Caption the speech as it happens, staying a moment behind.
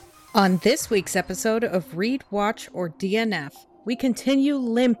On this week's episode of Read, Watch, or DNF, we continue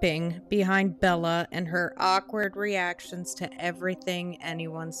limping behind Bella and her awkward reactions to everything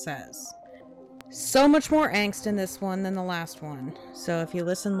anyone says. So much more angst in this one than the last one, so if you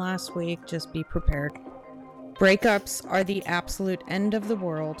listened last week, just be prepared. Breakups are the absolute end of the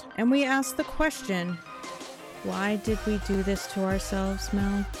world, and we ask the question, why did we do this to ourselves,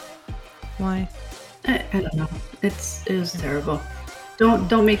 Mel? Why? I don't know. It was terrible.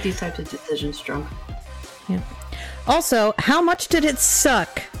 Don't make these types of decisions drunk. Yeah. Also, how much did it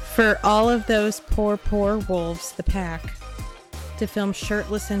suck for all of those poor wolves, the pack, to film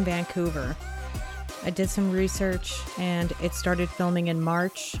Shirtless in Vancouver? I did some research, and it started filming in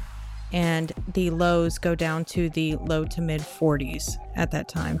March, and the lows go down to the low to mid 40s at that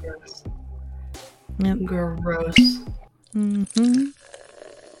time. Gross. Yep. Gross. Mm-hmm.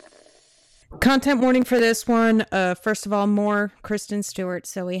 Content warning for this one. First of all, more Kristen Stewart,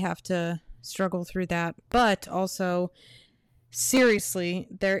 so we have to struggle through that. But also, seriously,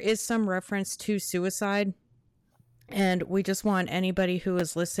 there is some reference to suicide. And we just want anybody who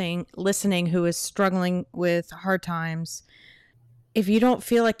is listening who is struggling with hard times. If you don't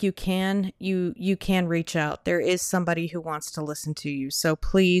feel like you can reach out. There is somebody who wants to listen to you. So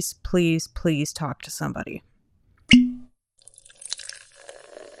please, please, please talk to somebody.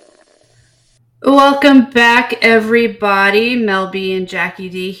 Welcome back, everybody. Mel B and Jackie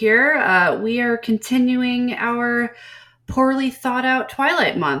D here. We are continuing our poorly thought out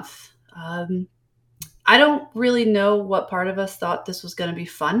Twilight month. I don't really know what part of us thought this was going to be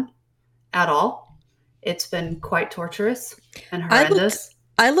fun at all. It's been quite torturous and horrendous.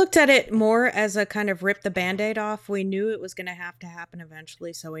 I looked at it more as a kind of rip the Band-Aid off. We knew it was going to have to happen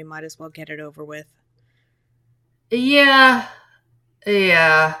eventually, so we might as well get it over with. Yeah.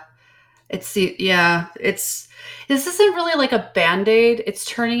 This isn't really like a Band-Aid. It's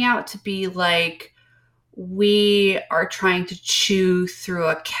turning out to be like we are trying to chew through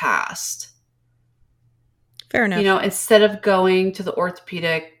a cast. Fair enough. Instead of going to the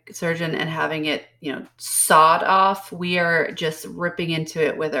orthopedic surgeon and having it, sawed off, we are just ripping into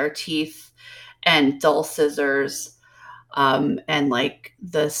it with our teeth and dull scissors, and like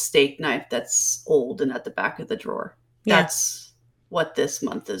the steak knife that's old and at the back of the drawer. Yeah. That's what this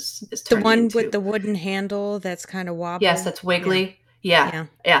month is turning the one into. With the wooden handle that's kind of wobbly. Yes, that's wiggly. Yeah.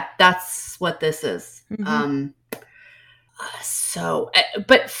 That's what this is. Mm-hmm.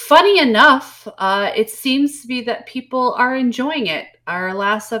 But funny enough, it seems to be that people are enjoying it. Our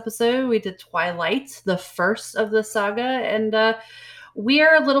last episode, we did Twilight, the first of the saga, and we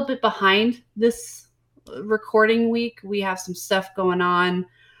are a little bit behind this recording week. We have some stuff going on.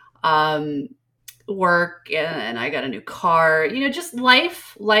 Work, and I got a new car, just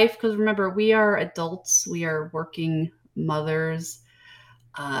life, because remember, we are adults, we are working mothers,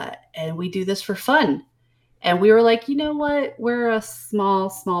 and we do this for fun. And we were like, you know what, we're a small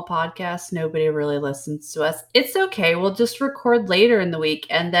podcast, nobody really listens to us, it's okay, we'll just record later in the week.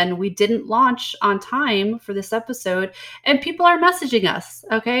 And then we didn't launch on time for this episode, and people are messaging us,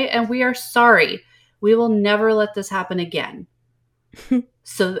 okay, and we are sorry. We will never let this happen again.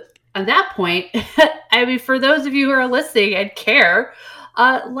 So at that point, I mean, for those of you who are listening and care,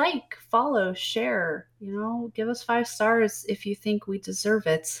 follow, share, give us 5 stars if you think we deserve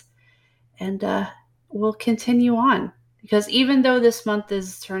it. And we'll continue on. Because even though this month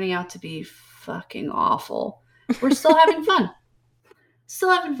is turning out to be fucking awful, we're still having fun.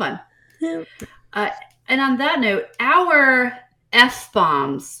 Yep. And on that note, our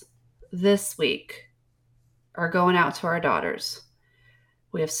F-bombs this week are going out to our daughters.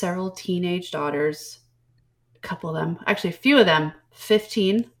 We have several teenage daughters, a few of them,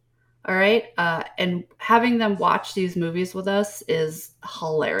 15. All right. And having them watch these movies with us is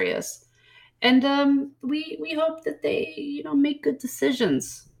hilarious. And we hope that they, make good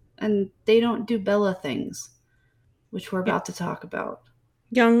decisions and they don't do Bella things, which we're about to talk about.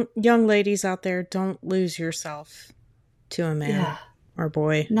 Young ladies out there, don't lose yourself to a man or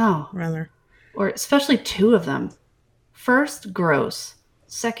boy. No. Rather. Or especially 2 of them. First, gross.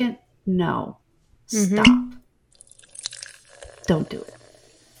 Second, no. Stop. Mm-hmm. Don't do it.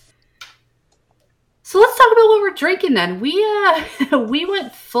 So let's talk about what we're drinking then. We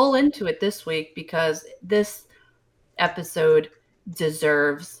went full into it this week because this episode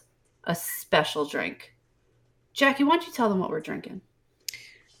deserves a special drink. Jackie, why don't you tell them what we're drinking?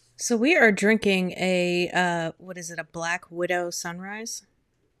 So we are drinking a Black Widow Sunrise?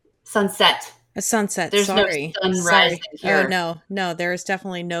 Sunset. A sunset. There's Sorry. No sunrise here. Oh, no, there is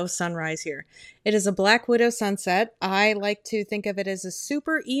definitely no sunrise here. It is a Black Widow sunset. I like to think of it as a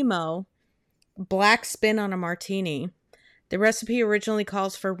super emo black spin on a martini. The recipe originally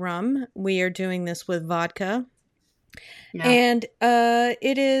calls for rum. We are doing this with vodka. Yeah. And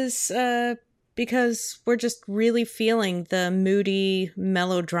it is because we're just really feeling the moody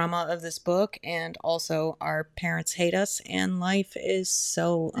melodrama of this book. And also our parents hate us and life is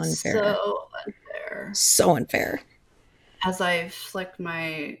so unfair. So unfair. So unfair. As I flick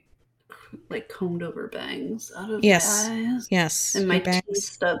my like combed over bangs out of Yes. my eyes. Yes. And my your bangs.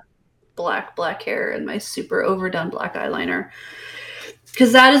 teased up black hair and my super overdone black eyeliner.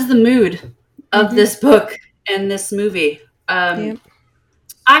 Because that is the mood of this book and this movie. Yep.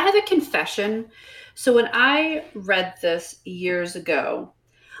 I have a confession. So when I read this years ago,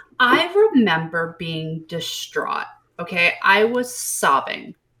 I remember being distraught. Okay. I was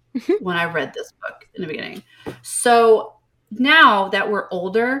sobbing when I read this book in the beginning. So now that we're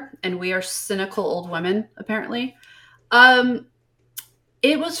older and we are cynical old women, apparently,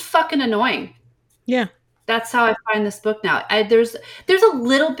 it was fucking annoying. Yeah. That's how I find this book now. There's a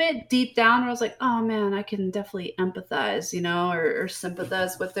little bit deep down where I was like, oh man, I can definitely empathize, or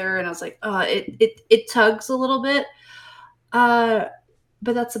sympathize with her. And I was like, oh, it tugs a little bit. But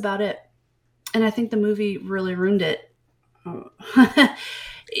that's about it. And I think the movie really ruined it. I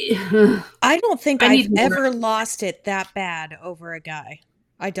don't think I've ever lost it that bad over a guy.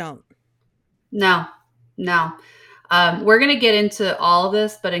 I don't. No. We're going to get into all of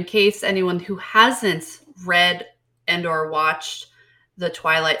this, but in case anyone who hasn't read and or watched the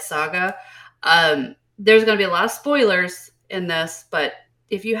Twilight Saga, there's going to be a lot of spoilers in this, but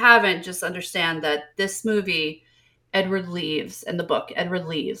if you haven't, just understand that this movie, Edward leaves, and the book, Edward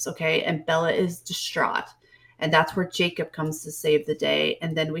leaves, okay? And Bella is distraught. And that's where Jacob comes to save the day.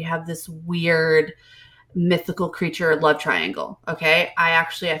 And then we have this weird mythical creature love triangle, okay? I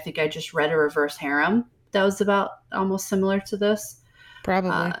think I just read a reverse harem that was about almost similar to this.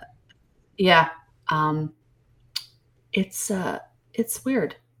 Probably. Yeah. It's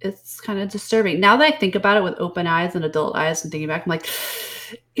weird. It's kind of disturbing. Now that I think about it with open eyes and adult eyes and thinking back, I'm like,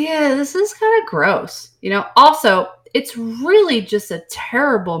 yeah, this is kind of gross. Also, it's really just a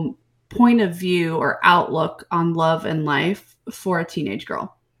terrible point of view or outlook on love and life for a teenage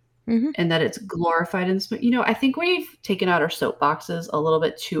girl. Mm-hmm. And that it's glorified. And, I think we've taken out our soapboxes a little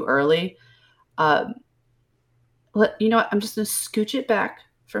bit too early. You know what? I'm just going to scooch it back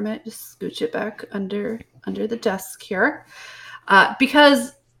for a minute. Just scooch it back under the desk here.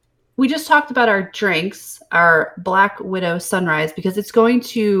 Because we just talked about our drinks, our Black Widow Sunrise, because it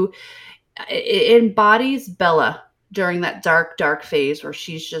embodies Bella during that dark phase where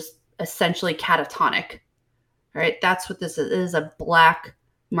she's just essentially catatonic. All right. That's what this is. It is a black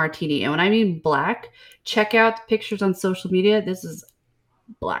martini. And when I mean black, check out the pictures on social media. This is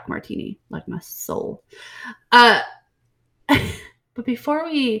black martini, like my soul. But before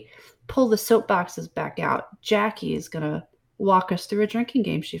we pull the soapboxes back out, Jackie is gonna walk us through a drinking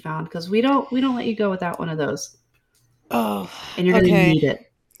game she found, because we don't let you go without one of those. Oh, and you're gonna need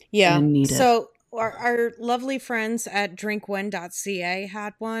it. Yeah. So our lovely friends at drinkwhen.ca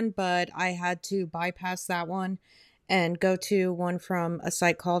had one, but I had to bypass that one and go to one from a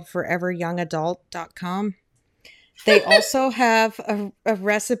site called foreveryoungadult.com. They also have a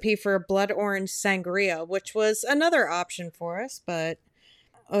recipe for a blood orange sangria, which was another option for us, but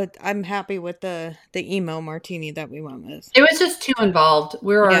I'm happy with the emo martini that we went with. It was just too involved.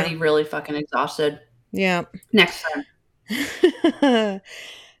 We were already really fucking exhausted. Yeah. Next time.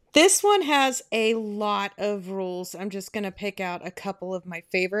 This one has a lot of rules. I'm just going to pick out a couple of my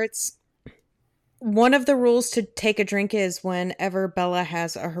favorites. One of the rules to take a drink is whenever Bella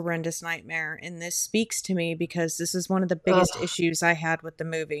has a horrendous nightmare. And this speaks to me because this is one of the biggest issues I had with the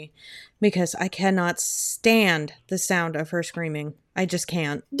movie. Because I cannot stand the sound of her screaming. I just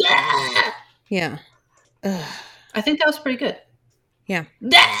can't. Yeah. I think that was pretty good. Yeah.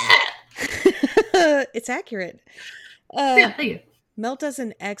 It's accurate. Yeah, thank you. Mel does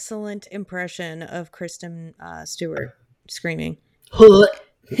an excellent impression of Kristen Stewart screaming.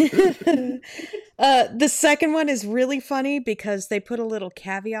 The second one is really funny because they put a little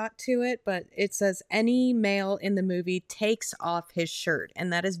caveat to it, but it says any male in the movie takes off his shirt.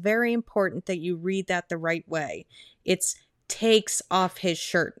 And that is very important that you read that the right way. It's takes off his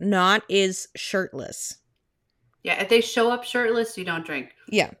shirt, not is shirtless. Yeah, if they show up shirtless, you don't drink.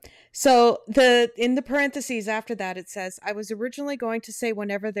 Yeah. So in the parentheses after that, it says, I was originally going to say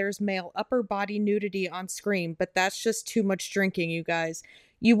whenever there's male upper body nudity on screen, but that's just too much drinking, you guys.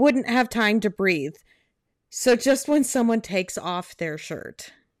 You wouldn't have time to breathe. So just when someone takes off their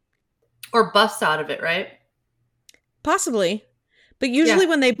shirt. Or busts out of it, right? Possibly. But usually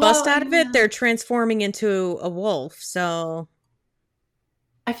when they bust out of it, they're transforming into a wolf, so...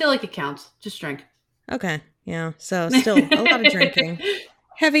 I feel like it counts. Just drink. Okay. Yeah, so still a lot of drinking.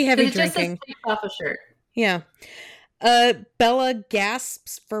 Heavy Because it just says drinking. takes off a shirt. Yeah. Bella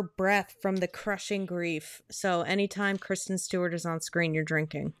gasps for breath from the crushing grief. So anytime Kristen Stewart is on screen, you're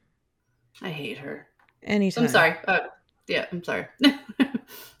drinking. I hate her. Anytime. I'm sorry. Yeah, I'm sorry.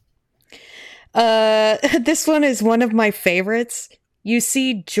 This one is one of my favorites. You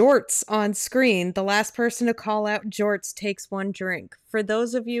see jorts on screen. The last person to call out jorts takes one drink. For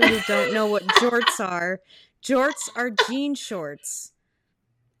those of you who don't know what jorts are jean shorts.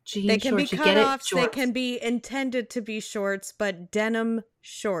 They can be cut offs, they can be intended to be shorts, but denim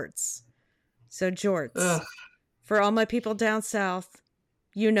shorts. So jorts. Ugh. For all my people down south,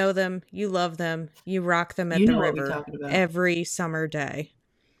 you know them, you love them, you rock them at the river every summer day.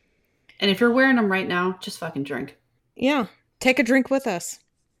 And if you're wearing them right now, just fucking drink. Yeah. Take a drink with us.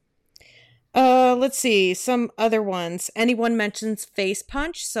 Let's see. Some other ones. Anyone mentions face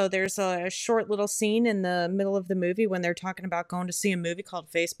punch. So there's a short little scene in the middle of the movie when they're talking about going to see a movie called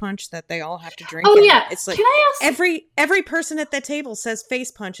Face Punch that they all have to drink. Oh, yeah. It's like, can I ask? Every person at that table says face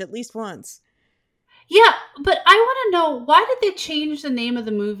punch at least once. Yeah, but I want to know, why did they change the name of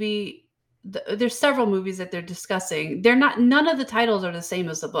the movie? There's several movies that they're discussing. None of the titles are the same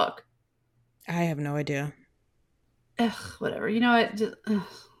as the book. I have no idea. Ugh, whatever. You know what?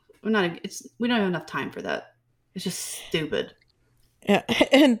 We don't have enough time for that. It's just stupid. Yeah.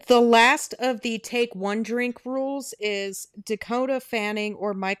 And the last of the take one drink rules is Dakota Fanning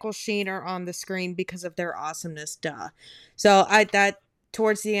or Michael Sheen are on the screen because of their awesomeness. Duh. So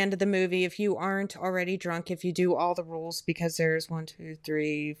towards the end of the movie, if you aren't already drunk, if you do all the rules, because there's 1, 2,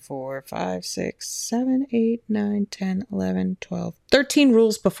 3, 4, 5, 6, 7, 8, 9, 10, 11, 12, 13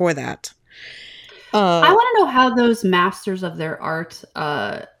 rules before that. I want to know how those masters of their art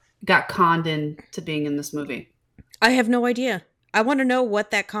got conned into being in this movie. I have no idea. I want to know what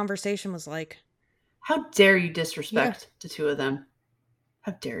that conversation was like. How dare you disrespect the two of them?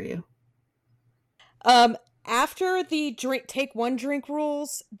 How dare you? After the take one drink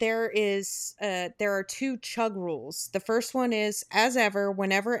rules, there are 2 chug rules. The first one is, as ever,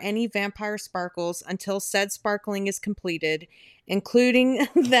 whenever any vampire sparkles until said sparkling is completed, including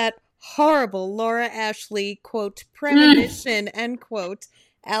that horrible Laura Ashley, quote, premonition, end quote,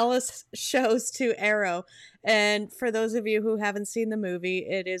 Alice shows to Arrow. And for those of you who haven't seen the movie,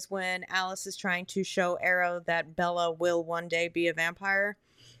 it is when Alice is trying to show Arrow that Bella will one day be a vampire.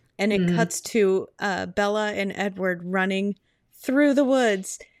 And it cuts to Bella and Edward running through the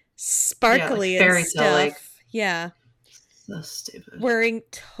woods, sparkly and stuff. Yeah. So stupid. Wearing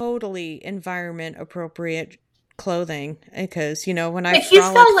totally environment appropriate clothing, because when I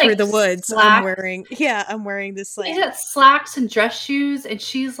frolic through the woods, slacks. I'm wearing this like, he's got slacks and dress shoes, and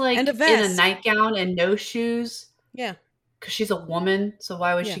she's like in a nightgown and no shoes. Yeah, because she's a woman, so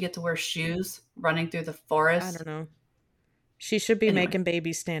why would she get to wear shoes running through the forest? I don't know. She should be making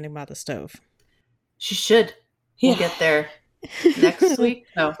babies standing by the stove. She should. We'll get there next week.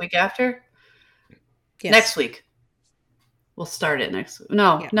 No, week after. Yes. Next week. We'll start it next week.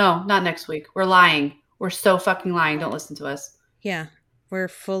 No, not next week. We're lying. We're so fucking lying. Don't listen to us. Yeah. We're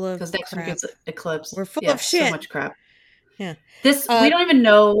full of because next week it's eclipse. We're full of shit. So much crap. Yeah. We don't even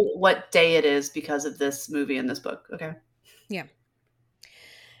know what day it is because of this movie and this book. Okay. Yeah.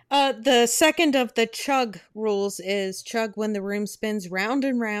 The second of the chug rules is chug when the room spins round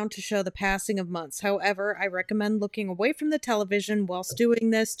and round to show the passing of months. However, I recommend looking away from the television whilst doing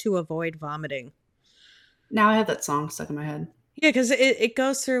this to avoid vomiting. Now I have that song stuck in my head. Yeah, because it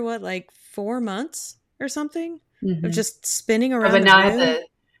goes through, 4 months or something? Mm-hmm. Of just spinning around but now I have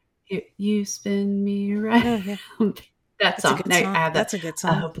the, you spin me right. Oh, yeah. That's song. Now, I have That's a good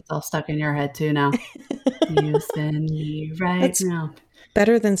song. I hope it's all stuck in your head too now. You spin me right now.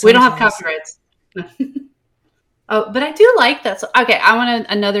 Better than we don't have copyrights. Oh, but I do like that. So, okay, I want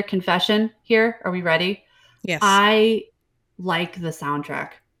another confession here. Are we ready? Yes. I like the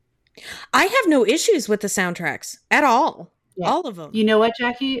soundtrack. I have no issues with the soundtracks at all. Yeah. All of them. You know what,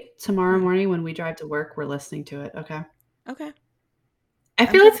 Jackie? Tomorrow morning when we drive to work, we're listening to it. Okay. Okay. I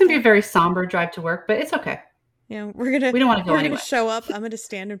feel like it's gonna be a very somber drive to work, but it's okay. Yeah, we don't want to go anywhere. We're gonna show up. I'm gonna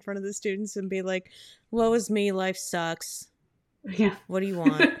stand in front of the students and be like, "Woe is me, life sucks." Yeah. What do you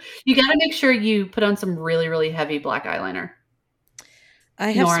want? You got to make sure you put on some really, really heavy black eyeliner.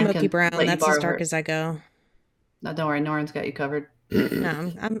 I have smoky brown. That's as dark as I go. No, don't worry. Noren's got you covered.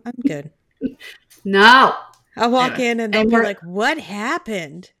 No, I'm good. No. I'll walk in and they'll be like, "What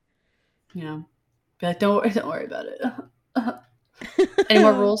happened?" Yeah. Be like, don't worry about it. Any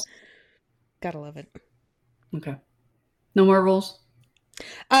more rules? Gotta love it. Okay. No more rules?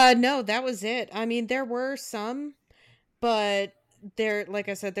 No, that was it. I mean, there were some, but there, like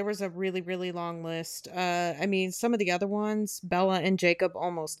I said, there was a really, really long list. I mean, some of the other ones, Bella and Jacob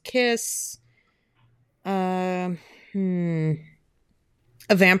almost kiss. Um, hmm.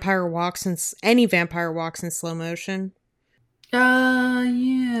 Any vampire walks in slow motion.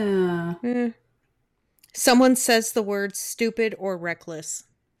 Yeah. Someone says the words stupid or reckless.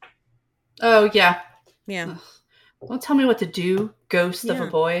 Oh, yeah. Yeah. Ugh. Don't tell me what to do, ghost of a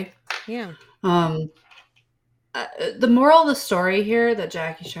boy. Yeah. The moral of the story here that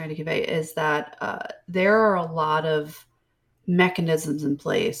Jackie's trying to convey is that there are a lot of mechanisms in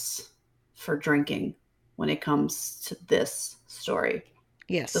place for drinking when it comes to this story.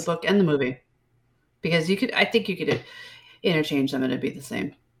 Yes. The book and the movie. Because I think you could interchange them and it'd be the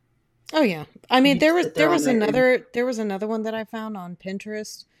same. Oh yeah. I mean, there was another one that I found on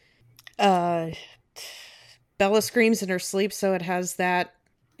Pinterest. Bella screams in her sleep, so it has that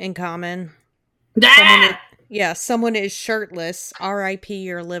in common. Someone is shirtless. R.I.P.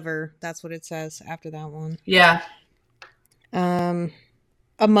 your liver. That's what it says after that one. Yeah.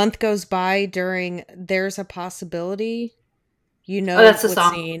 A month goes by during There's a Possibility. You know that's what the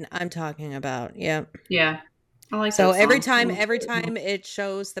song scene I'm talking about. Yep. Yeah. I like so that song. every time it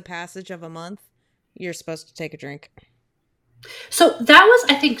shows the passage of a month, you're supposed to take a drink. So that was,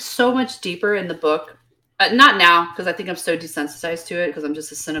 I think, so much deeper in the book. Not now, because I think I'm so desensitized to it because I'm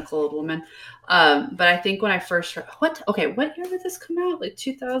just a cynical old woman. But I think when I first heard, what year did this come out? Like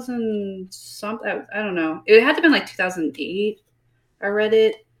 2000 something? I don't know. It had to have been like 2008. I read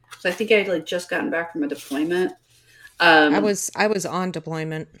it. So I think I had like just gotten back from a deployment. I was on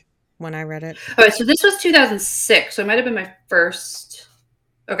deployment when I read it. All right, so this was 2006. So it might have been my first.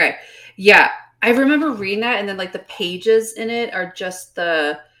 Okay. Yeah. I remember reading that, and then like the pages in it are just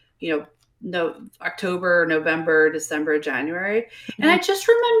the, October, November, December, January. Mm-hmm. And I just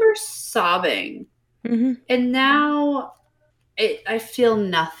remember sobbing. Mm-hmm. And now I feel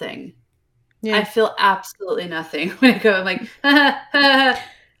nothing. Yeah. I feel absolutely nothing when I go, I'm like,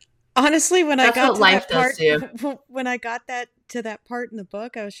 honestly, when I got to that part, when I got to that part in the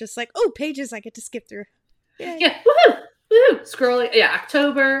book, I was just like, oh, pages I get to skip through. Yay. Yeah. Woohoo! Woohoo! Scrolling. Yeah.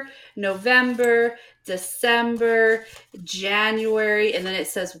 October, November, December, January, and then it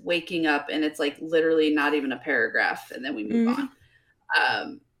says waking up, and it's like literally not even a paragraph, and then we move on.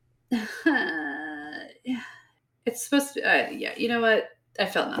 It's supposed to be, you know what? I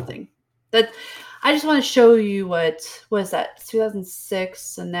felt nothing. That I just want to show you what was that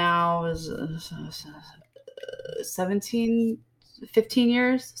 2006, and now is 17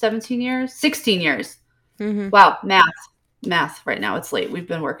 years. Mm-hmm. Wow, math right now. It's late. We've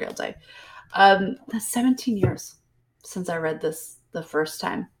been working all day. That's 17 years since I read this the first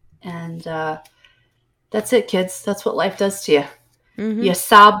time. And that's it, kids. That's what life does to you. Mm-hmm. You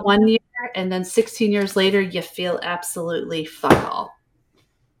sob one year, and then 16 years later, you feel absolutely fuck all.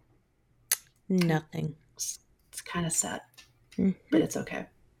 Nothing. It's kind of sad, but it's okay.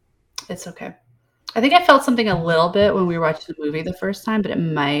 It's okay. I think I felt something a little bit when we were watching the movie the first time, but it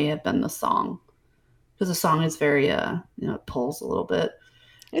may have been the song. Because the song is very, it pulls a little bit.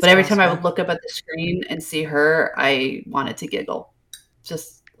 But every time I would look up at the screen and see her, I wanted to giggle.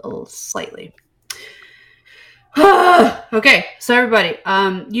 Just a little slightly. Okay, so everybody,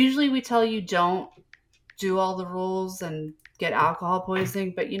 usually we tell you don't do all the rules and get alcohol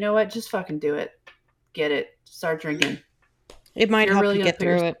poisoning, but you know what? Just fucking do it. Get it. Start drinking. It might help you get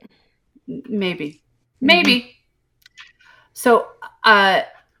through it. Maybe. So,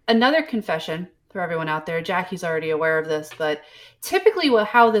 another confession for everyone out there. Jackie's already aware of this, but typically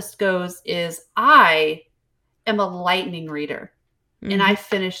how this goes is I am a lightning reader, and I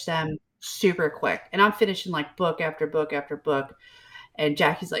finish them super quick, and I'm finishing like book after book after book. And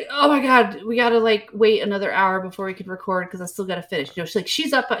Jackie's like, oh my God, we got to like wait another hour before we can record because I still got to finish.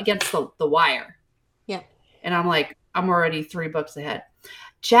 She's up against the wire. Yeah. And I'm like, I'm already 3 books ahead.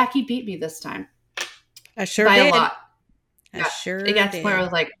 Jackie beat me this time. I sure did. A lot. I sure did. It got to the point where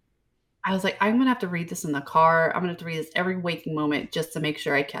I was like, I'm going to have to read this in the car. I'm going to have to read this every waking moment just to make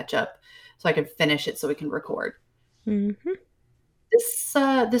sure I catch up so I can finish it so we can record. Mm-hmm.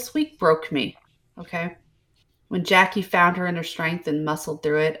 This week broke me. Okay. When Jackie found her inner strength and muscled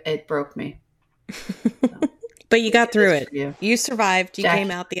through it, it broke me. So, but you got through it. You survived. You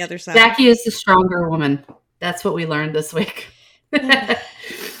came out the other side. Jackie is the stronger woman. That's what we learned this week.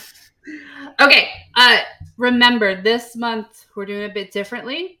 Okay. Remember, this month we're doing a bit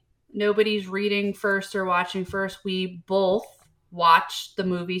differently. Nobody's reading first or watching first. We both watched the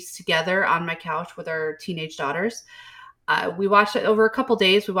movies together on my couch with our teenage daughters. We watched it over a couple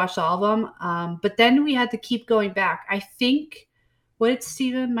days. We watched all of them. But then we had to keep going back. I think, what did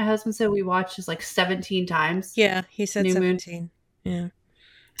Steven, my husband, said we watched is like 17 times? Yeah, he said New 17. Moon. Yeah.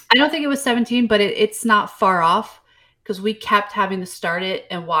 I don't think it was 17, but it's not far off because we kept having to start it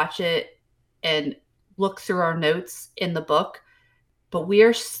and watch it and look through our notes in the book, but we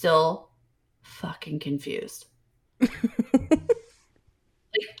are still fucking confused.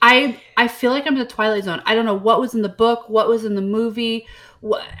 I feel like I'm in the Twilight Zone. I don't know what was in the book, what was in the movie.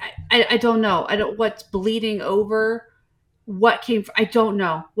 What I don't know. I don't what's bleeding over. What came? I don't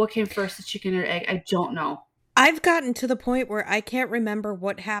know. What came first, the chicken or egg? I don't know. I've gotten to the point where I can't remember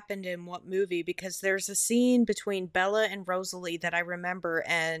what happened in what movie because there's a scene between Bella and Rosalie that I remember,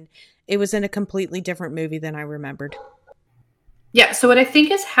 and it was in a completely different movie than I remembered. Yeah. So what I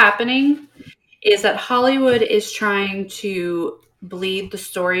think is happening is that Hollywood is trying to bleed the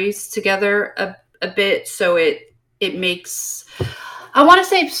stories together a bit, so it makes. I want to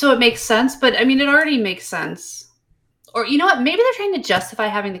say so it makes sense, but I mean it already makes sense. Or you know what? Maybe they're trying to justify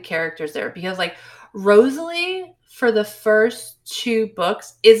having the characters there because like Rosalie for the first two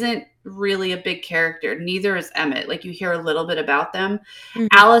books isn't really a big character. Neither is Emmett. Like you hear a little bit about them. Mhm.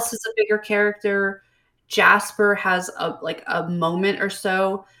 Alice is a bigger character. Jasper has a moment or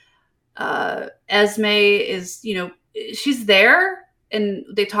so. Esme is, she's there and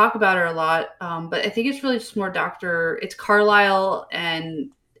they talk about her a lot. But I think it's really just more it's Carlisle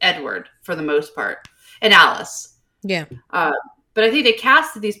and Edward for the most part, and Alice. Yeah. Uh, but I think they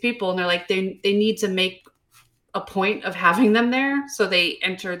casted these people and they're like, they need to make a point of having them there. So they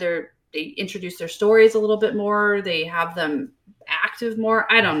introduce their stories a little bit more. They have them active more.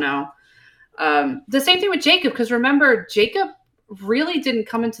 I don't know. The same thing with Jacob, because remember, Jacob really didn't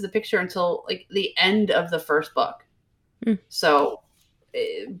come into the picture until like the end of the first book. Mm. So,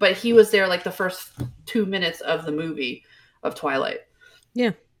 but he was there like the first 2 minutes of the movie of Twilight.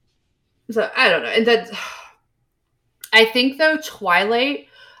 Yeah. So I don't know. And then I think though Twilight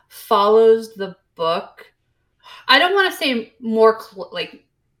follows the book. I don't want to say more like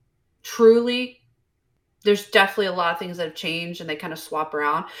truly. There's definitely a lot of things that have changed and they kind of swap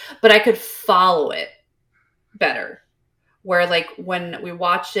around, but I could follow it better. Where like when we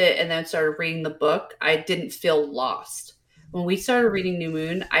watched it and then started reading the book, I didn't feel lost. When we started reading New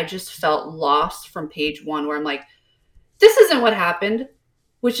Moon, I just felt lost from page 1 where I'm like, this isn't what happened,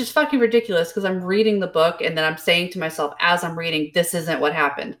 which is fucking ridiculous because I'm reading the book and then I'm saying to myself as I'm reading, this isn't what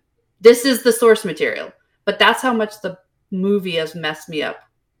happened. This is the source material. But that's how much the movie has messed me up.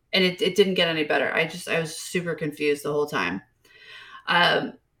 And it didn't get any better. I was super confused the whole time.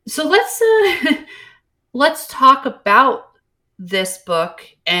 So let's talk about this book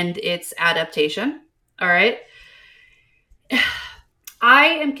and its adaptation. All right. I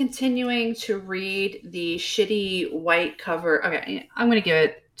am continuing to read the shitty white cover. Okay, I'm going to give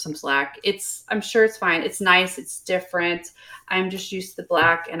it some slack. I'm sure it's fine. It's nice. It's different. I'm just used to the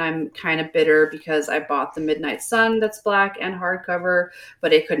black and I'm kind of bitter because I bought the Midnight Sun that's black and hardcover,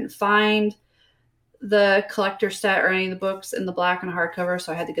 but I couldn't find the collector set or any of the books in the black and hardcover,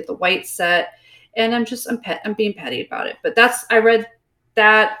 so I had to get the white set. And I'm being petty about it. But I read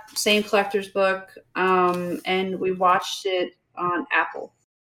that same collector's book, and we watched it on Apple.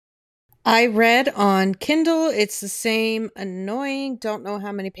 I read on Kindle. It's the same annoying. Don't know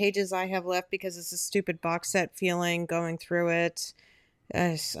how many pages I have left because it's a stupid box set feeling going through it.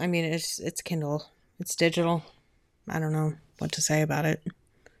 I mean, it's Kindle. It's digital. I don't know what to say about it.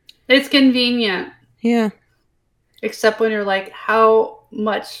 It's convenient. Yeah. Except when you're like, how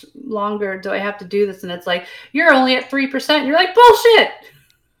much longer do I have to do this? And it's like, you're only at 3%. You're like, bullshit.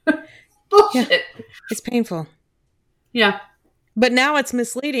 Bullshit. Yeah. It's painful. Yeah. But now it's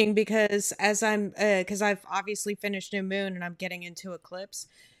misleading because because I've obviously finished New Moon and I'm getting into Eclipse.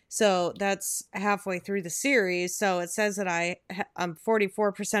 So that's halfway through the series. So it says that I'm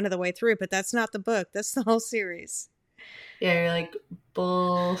 44% of the way through, but that's not the book. That's the whole series. Yeah, you're like,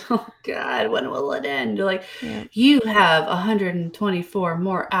 oh God, when will it end? You're like, yeah. You have 124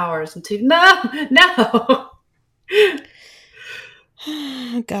 more hours until no.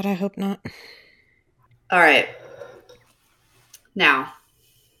 God, I hope not. All right. Now,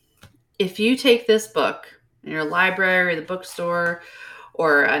 if you take this book in your library or the bookstore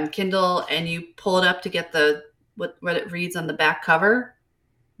or on Kindle and you pull it up to get what it reads on the back cover,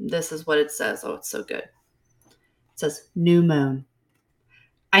 this is what it says. Oh, it's so good. It says, New Moon.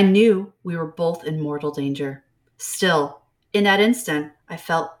 I knew we were both in mortal danger. Still, in that instant, I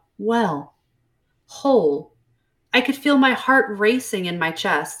felt well, whole. I could feel my heart racing in my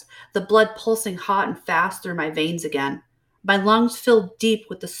chest, the blood pulsing hot and fast through my veins again. My lungs filled deep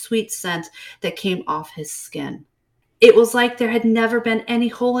with the sweet scent that came off his skin. It was like there had never been any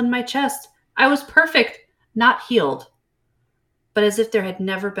hole in my chest. I was perfect, not healed, but as if there had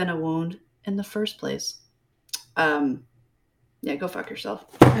never been a wound in the first place. Yeah, go fuck yourself.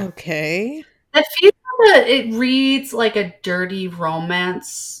 Okay. It reads like a dirty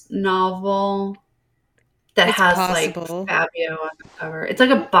romance novel that It's has like possible. Fabio on the cover. It's like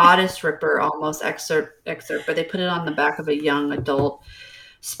a bodice ripper almost excerpt, but they put it on the back of a young adult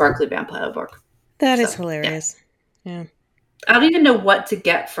sparkly vampire book. That is So yeah, hilarious. Yeah. I don't even know what to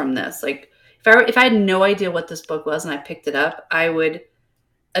get from this. Like if I had no idea what this book was and I picked it up, I would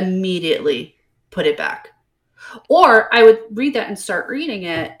immediately put it back. Or I would read that and start reading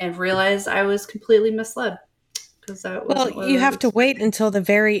it and realize I was completely misled because that Well, wasn't what you I was have to wait expecting. until the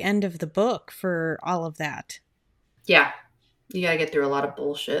very end of the book for all of that. Yeah, you gotta get through a lot of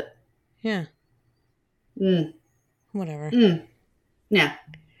bullshit. Yeah. Mm, Whatever. yeah.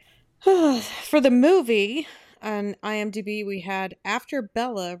 For the movie on IMDb, we had after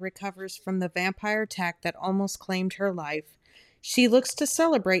Bella recovers from the vampire attack that almost claimed her life, she looks to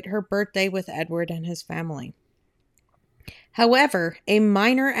celebrate her birthday with Edward and his family. However, a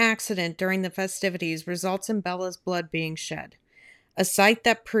minor accident during the festivities results in Bella's blood being shed, a sight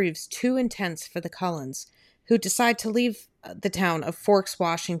that proves too intense for the Cullens, who decide to leave the town of Forks,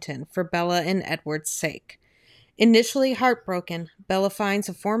 Washington, for Bella and Edward's sake. Initially heartbroken, Bella finds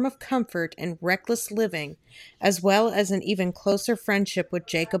a form of comfort in reckless living, as well as an even closer friendship with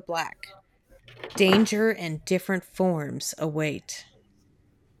Jacob Black. Danger and different forms awaits.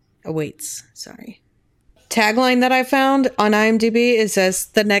 Sorry. Tagline that I found on IMDb is as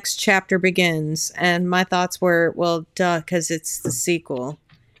the next chapter begins, and my thoughts were, well, duh, because it's the sequel.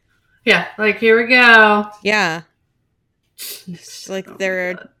 Yeah, like here we go. Yeah, it's like Oh my there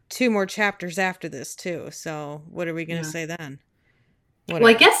are god. 2 more chapters after this too. So what are we gonna Yeah. say then? Well, I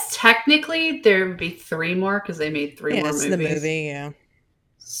Whatever. guess technically there would be three more because they made three Yeah, more it's the movies. movie. Yeah.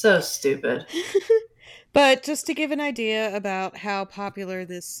 So stupid. But just to give an idea about how popular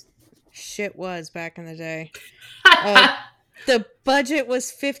this shit was back in the day, uh, the budget was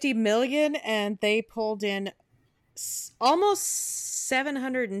 50 million, and they pulled in almost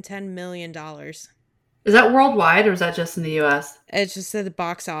 $710 million. Is that worldwide or is that just in the U.S.? It just said the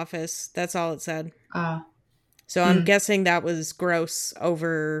box office. That's all it said. Oh, So I'm mm, guessing that was gross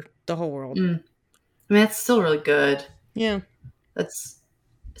over the whole world. mm. I mean, it's still really good. Yeah. That's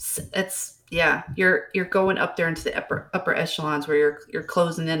yeah. You're going up there into the upper echelons where you're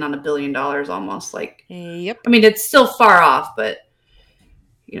closing in on $1 billion almost. Like, Yep. I mean, it's still far off, but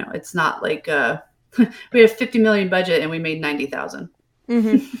it's not like we had a 50 million budget and we made 90,000.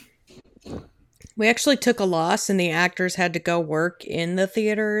 Mm-hmm. We actually took a loss, and the actors had to go work in the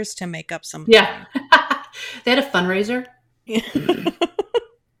theaters to make up some of the Yeah, money. they had a fundraiser.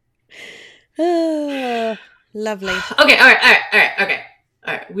 Lovely. Okay, all right, okay,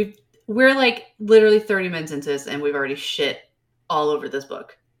 all right. We're like literally 30 minutes into this, and we've already shit all over this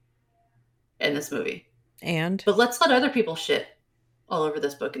book and this movie. And But let's let other people shit all over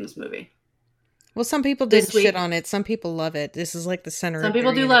this book and this movie. well, some people didn't This shit week, on it. Some people love it. This is like the center some of their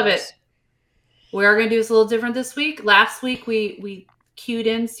people do love it. universe. We are going to do this a little different this week. Last week we cued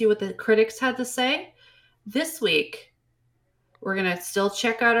in, see what the critics had to say. This week we're going to still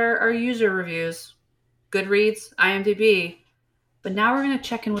check out our user reviews, Goodreads, IMDb, but now we're going to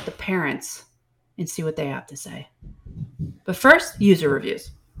check in with the parents and see what they have to say. But first, user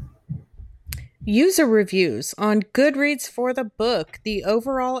reviews. User reviews on Goodreads for the book. The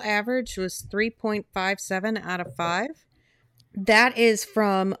overall average was 3.57 out of 5. That is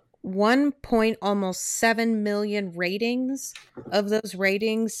from 1.7 million ratings. Of those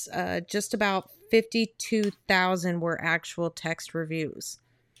ratings, just about 52,000 were actual text reviews.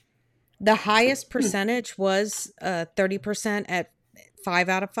 The highest percentage was 30% at 5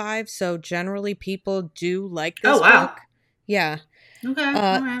 out of 5. So generally people do like this book. Yeah. Okay.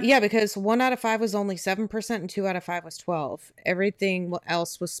 All right. Yeah, because 1 out of 5 was only 7% and 2 out of 5 was 12. Everything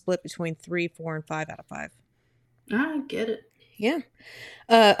else was split between 3, 4, and 5 out of 5. I get it. Yeah.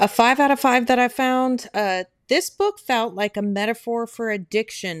 A 5 out of 5 that I found. This book felt like a metaphor for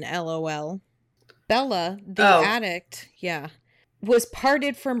addiction, LOL. Bella, the addict, was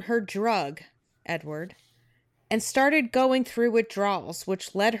parted from her drug, Edward, and started going through withdrawals,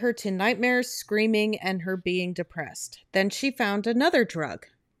 which led her to nightmares, screaming, and her being depressed. Then she found another drug,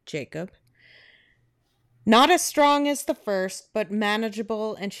 Jacob. Not as strong as the first, but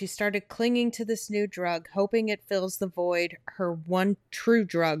manageable, and she started clinging to this new drug, hoping it fills the void her one true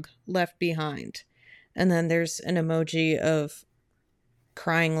drug left behind. And then there's an emoji of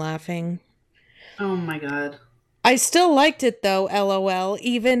crying, laughing. Oh my god. I still liked it though, LOL,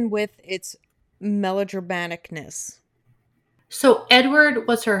 even with its melodramaticness. So Edward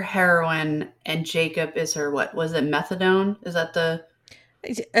was her heroine and Jacob is her what? Was it methadone? Is that the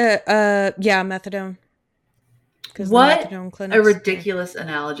Yeah, methadone. because the What methadone clinics. a ridiculous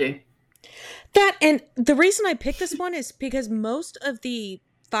analogy. That, and the reason I picked this one is because most of the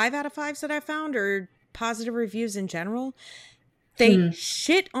 5 out of 5s that I found are positive reviews in general. They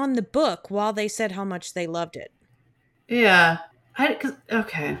shit on the book while they said how much they loved it. Yeah.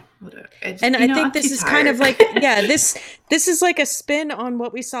 Okay. Whatever. I think I'm this is kind of like, this is like a spin on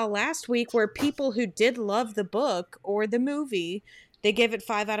what we saw last week, where people who did love the book or the movie, they gave it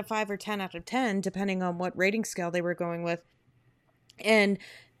 5 out of 5 or 10 out of 10, depending on what rating scale they were going with. And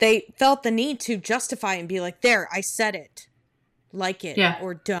they felt the need to justify and be like, there, I said it. Like it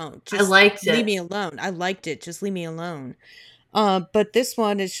or don't. Just I liked leave me alone. I liked it. Just leave me alone. But this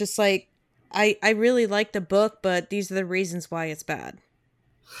one is just like, I really like the book, but these are the reasons why it's bad.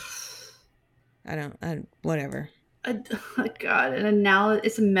 Whatever. Oh God, and now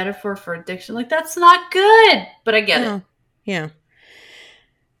it's a metaphor for addiction. Like, that's not good, but I get it. Yeah.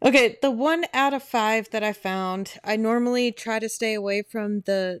 Okay, the 1 out of 5 that I found, I normally try to stay away from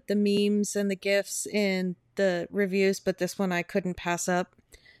the memes and the GIFs in the reviews, but this one I couldn't pass up.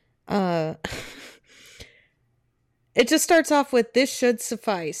 It just starts off with, "This should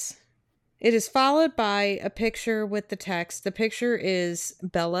suffice." It is followed by a picture with the text. The picture is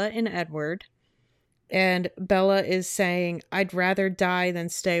Bella and Edward. And Bella is saying, "I'd rather die than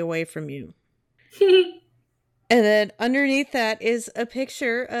stay away from you." And then underneath that is a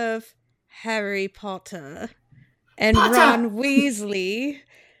picture of Harry Potter and Ron Weasley.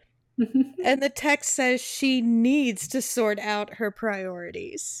 And the text says she needs to sort out her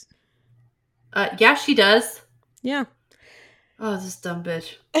priorities. Yeah, she does. Yeah. Oh, this dumb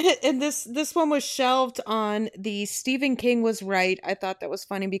bitch. And this one was shelved on the Stephen King was right. I thought that was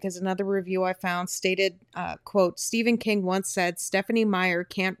funny because another review I found stated, quote, "Stephen King once said, Stephanie Meyer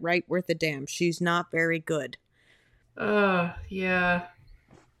can't write worth a damn. She's not very good." Yeah.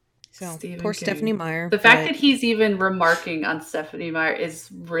 So, poor King. Stephanie Meyer. The fact that he's even remarking on Stephanie Meyer is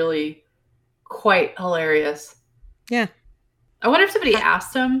really quite hilarious. Yeah. I wonder if somebody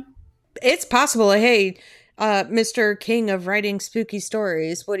asked him. It's possible. Hey, Mr. King of writing spooky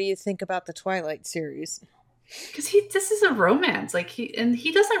stories, what do you think about the Twilight series? Because this is a romance. Like,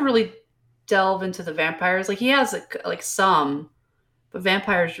 he doesn't really delve into the vampires. Like, he has like some, but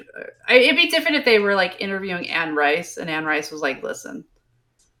vampires. It'd be different if they were like interviewing Anne Rice, and Anne Rice was like, "Listen,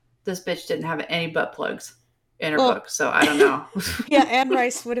 this bitch didn't have any butt plugs in her book, so I don't know." Yeah, Anne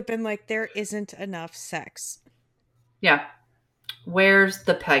Rice would have been like, "There isn't enough sex." Yeah. Where's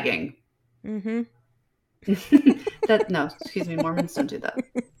the pegging? Mm-hmm. No, excuse me, Mormons don't do that.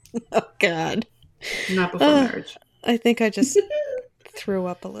 Oh God. Not before marriage. I think I just threw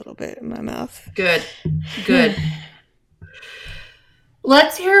up a little bit in my mouth. Good.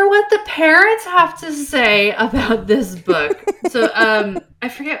 Let's hear what the parents have to say about this book. So I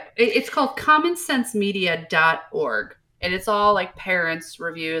forget, it's called commonsensemedia.org, and it's all like parents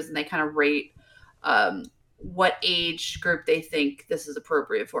reviews, and they kind of rate what age group they think this is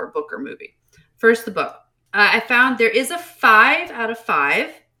appropriate for, a book or movie. First, the book. I found there is a 5 out of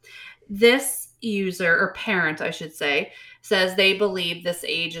 5. This user, or parent, I should say, says they believe this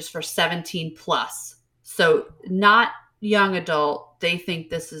age is for 17 plus. So not young adult. They think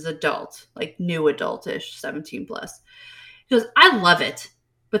this is adult, like new adultish, 17 plus. He goes, "I love it,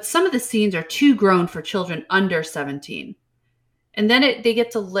 but some of the scenes are too grown for children under 17. And then they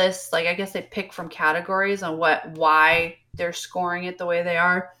get to list, like, I guess they pick from categories on why they're scoring it the way they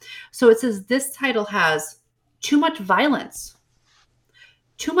are. So it says this title has too much violence,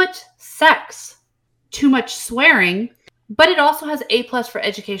 too much sex, too much swearing, but it also has A+ for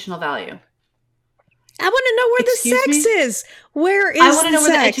educational value. I want to know where the sex is. Where is I want to know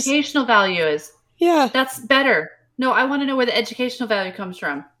where the educational value is. Yeah. That's better. No, I want to know where the educational value comes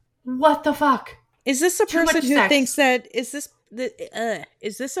from. What the fuck? Is this a person who thinks that is this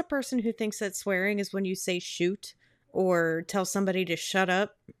a person who thinks that swearing is when you say shoot or tell somebody to shut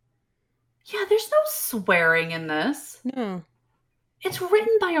up? Yeah, there's no swearing in this. No. It's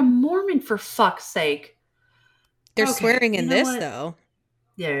written by a Mormon, for fuck's sake. There's swearing in this, though.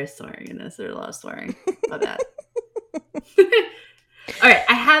 Yeah, there's swearing in this. There's a lot of swearing. My bad. All right,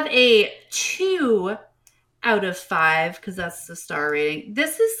 I have a 2 out of 5 because that's the star rating.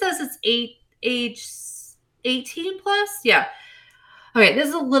 This says it's age 18 plus. Yeah. Okay, this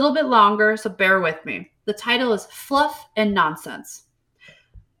is a little bit longer, so bear with me. The title is Fluff and Nonsense.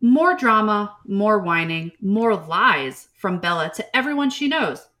 More drama, more whining, more lies from Bella to everyone she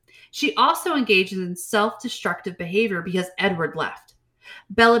knows. She also engages in self-destructive behavior because Edward left.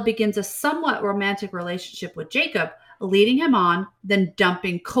 Bella begins a somewhat romantic relationship with Jacob, leading him on, then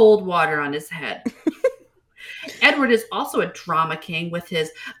dumping cold water on his head. Edward is also a drama king with his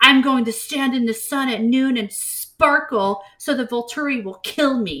 "I'm going to stand in the sun at noon and sparkle so the Volturi will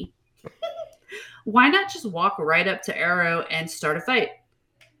kill me. Why not just walk right up to Arrow and start a fight?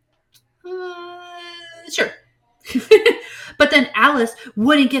 Sure. But then Alice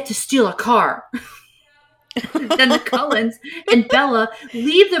wouldn't get to steal a car. Then the Cullens and Bella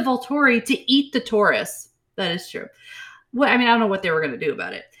leave the Volturi to eat the Taurus. That is true. Well, I mean, I don't know what they were going to do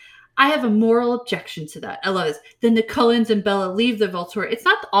about it. I have a moral objection to that. I love this. Then the Cullens and Bella leave the Volturi. It's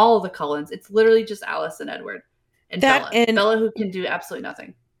not all of the Cullens. It's literally just Alice and Edward and Bella. And Bella, who can do absolutely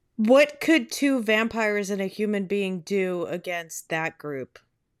nothing. What could two vampires and a human being do against that group?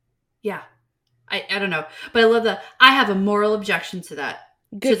 Yeah. I don't know. But I love that. I have a moral objection to that.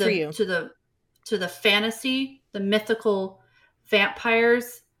 Good for you. To the fantasy, the mythical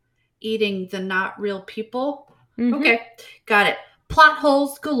vampires eating the not real people. Mm-hmm. Okay, got it. Plot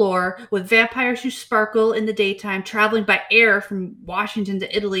holes galore with vampires who sparkle in the daytime, traveling by air from Washington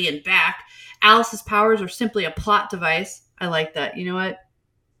to Italy and back. Alice's powers are simply a plot device. I like that. You know what?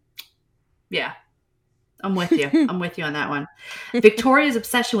 Yeah, I'm with you. I'm with you on that one. Victoria's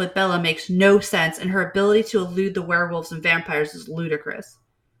obsession with Bella makes no sense, and her ability to elude the werewolves and vampires is ludicrous.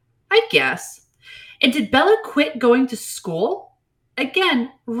 I guess. And did Bella quit going to school?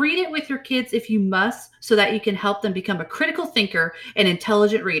 Again, read it with your kids if you must, so that you can help them become a critical thinker and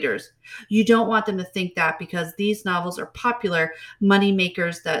intelligent readers. You don't want them to think that because these novels are popular money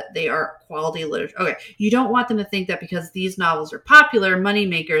makers that they are quality literature. Okay, you don't want them to think that because these novels are popular money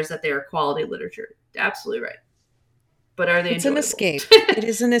makers that they are quality literature. Absolutely right. But are they? It's enjoyable? An escape. It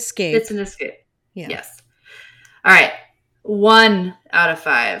is an escape. It's an escape. Yeah. Yes. All right. 1 out of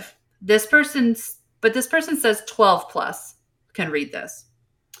 5. This person says 12 plus can read this.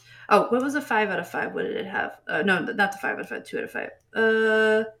 Oh, what was a 5 out of 5? What did it have? No, not the 5 out of 5, 2 out of 5.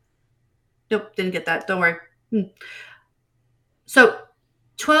 Nope, didn't get that. Don't worry. So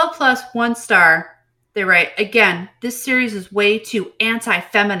 12 plus 1 star. They write, again, this series is way too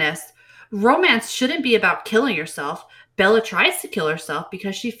anti-feminist. Romance shouldn't be about killing yourself. Bella tries to kill herself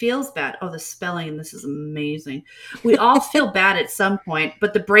because she feels bad. Oh, the spelling in this is amazing. We all feel bad at some point,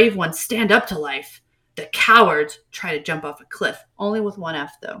 but the brave ones stand up to life. The cowards try to jump off a cliff. Only with 1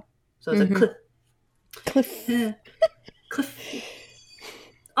 F, though. So it's a cliff. Cliff.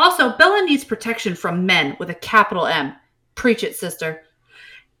 Also, Bella needs protection from men with a capital M. Preach it, sister.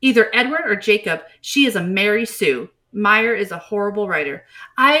 Either Edward or Jacob, she is a Mary Sue. Meyer is a horrible writer.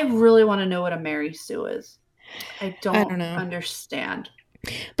 I really want to know what a Mary Sue is. I don't know. Understand.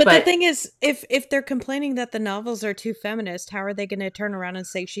 But the thing is, if they're complaining that the novels are too feminist, how are they going to turn around and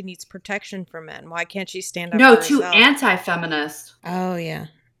say she needs protection from men? Why can't she stand up for herself? No, too anti-feminist. Oh, yeah.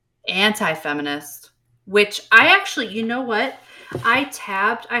 Anti-feminist. Which I actually, you know what? I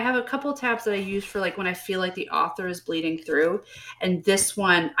have a couple of tabs that I use for like when I feel like the author is bleeding through. And this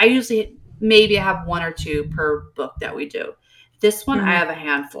one, I usually maybe I have 1 or 2 per book that we do. This one, I have a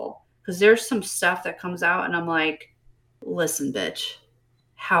handful. Because there's some stuff that comes out and I'm like, listen, bitch.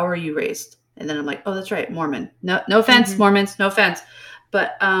 How are you raised? And then I'm like, oh, that's right, Mormon. No offense, Mormons, no offense.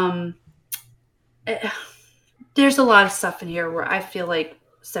 But there's a lot of stuff in here where I feel like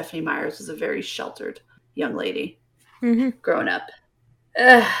Stephanie Myers is a very sheltered young lady growing up.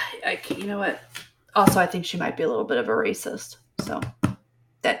 You know what? Also, I think she might be a little bit of a racist. So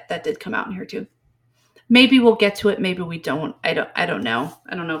that did come out in here too. Maybe we'll get to it. Maybe we don't. I don't know.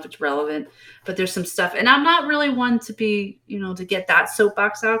 I don't know if it's relevant, but there's some stuff. And I'm not really one to be, to get that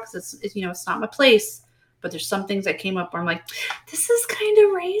soapbox out because it's not my place. But there's some things that came up where I'm like, this is kind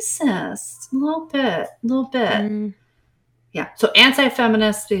of racist. A little bit. Yeah. So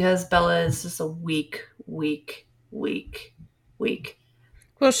anti-feminist because Bella is just a weak.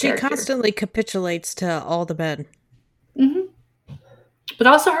 Well, she constantly capitulates to all the men. But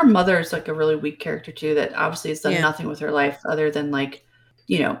also her mother is like a really weak character too that obviously has done nothing with her life other than like,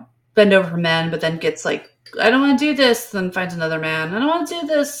 bend over for men, but then gets like, I don't want to do this, then finds another man. I don't want to do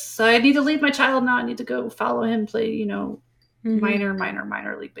this. I need to leave my child now. I need to go follow him play,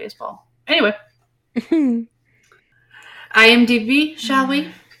 minor league baseball. Anyway. IMDb, shall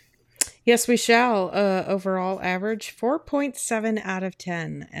we? Yes, we shall. Overall average 4.7 out of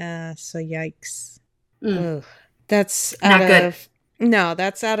 10. So yikes. That's not good. No,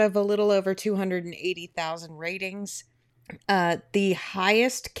 that's out of a little over 280,000 ratings. The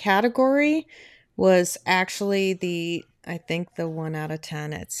highest category was actually the 1 out of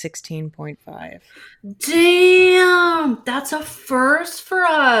 10 at 16.5. Damn, that's a first for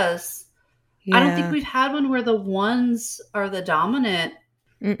us. Yeah. I don't think we've had one where the ones are the dominant.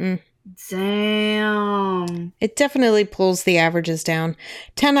 Damn. It definitely pulls the averages down.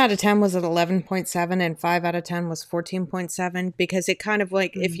 10 out of 10 was at 11.7 and 5 out of 10 was 14.7 because it kind of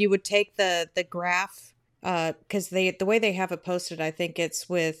like, if you would take the graph because the way they have it posted, I think it's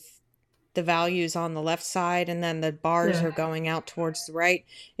with the values on the left side and then the bars Yeah. are going out towards the right.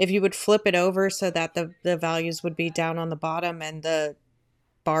 If you would flip it over so that the values would be down on the bottom and the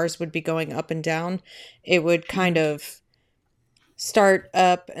bars would be going up and down, it would kind of start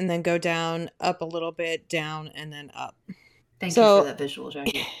up and then go down, up a little bit, down, and then up. Thank you So, for that visual,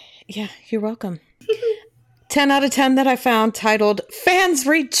 Jackie. yeah, you're welcome. 10 out of 10 that I found titled Fans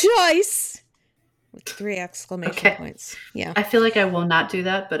Rejoice with 3 exclamation points. Yeah. I feel like I will not do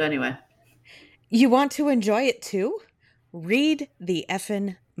that, but anyway. You want to enjoy it too? Read the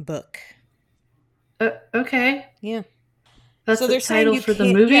effing book. Okay. Yeah. That's the title for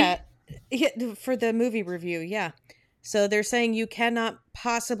the movie? Yeah, for the movie review, yeah. So they're saying you cannot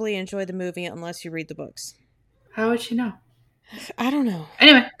possibly enjoy the movie unless you read the books. How would you know? I don't know.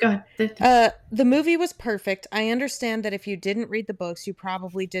 Anyway, go ahead. The movie was perfect. I understand that if you didn't read the books, you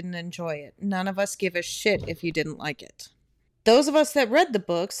probably didn't enjoy it. None of us give a shit if you didn't like it. Those of us that read the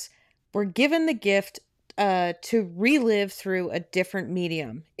books were given the gift to relive through a different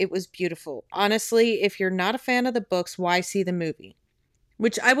medium. It was beautiful. Honestly, if you're not a fan of the books, why see the movie?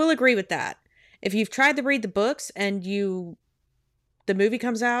 Which I will agree with that. If you've tried to read the books and the movie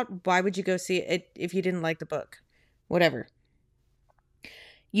comes out, why would you go see it if you didn't like the book? Whatever.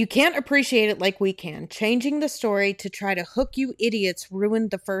 You can't appreciate it like we can. Changing the story to try to hook you idiots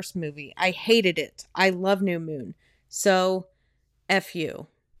ruined the first movie. I hated it. I love New Moon. So, F you.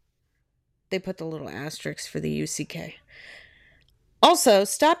 They put the little asterisk for the UCK. Also,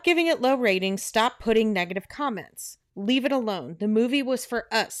 stop giving it low ratings. Stop putting negative comments. Leave it alone. The movie was for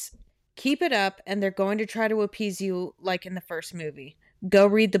us. Keep it up, and they're going to try to appease you like in the first movie. Go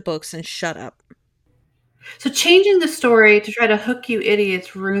read the books and shut up. So changing the story to try to hook you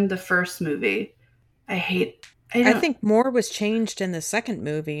idiots ruined the first movie. I think more was changed in the second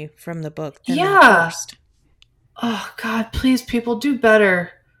movie from the book than the first. Oh, God, please, people, do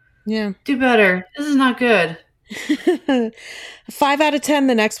better. Yeah. Do better. This is not good. 5 out of 10,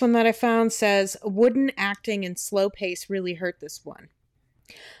 the next one that I found says, wooden acting and slow pace really hurt this one.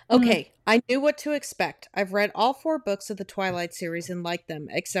 Okay, I knew what to expect. I've read all 4 books of the Twilight series and liked them,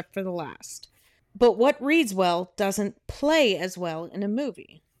 except for the last. But what reads well doesn't play as well in a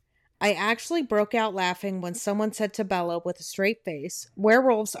movie. I actually broke out laughing when someone said to Bella with a straight face,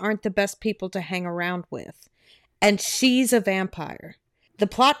 werewolves aren't the best people to hang around with. And she's a vampire. The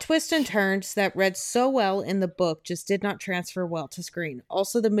plot twists and turns that read so well in the book just did not transfer well to screen.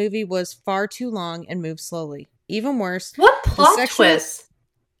 Also, the movie was far too long and moved slowly. Even worse. What plot twist?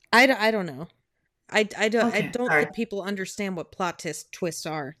 I don't know. I don't think people understand what plot twists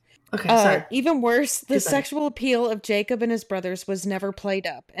are. Okay, sorry. Even worse, the sexual appeal of Jacob and his brothers was never played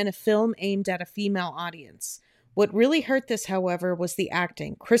up, and a film aimed at a female audience. What really hurt this, however, was the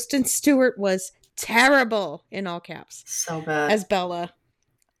acting. Kristen Stewart was terrible, in all caps. So bad. As Bella.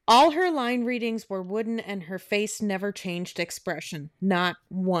 All her line readings were wooden, and her face never changed expression. Not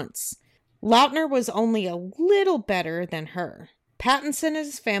once. Lautner was only a little better than her. Pattinson and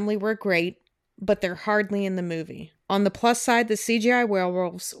his family were great, but they're hardly in the movie. On the plus side, the CGI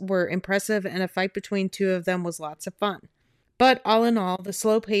werewolves were impressive, and a fight between 2 of them was lots of fun. But all in all, the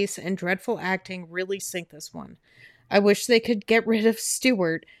slow pace and dreadful acting really sink this one. I wish they could get rid of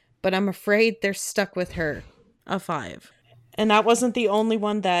Stewart, but I'm afraid they're stuck with her. A 5. And that wasn't the only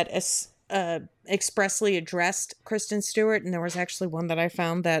one that expressly addressed Kristen Stewart, and there was actually one that I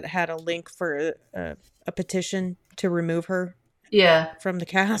found that had a link for a petition to remove her from the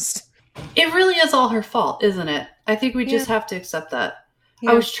cast. It really is all her fault, isn't it? I think we just have to accept that.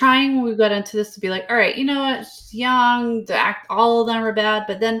 Yeah. I was trying when we got into this to be like, all right, you know what? She's young, all of them are bad,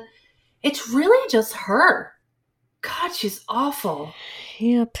 but then it's really just her. God, she's awful.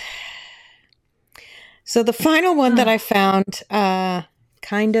 Yep. So the final one that I found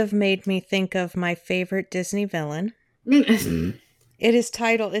kind of made me think of my favorite Disney villain. It is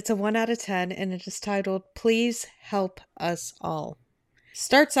titled, it's a 1 out of 10, and it is titled, Please Help Us All.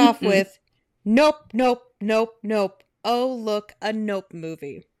 Starts off with, nope, nope, nope, nope. Oh, look, a Nope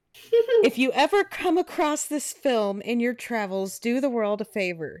movie. If you ever come across this film in your travels, do the world a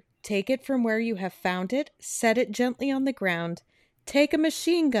favor. Take it from where you have found it, set it gently on the ground, take a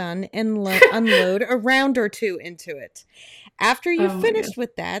machine gun and unload a round or 2 into it. After you've finished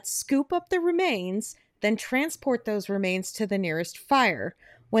with that, scoop up the remains, then transport those remains to the nearest fire.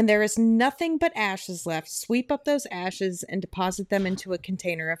 When there is nothing but ashes left, sweep up those ashes and deposit them into a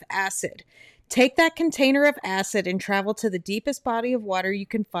container of acid. Take that container of acid and travel to the deepest body of water you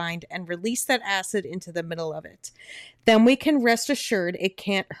can find and release that acid into the middle of it. Then we can rest assured it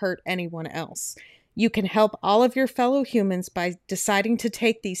can't hurt anyone else. You can help all of your fellow humans by deciding to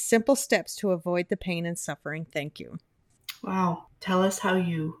take these simple steps to avoid the pain and suffering. Thank you. Wow. Tell us how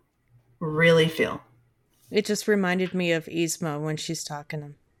you really feel. It just reminded me of Yzma when she's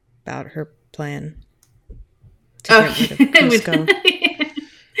talking about her plan to get rid of Cusco.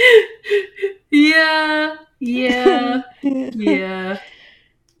 Yeah.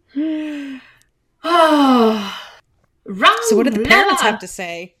 Oh, so what did the parents have to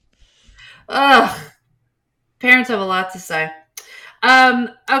say? Ugh. Parents have a lot to say.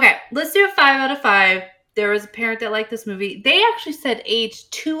 Okay, let's do a 5 out of 5. There was a parent that liked this movie. They actually said age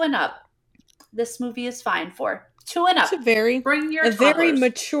 2 and up. This movie is fine for 2 and up. It's a very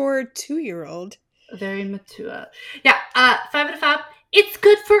mature 2-year-old. Very mature. Yeah, 5 out of 5. It's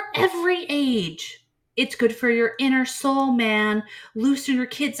good for every age. It's good for your inner soul, man. Loosen your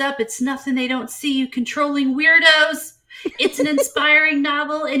kids up. It's nothing they don't see, you controlling weirdos. It's an inspiring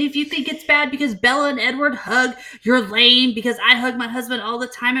novel, and if you think it's bad because Bella and Edward hug, you're lame because I hug my husband all the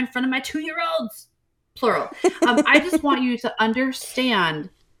time in front of my 2-year-olds. Plural. I just want you to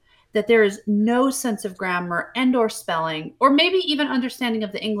understand that there is no sense of grammar and or spelling, or maybe even understanding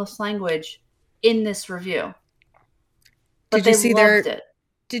of the English language in this review. But Did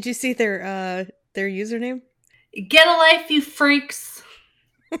you see their username? Get a life, you freaks.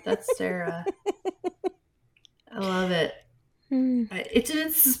 That's their I love it. It's an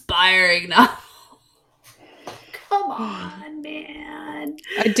inspiring novel. Come on, man.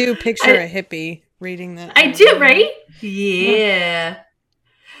 I do picture a hippie reading that. I do, right? Yeah.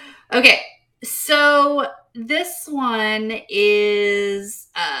 Okay, so this one is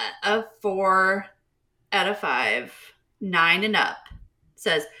a 4 out of 5, 9 and up. It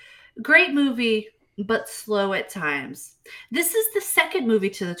says, great movie, but slow at times. This is the second movie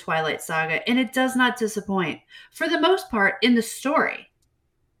to the Twilight Saga, and it does not disappoint. For the most part, in the story,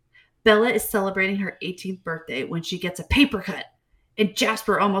 Bella is celebrating her 18th birthday when she gets a paper cut, and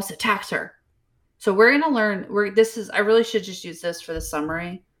Jasper almost attacks her. So we're going to learn. I really should just use this for the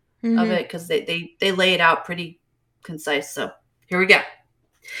summary of it, because they lay it out pretty concise. So here we go.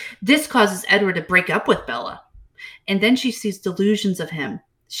 This causes Edward to break up with Bella, and then she sees delusions of him.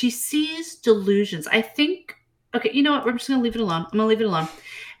 She sees delusions. I think, okay, you know what? We're just going to leave it alone. I'm going to leave it alone.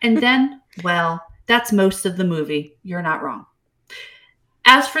 And then, well, that's most of the movie. You're not wrong.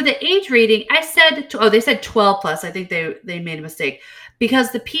 As for the age rating, they said 12 plus. I think they made a mistake.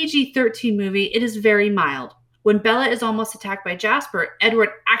 Because the PG-13 movie, it is very mild. When Bella is almost attacked by Jasper,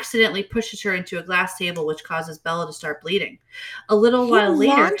 Edward accidentally pushes her into a glass table, which causes Bella to start bleeding. A little while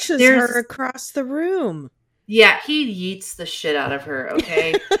later, he launches her across the room. Yeah, he yeets the shit out of her,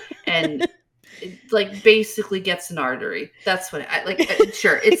 okay? And basically gets an artery. That's what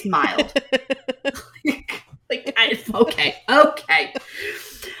sure, it's mild. Okay.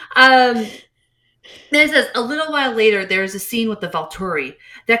 Then it says, a little while later, there is a scene with the Valturi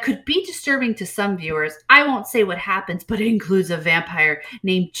that could be disturbing to some viewers. I won't say what happens, but it includes a vampire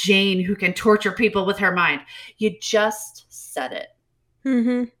named Jane who can torture people with her mind. You just said it.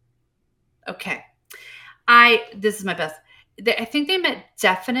 Mm-hmm. Okay. This is my best. I think they meant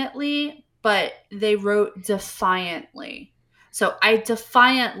definitely, but they wrote defiantly. So I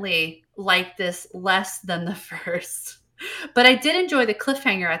defiantly like this less than the first. But I did enjoy the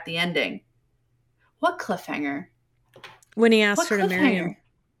cliffhanger at the ending. What cliffhanger? When he asked her to marry him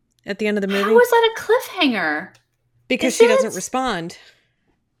at the end of the movie. How is that a cliffhanger? Because she doesn't respond.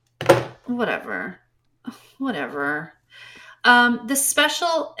 Whatever. The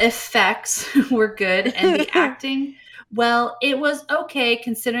special effects were good, and the acting, well, it was okay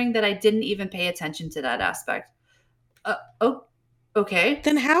considering that I didn't even pay attention to that aspect. Okay.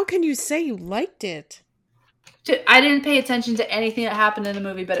 Then how can you say you liked it? I didn't pay attention to anything that happened in the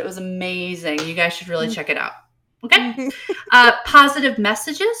movie, but it was amazing. You guys should really check it out. Okay? Positive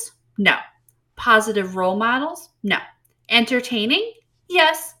messages? No. Positive role models? No. Entertaining?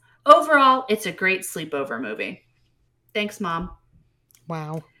 Yes. Overall, it's a great sleepover movie. Thanks, Mom.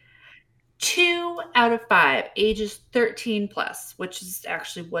 Wow. 2 out of 5, ages 13 plus, which is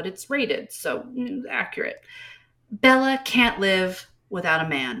actually what it's rated, so accurate. Bella can't live without a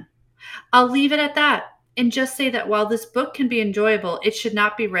man. I'll leave it at that. And just say that while this book can be enjoyable, it should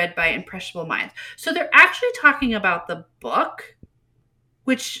not be read by impressionable minds. So they're actually talking about the book,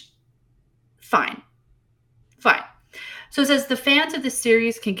 which, fine. So it says, the fans of the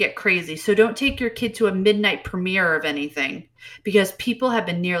series can get crazy, so don't take your kid to a midnight premiere of anything, because people have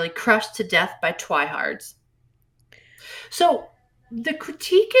been nearly crushed to death by twihards. So the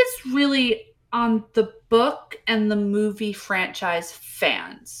critique is really on the book and the movie franchise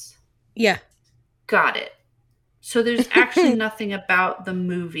fans. Yeah. Got it. So there's actually nothing about the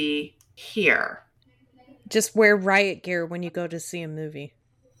movie here. Just wear riot gear when you go to see a movie.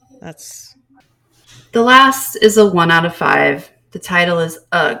 That's The last is a 1 out of 5. The title is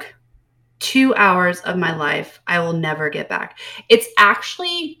Ugh. 2 hours of my life I will never get back. It's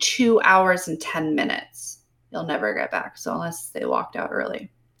actually 2 hours and 10 minutes. You'll never get back. So unless they walked out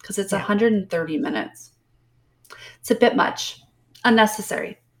early, because it's 130 minutes. It's a bit much.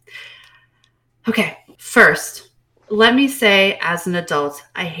 Unnecessary. Okay. First, let me say as an adult,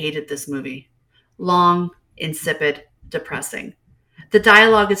 I hated this movie. Long, insipid, depressing. The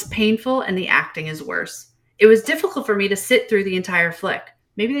dialogue is painful and the acting is worse. It was difficult for me to sit through the entire flick.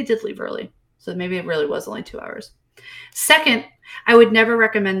 Maybe they did leave early, so maybe it really was only 2 hours. Second, I would never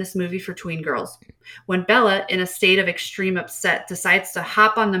recommend this movie for tween girls. When Bella, in a state of extreme upset, decides to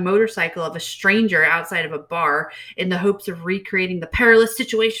hop on the motorcycle of a stranger outside of a bar in the hopes of recreating the perilous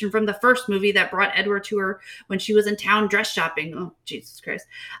situation from the first movie that brought Edward to her when she was in town dress shopping. Oh, Jesus Christ.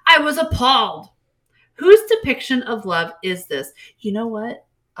 I was appalled. Whose depiction of love is this? You know what?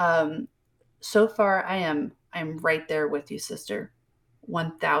 So far, I'm right there with you, sister.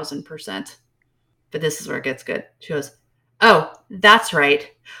 1,000%. But this is where it gets good. She goes, oh, that's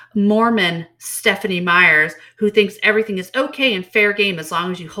right. Mormon Stephanie Myers, who thinks everything is okay and fair game as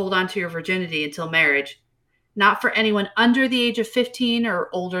long as you hold on to your virginity until marriage. Not for anyone under the age of 15 or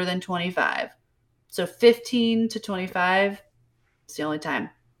older than 25. So 15 to 25 is the only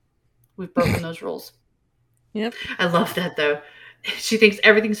time. We've broken those rules. Yep. I love that, though. She thinks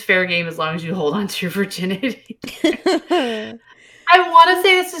everything's fair game as long as you hold on to your virginity. I want to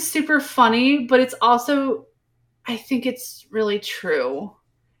say this is super funny, but it's also, I think it's really true.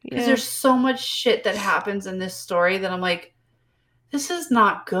 Because there's so much shit that happens in this story that I'm like, this is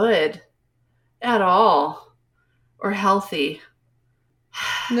not good at all or healthy.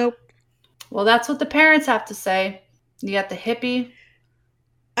 Nope. Well, that's what the parents have to say. You got the hippie.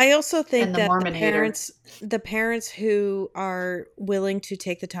 I also think that Mormon the parents who are willing to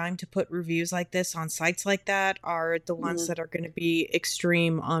take the time to put reviews like this on sites like that are the ones that are going to be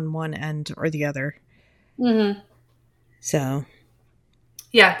extreme on one end or the other. Mm-hmm. So.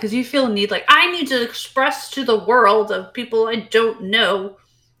 Yeah, because you feel a need, like, I need to express to the world of people I don't know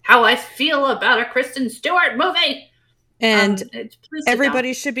how I feel about a Kristen Stewart movie. And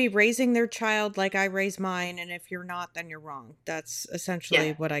everybody should be raising their child like I raise mine. And if you're not, then you're wrong. That's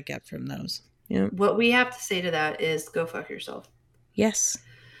essentially what I get from those. Yeah. What we have to say to that is go fuck yourself. Yes.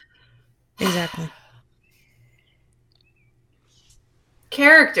 Exactly.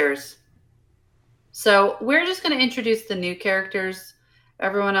 Characters. So we're just going to introduce the new characters.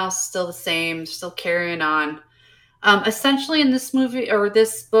 Everyone else still the same, still carrying on. Essentially, in this movie, or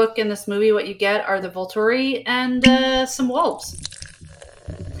this book and this movie, what you get are the Volturi and some wolves.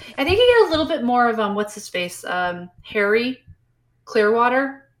 I think you get a little bit more of what's his face, Harry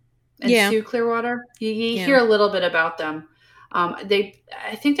Clearwater and Sue Clearwater. You hear a little bit about them. I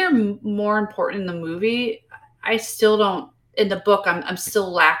think they're more important in the movie. I still don't. In the book, I'm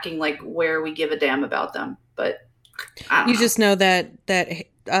still lacking like where we give a damn about them. But I don't know. Just know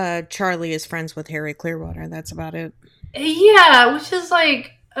that Charlie is friends with Harry Clearwater. That's about it. Yeah, which is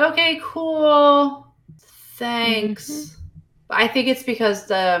like, okay, cool. Thanks. Mm-hmm. I think it's because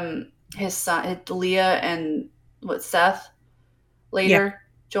his son, Leah and Seth later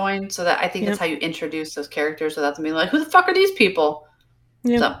joined. So that I think that's how you introduce those characters without them being like, who the fuck are these people?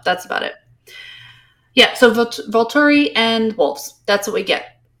 Yep. So that's about it. Yeah, so Volturi and wolves. That's what we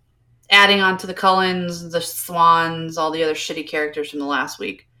get. Adding on to the Cullens, the Swans, all the other shitty characters from the last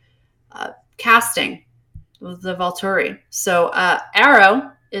week. Casting with the Volturi. So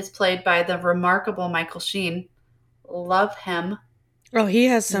Arrow is played by the remarkable Michael Sheen. Love him. Oh, he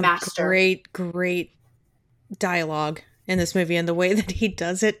has some great dialogue in this movie, and the way that he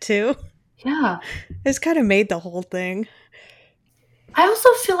does it too. Yeah. It's kind of made the whole thing. I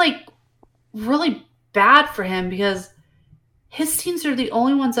also feel like really bad for him because his scenes are the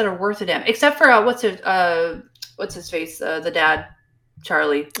only ones that are worth a damn, except for what's his face, the dad,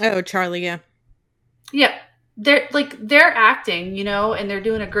 Charlie. Oh, Charlie, yeah. Yeah, they're acting, and they're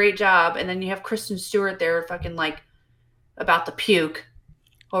doing a great job, and then you have Kristen Stewart there, fucking like about to puke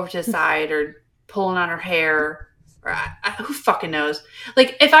over to the side or pulling on her hair, or who fucking knows?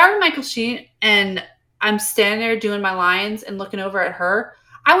 Like if I were Michael Sheen and I'm standing there doing my lines and looking over at her,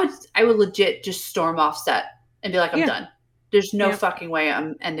 I would legit just storm off set and be like, I'm done. There's no fucking way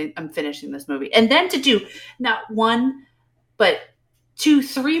I'm finishing this movie. And then to do not one, but 2,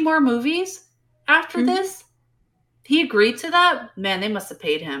 3 more movies after this, he agreed to that. Man, they must have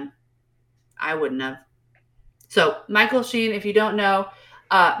paid him. I wouldn't have. So Michael Sheen, if you don't know,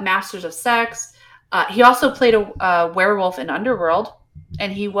 Masters of Sex. He also played a werewolf in Underworld.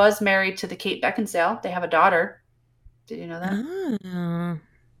 And he was married to the Kate Beckinsale. They have a daughter. Did you know that? Oh,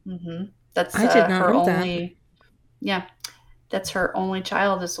 Mm-hmm. That's I did not her know that. only. Yeah, that's her only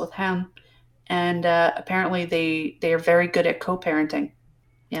child is with him. And apparently they are very good at co-parenting.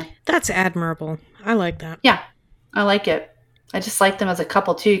 Yeah, That's admirable. I like that. yeah, I like it. I just like them as a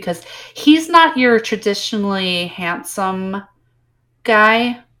couple too because he's not your traditionally handsome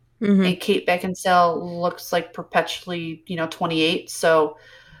guy, Mm-hmm. and Kate Beckinsale looks like perpetually 28. So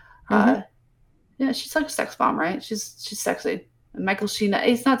Mm-hmm. yeah, she's like a sex bomb, right? She's sexy. And Michael Sheen,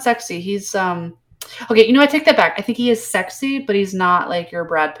 he's not sexy. He's okay. I take that back. I think he is sexy, but he's not like your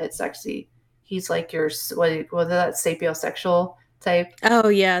Brad Pitt sexy. He's like your what that sapiosexual type. Oh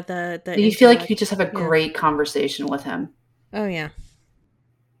yeah, the You feel like you could intellect. just have a Yeah. great conversation with him, Oh yeah.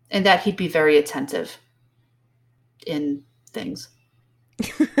 and that he'd be very attentive in things. I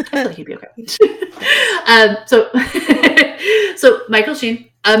feel like he'd be okay. So, so Michael Sheen,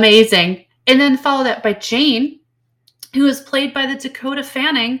 amazing, and then follow that by Jane, who is played by the Dakota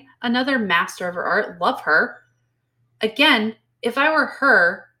Fanning, another master of her art. Love her. Again, if I were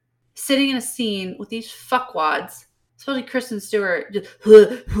her sitting in a scene with these fuckwads, especially Kristen Stewart, just,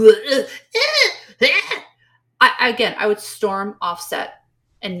 I would storm offset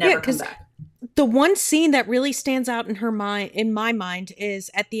and Yeah, never come because back. the one scene that really stands out in her mind, in my mind, is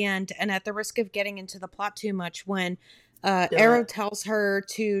at the end, and at the risk of getting into the plot too much, when Arrow tells her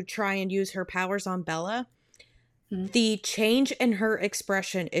to try and use her powers on Bella. Mm-hmm. The change in her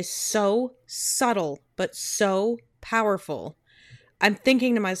expression is so subtle, but so powerful. I'm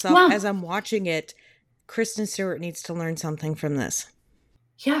thinking to myself as Well, I'm watching it, Kristen Stewart needs to learn something from this.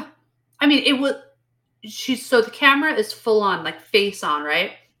 yeah. I mean, it was. She's so the camera is full on, like face on,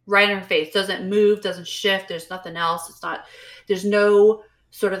 right? Right in her face. Doesn't move, doesn't shift. There's nothing else. It's not, there's no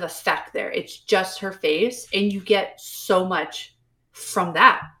sort of effect there. It's just her face. And you get so much from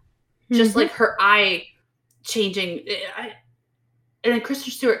that. Just Mm-hmm. like her eye changing. And then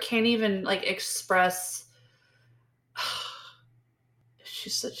Kristen Stewart can't even like express.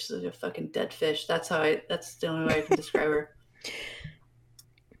 She's such a fucking dead fish. That's the only way I can describe her.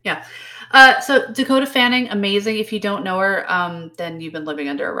 Yeah. So Dakota Fanning, amazing. If you don't know her, then you've been living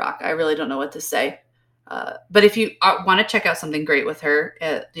under a rock. I really don't know what to say. But if you want to check out something great with her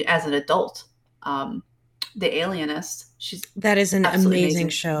as an adult, The Alienist. That is an absolutely amazing amazing.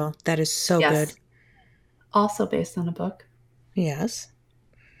 show. That is so Yes. good. Also based on a book. Yes.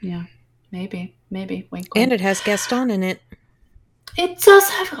 Yeah. Maybe. Wink, wink. And it has Gaston in it. It does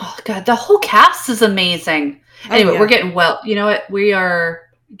have. Oh god, the whole cast is amazing. Anyway, we're getting you know what? We are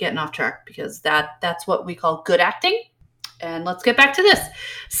getting off track because that's what we call good acting. And let's get back to this.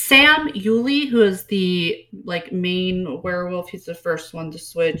 Sam Yulee, who is the like main werewolf, he's the first one to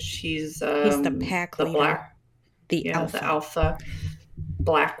switch. He's the pack leader. Black, the alpha. The alpha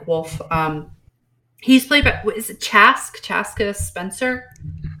black wolf. He's played by, is it Chaska Spencer?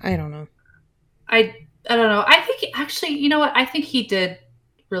 I don't know. I don't know. I think actually, you know what? I think he did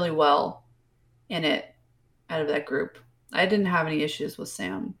really well in it out of that group. I didn't have any issues with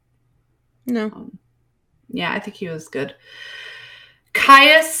Sam. No. Yeah, I think he was good.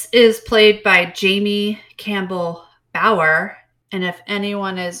 Caius is played by Jamie Campbell Bower. And if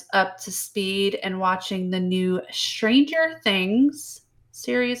anyone is up to speed and watching the new Stranger Things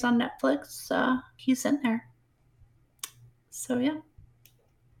series on Netflix, he's in there. So, yeah.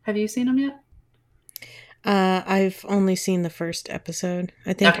 Have you seen him yet? I've only seen the first episode.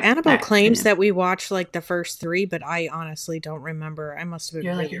 I think Annabelle claims that we watched like the first 3, but I honestly don't remember. I must have been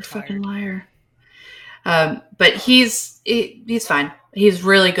really you're tired. A fucking liar. But he's fine. He's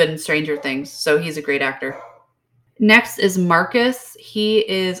really good in Stranger Things, so he's a great actor. Next is Marcus. He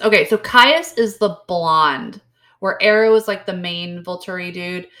is okay. So Caius is the blonde, where Arrow is like the main Volturi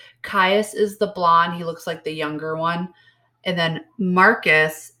dude. Caius is the blonde. He looks like the younger one. And then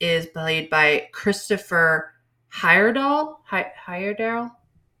Marcus is played by Christopher Heyerdahl. Heyerdahl.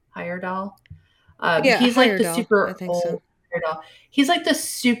 He's like the super old. So. He's like the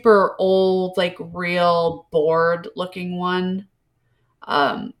super old, like real bored looking one.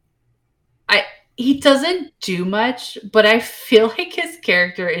 He doesn't do much, but I feel like his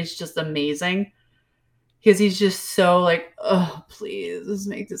character is just amazing. Because he's just so like, oh, please, let's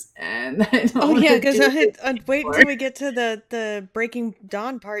make this end. Oh, yeah, because I'd wait until we get to the Breaking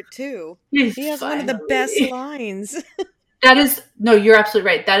Dawn part 2. He has one of the best lines. You're absolutely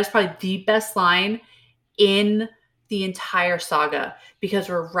right. That is probably the best line in the entire saga. Because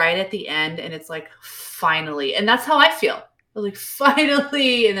we're right at the end and it's like, finally. And that's how I feel. Like,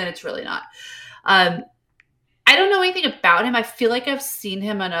 finally. And then it's really not. I don't know anything about him. I feel like I've seen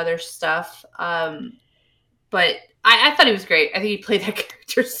him on other stuff. But I thought he was great. I think he played that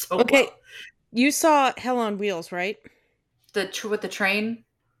character so Okay, well. you saw Hell on Wheels, right? With the train.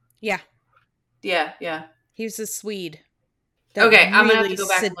 Yeah, Yeah, yeah. he was a Swede. That Okay, I'm gonna have really to go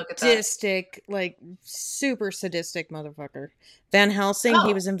back and look at that. sadistic, like super sadistic motherfucker. Van Helsing,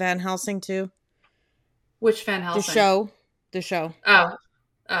 he Oh, was in Van Helsing too. which Van The Helsing? show, the show. Oh,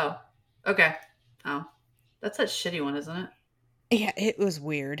 oh, okay. Oh, that's that shitty one, isn't it? Yeah, it was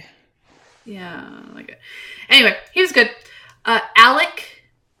weird. Yeah, I like it. Anyway, he was good. Alec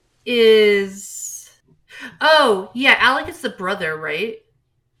is. Oh, yeah, Alec is the brother, right?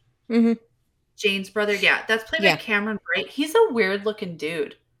 Mm-hmm. Jane's brother. Yeah, that's played by Yeah, Cameron Bright. He's a weird looking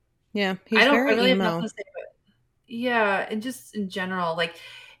dude. yeah, I he's don't. I very really have nothing emo. to say about. Yeah, and just in general, like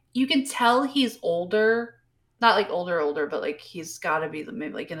you can tell he's older. Not like older, but like he's got to be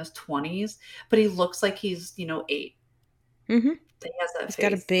maybe like in his 20s. But he looks like he's 8. Mm-hmm. He has that He's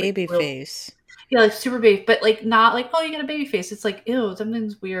got a face, like baby real. face. Yeah, like super baby, but like not like, oh, you got a baby face. It's like, ew,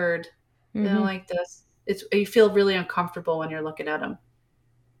 something's weird. I don't Mm-hmm. like this. It's you feel really uncomfortable when you're looking at him.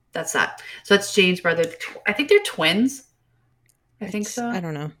 That's that. So that's Jane's brother. I think they're twins. I think I so.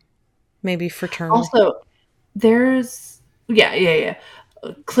 don't know. Maybe fraternal. Also, there's yeah.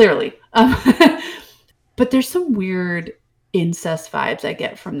 Clearly, but there's some weird incest vibes I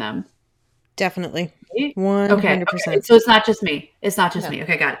get from them. Definitely. Right? Okay. 100%. So it's not just me. It's not just No. me.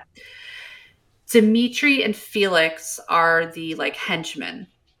 Okay, got it. Dimitri and Felix are the like henchmen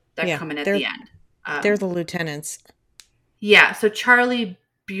that Yeah, come in at they're the end. they're the lieutenants. Yeah, so Charlie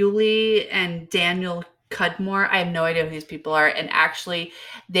Bewley and Daniel Cudmore, I have no idea who these people are, and actually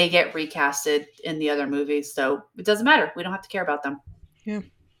they get recasted in the other movies, so it doesn't matter. We don't have to care about them. Yeah.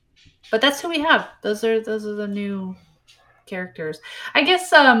 But that's who we have. Those are the new characters. I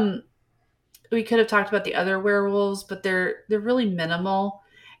guess we could have talked about the other werewolves, but they're really minimal.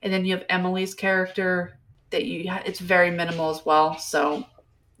 And then you have Emily's character that it's very minimal as well. So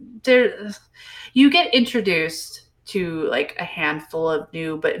there you get introduced to like a handful of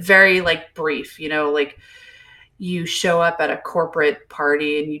new but very like brief, like you show up at a corporate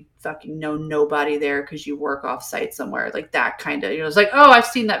party and you fucking know nobody there because you work off site somewhere, like that kind of, it's like, oh, I've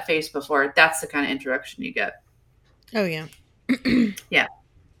seen that face before. That's the kind of introduction you get. Oh yeah. Yeah.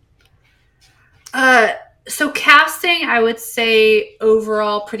 So casting, I would say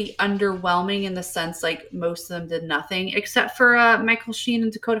overall pretty underwhelming in the sense like most of them did nothing except for Michael Sheen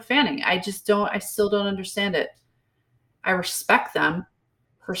and Dakota Fanning. I still don't understand it. I respect them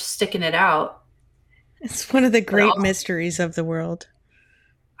for sticking it out. It's one of the But great mysteries of the world.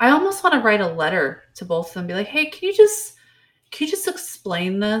 I almost want to write a letter to both of them, be like, hey, can you just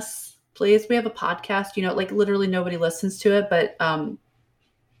explain this, please? We have a podcast, like literally nobody listens to it, but can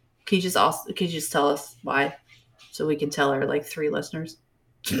you just tell us why, so we can tell our like 3 listeners?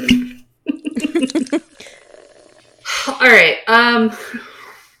 All right.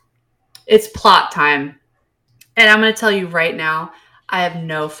 It's plot time. And I'm going to tell you right now, I have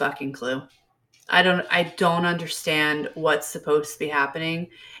no fucking clue. I don't understand what's supposed to be happening.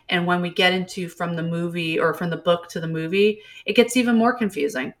 And when we get into from the movie or from the book to the movie, it gets even more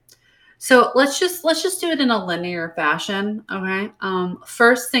confusing. So let's just do it in a linear fashion. Okay.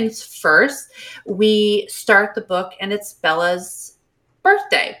 First things first, we start the book and it's Bella's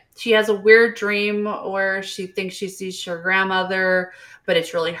birthday. She has a weird dream where she thinks she sees her grandmother, but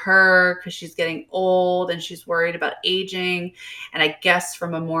it's really her because she's getting old and she's worried about aging. And I guess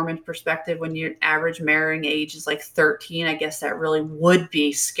from a Mormon perspective, when your average marrying age is like 13, I guess that really would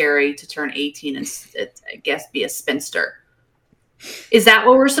be scary to turn 18 and I guess be a spinster. Is that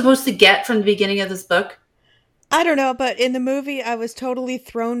what we're supposed to get from the beginning of this book? I don't know, but in the movie, I was totally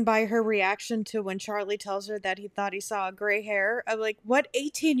thrown by her reaction to when Charlie tells her that he thought he saw a gray hair. I'm like, what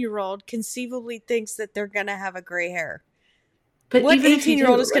 18-year-old conceivably thinks that they're going to have a gray hair? But What even if you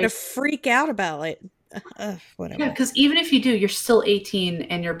 18-year-old do, is going to freak out about it? Whatever. yeah, because even if you do, you're still 18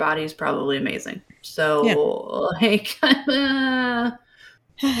 and your body is probably amazing. So, like, all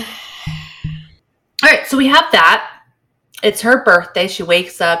right, so we have that. It's her birthday. She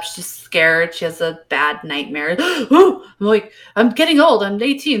wakes up. She's scared. She has a bad nightmare. I'm like, I'm getting old. I'm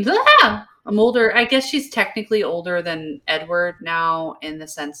 18. Ah! I'm older. I guess she's technically older than Edward now in the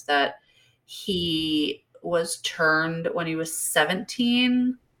sense that he was turned when he was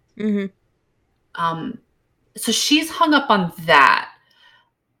 17. Mm-hmm. So she's hung up on that,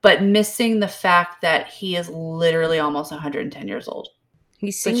 but missing the fact that he is literally almost 110 years old.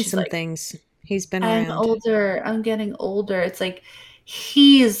 He's seen some things. He's been I'm around. older. I'm getting older. It's like,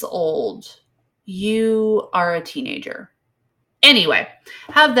 he's old. You are a teenager. Anyway,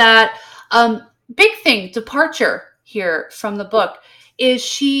 have that. Big thing, departure here from the book is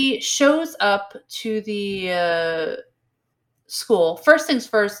she shows up to the school. First things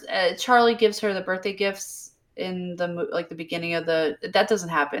first, Charlie gives her the birthday gifts in the beginning of that doesn't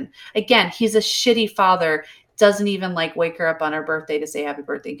happen. Again, he's a shitty father. Doesn't even like wake her up on her birthday to say happy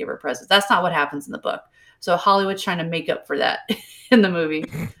birthday and give her presents. That's not what happens in the book. So Hollywood's trying to make up for that in the movie.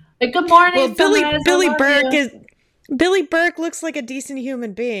 Like, good Well, morning, sunrise. I love you. Billy Burke looks like a decent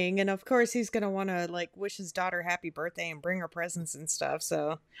human being, and of course he's gonna want to like wish his daughter happy birthday and bring her presents and stuff.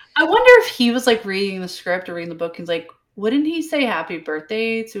 So I wonder if he was like reading the script or reading the book and he's like, wouldn't he say happy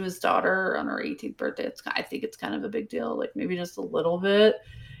birthday to his daughter on her 18th birthday? I think it's kind of a big deal, like maybe just a little bit.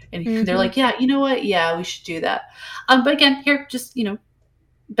 And they're like, yeah, you know what? Yeah, we should do that. But again, here, just,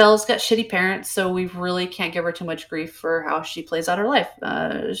 Bella's got shitty parents, so we really can't give her too much grief for how she plays out her life.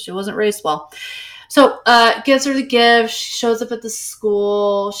 She wasn't raised well. So gives her the gift. She shows up at the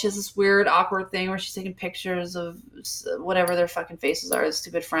school. She has this weird, awkward thing where she's taking pictures of whatever their fucking faces are, the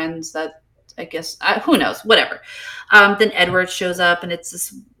stupid friends that I guess, who knows, whatever. Then Edward shows up, and it's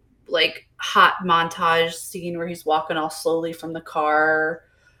this like hot montage scene where he's walking all slowly from the car.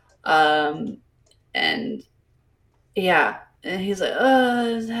 And yeah, and he's like,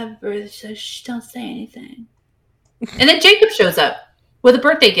 oh, happy birthday. She's like, shh, don't say anything. And then Jacob shows up with a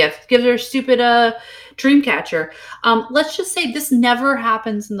birthday gift, gives her a stupid dream catcher. Let's just say this never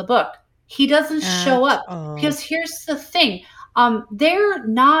happens in the book. He doesn't show up because here's the thing. They're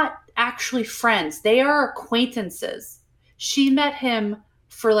not actually friends. They are acquaintances. She met him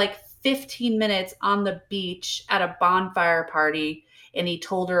for like 15 minutes on the beach at a bonfire party, and he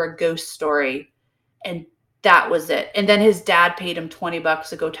told her a ghost story, and that was it. And then his dad paid him $20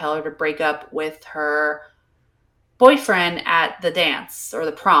 to go tell her to break up with her boyfriend at the dance or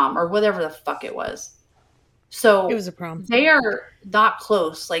the prom or whatever the fuck it was. So it was a prom. They are not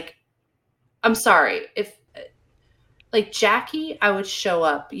close. Like, I'm sorry. If like Jackie, I would show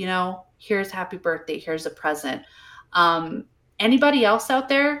up, here's happy birthday. Here's a present. Anybody else out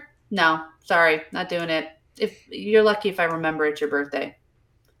there? No, sorry, not doing it. If you're lucky if I remember it's your birthday.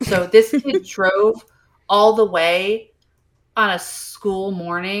 So this kid drove all the way on a school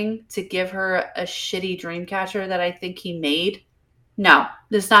morning to give her a shitty dream catcher that I think he made. No,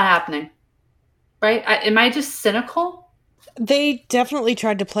 this is not happening. Right? Am I just cynical? They definitely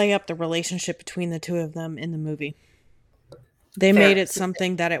tried to play up the relationship between the two of them in the movie. They Fair. made it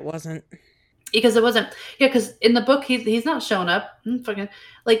something that it wasn't. Because it wasn't. Yeah, because in the book, he's not showing up. Fucking,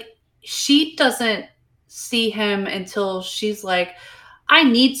 like, she doesn't see him until she's like, I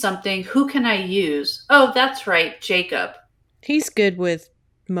need something. Who can I use? Oh, that's right, Jacob. He's good with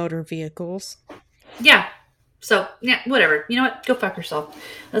motor vehicles. Yeah. So, yeah, whatever. You know what? Go fuck yourself.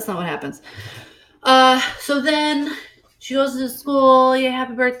 That's not what happens. So then she goes to school. Yeah,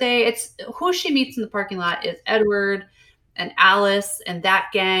 happy birthday. It's who she meets in the parking lot is Edward and Alice and that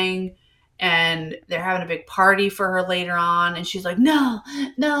gang. And they're having a big party for her later on. And she's like, no,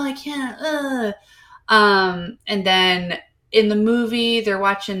 I can't. And then in the movie, they're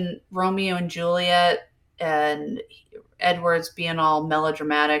watching Romeo and Juliet, and Edward's being all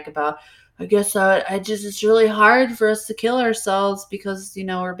melodramatic about, I guess it's really hard for us to kill ourselves because,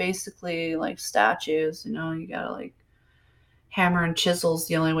 we're basically like statues, you gotta like hammer and chisel's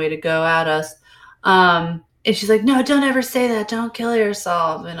the only way to go at us. And she's like, no, don't ever say that. Don't kill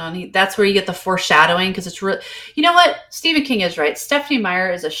yourself. And that's where you get the foreshadowing, because it's really, you know what? Stephen King is right. Stephanie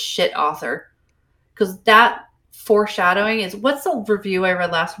Meyer is a shit author, because that foreshadowing is, what's the review I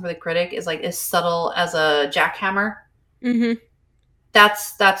read last time for the critic, is like as subtle as a jackhammer. Mm-hmm.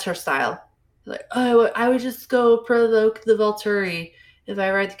 That's her style. Like, oh, I would just go provoke the Volturi if I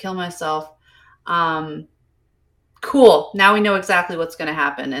tried to kill myself. Cool. Now we know exactly what's going to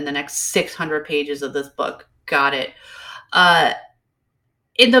happen in the next 600 pages of this book. Got it.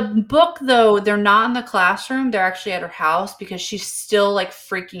 In the book, though, they're not in the classroom. They're actually at her house because she's still like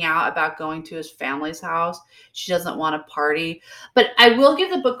freaking out about going to his family's house. She doesn't want to party. But I will give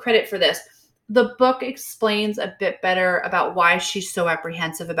the book credit for this. The book explains a bit better about why she's so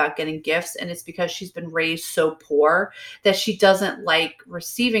apprehensive about getting gifts. And it's because she's been raised so poor that she doesn't like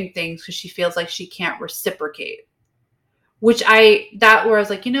receiving things because she feels like she can't reciprocate. Where I was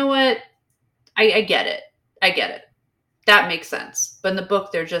like, you know what? I get it. That makes sense. But in the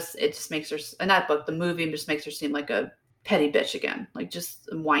book, it just makes her, in that book, the movie just makes her seem like a petty bitch again, like just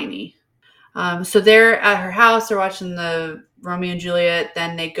whiny. So they're at her house, they're watching the Romeo and Juliet,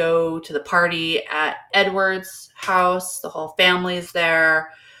 then they go to the party at Edward's house, the whole family's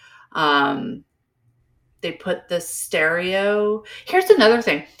there. They put the stereo. Here's another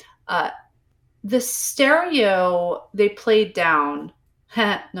thing. The stereo they played down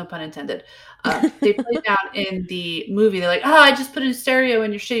No pun intended. They play down in the movie. They're like, "Oh, I just put in stereo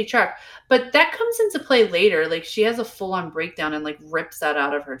in your shitty truck," but that comes into play later. Like she has a full on breakdown and like rips that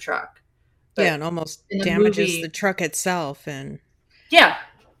out of her truck. Yeah, But and almost in the damages the movie, truck itself. And yeah.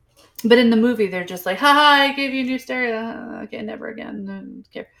 But in the movie, they're just like, "Haha, I gave you a new stereo. Okay, never again. I don't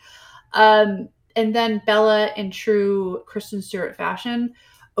care." And then Bella, in true Kristen Stewart fashion,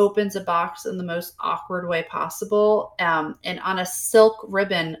 opens a box in the most awkward way possible, and on a silk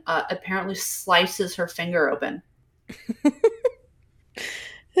ribbon, apparently slices her finger open.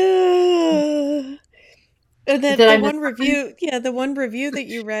 and that Did I the miss one something? review, yeah, the one review that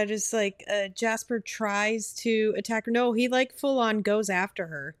you read is like Jasper tries to attack her. No, he like full on goes after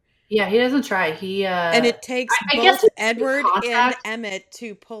her. Yeah, he doesn't try. He, And it takes I guess both it's in Edward and contact. Emmett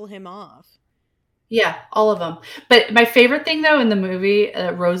to pull him off. Yeah, all of them. But my favorite thing, though, in the movie,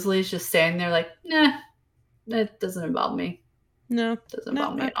 Rosalie's just standing there like, nah, that doesn't involve me. No, Doesn't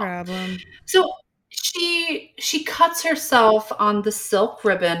not involve me my at all. problem. So she cuts herself on the silk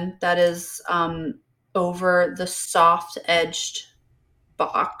ribbon that is over the soft edged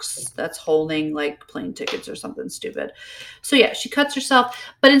box that's holding like plane tickets or something stupid. So yeah, she cuts herself,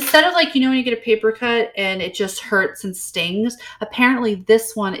 but instead of like, when you get a paper cut and it just hurts and stings, apparently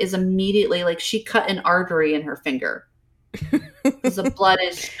this one is immediately like she cut an artery in her finger because the blood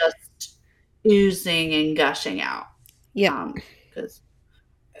is just oozing and gushing out. Yep. Because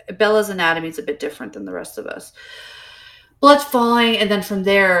Bella's anatomy is a bit different than the rest of us. Blood's falling, and then from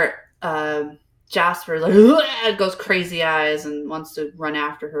there, Jasper like goes crazy eyes and wants to run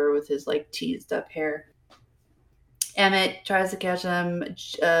after her with his like teased up hair. Emmett tries to catch him.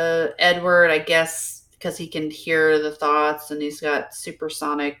 Edward, I guess, because he can hear the thoughts and he's got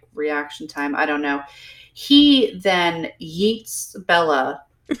supersonic reaction time. I don't know. He then yeets Bella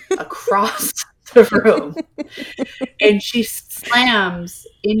across the room and she slams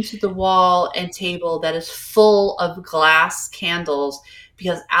into the wall and table that is full of glass candles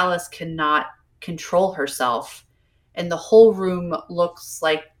because Alice cannot control herself. And the whole room looks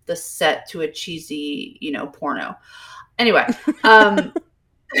like the set to a cheesy, porno. Anyway,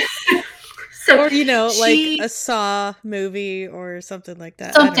 so Or like she a Saw movie or something like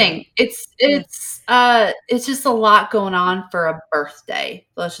that. I don't know. something. It's Yeah. it's just a lot going on for a birthday.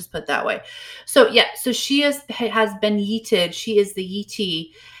 Let's just put it that way. So yeah, so she has been yeeted. She is the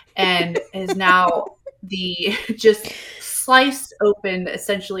yeetee and is now the just sliced open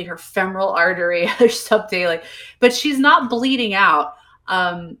essentially her femoral artery or something like, but she's not bleeding out.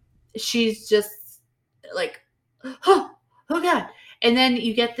 She's just like, oh god. And then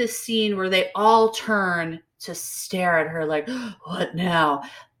you get this scene where they all turn to stare at her like, what now?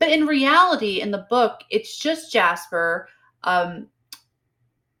 But in reality, in the book, it's just Jasper. I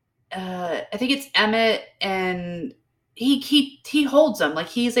think it's Emmett, and he holds him. Like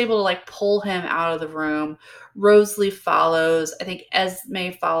he's able to like pull him out of the room. Rosalie follows. I think Esme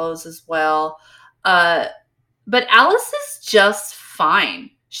follows as well. But Alice is just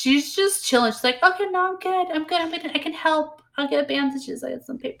fine. She's just chilling. She's like, okay, no, I'm good. I can help. I'll get bandages. I have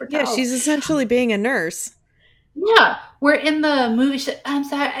some paper Yeah, towels. she's essentially being a nurse. Yeah, we're in the movie. I'm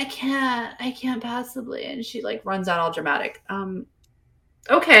sorry, I can't possibly. And she like runs out all dramatic.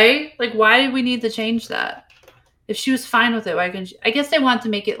 Okay, like why did we need to change that? If she was fine with it, why couldn't she? I guess they wanted to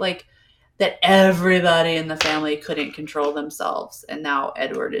make it like that everybody in the family couldn't control themselves, and now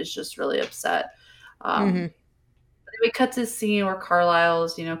Edward is just really upset. Mm-hmm. We cut to a scene where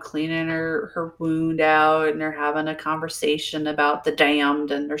Carlisle's, cleaning her wound out, and they're having a conversation about the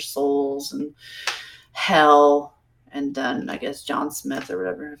damned and their souls and hell. And then I guess John Smith or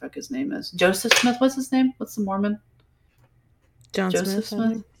whatever the fuck his name is. Joseph Smith, what's his name? What's the Mormon? John Joseph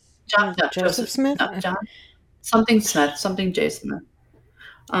Smith. Smith? John, no, Joseph Smith. no, John. Something Smith, something J. Smith.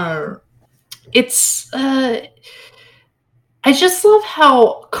 It's I just love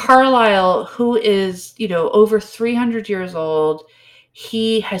how Carlisle, who is, over 300 years old,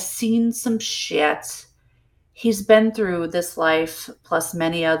 he has seen some shit. He's been through this life plus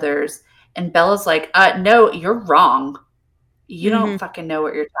many others. And Bella's like, no, you're wrong. You don't fucking know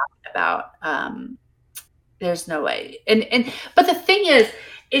what you're talking about. There's no way. But the thing is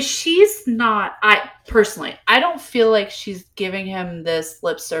she's not, I don't feel like she's giving him this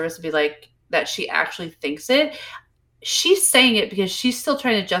lip service to be like, that she actually thinks it. She's saying it because she's still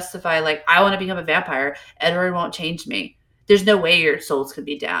trying to justify, like, I want to become a vampire. Edward won't change me. There's no way your souls could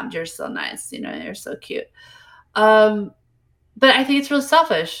be damned. You're so nice. You're so cute. But I think it's really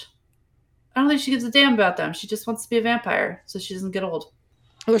selfish. I don't think she gives a damn about them. She just wants to be a vampire so she doesn't get old.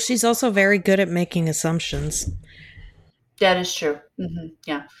 Well, she's also very good at making assumptions. That is true. Mm-hmm.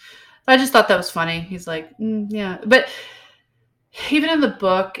 Yeah. I just thought that was funny. He's like, yeah. But Even in the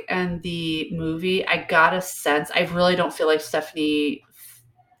book and the movie, I got a sense. I really don't feel like Stephanie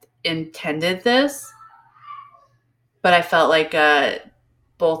intended this, but I felt like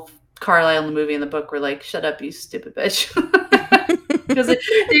both Carlisle in the movie and the book were like, "Shut up, you stupid bitch," because they're just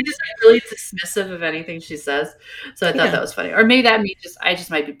like, really dismissive of anything she says. So I thought Yeah. that was funny, or maybe that me just I just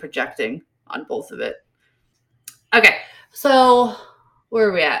might be projecting on both of it. Okay, so where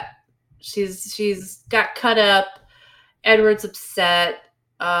are we at? She's got cut up. Edward's upset.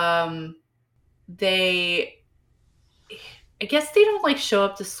 Um, they I guess they don't like show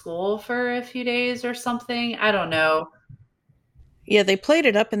up to school for a few days or something. I don't know. Yeah, they played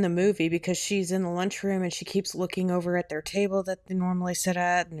it up in the movie because she's in the lunchroom and she keeps looking over at their table that they normally sit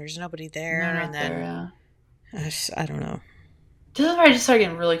at, and there's nobody They're there. And not there. then I don't know. This is where I just start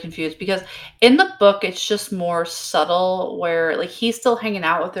getting really confused because in the book it's just more subtle where like he's still hanging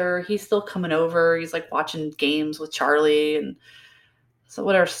out with her, he's still coming over, he's like watching games with Charlie and so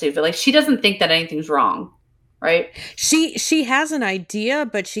whatever stupid. Like she doesn't think that anything's wrong, right? She has an idea,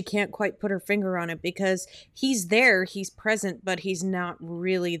 but she can't quite put her finger on it because he's there, he's present, but he's not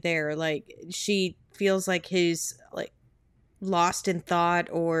really there. Like she feels like he's like lost in thought,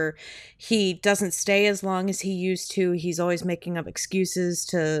 or he doesn't stay as long as he used to. He's always making up excuses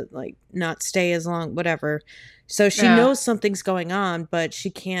to like not stay as long, whatever. So she Yeah. knows something's going on, but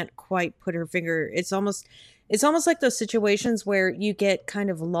she can't quite put her finger. It's almost like those situations where you get kind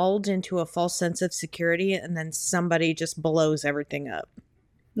of lulled into a false sense of security and then somebody just blows everything up.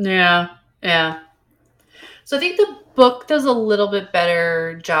 Yeah. Yeah. So I think the book does a little bit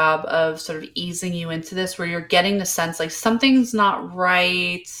better job of sort of easing you into this where you're getting the sense like something's not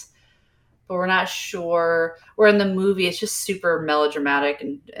right, but we're not sure. Where in the movie it's just super melodramatic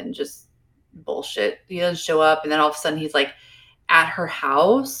and just bullshit. He doesn't show up and then all of a sudden he's like at her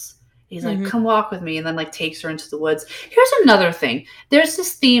house. He's like, Hmm. come walk with me, and then like takes her into the woods. Here's another thing. There's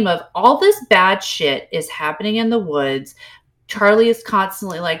this theme of all this bad shit is happening in the woods. Charlie is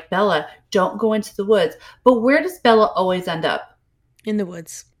constantly like, Bella, don't go into the woods. But where does Bella always end up? In the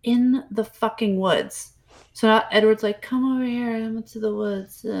woods. In the fucking woods. So now Edward's like, come over here. I'm into the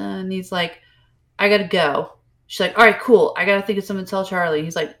woods. And he's like, I gotta go. She's like, all right, cool. I gotta think of something to tell Charlie.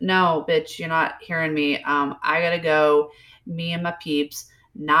 He's like, no, bitch, you're not hearing me. I gotta go. Me and my peeps,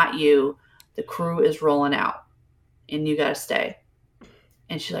 not you. The crew is rolling out, and you gotta stay.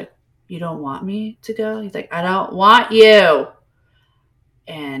 And she's like, you don't want me to go? He's like, I don't want you.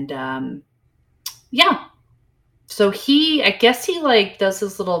 And yeah. So I guess he like does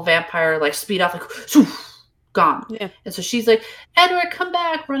his little vampire like speed off, like, gone. Yeah. And so she's like, Edward, come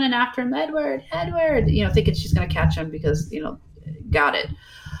back, running after him. Edward, Edward, thinking she's going to catch him because, got it.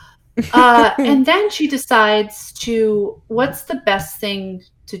 And then she decides what's the best thing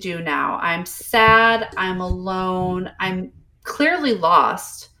to do now? I'm sad. I'm alone. I'm clearly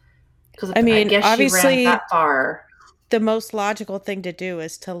lost because I I mean, guess she ran obviously, that far. the most logical thing to do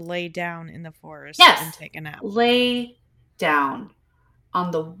is to lay down in the forest and Yes, take a nap. lay down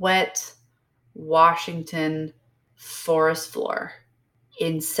on the wet Washington forest floor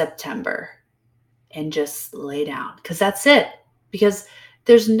in September and just lay down because that's it. Because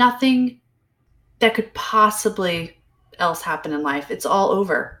there's nothing that could possibly else happen in life. It's all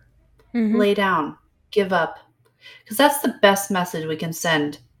over. Hmm. Lay down, give up. Because that's the best message we can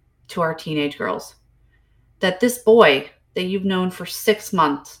send to our teenage girls. That this boy that you've known for 6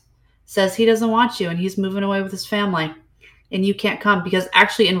 months says he doesn't want you and he's moving away with his family and you can't come because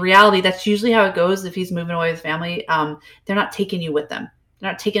actually in reality that's usually how it goes if he's moving away with family. They're not taking you with them.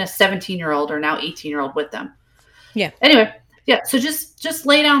 They're not taking a 17-year-old or now 18-year-old with them. Yeah. Anyway, yeah, so just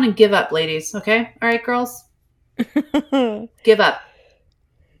lay down and give up, ladies, okay? All right, girls? Give up.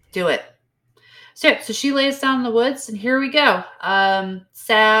 Do it. So she lays down in the woods and here we go.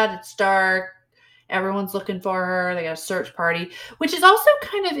 Sad, it's dark. Everyone's looking for her. They got a search party, which is also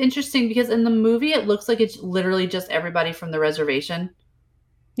kind of interesting because in the movie, it looks like it's literally just everybody from the reservation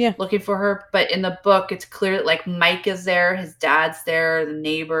Yeah. looking for her. But in the book, it's clear like Mike is there, his dad's there, the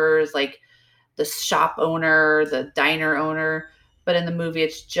neighbors, like the shop owner, the diner owner. But in the movie,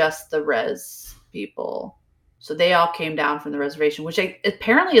 it's just the res people. So they all came down from the reservation, which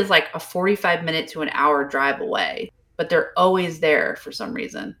apparently is like a 45-minute to an hour drive away. But they're always there for some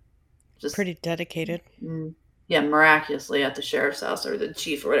reason. Just Pretty dedicated. yeah, miraculously at the sheriff's house or the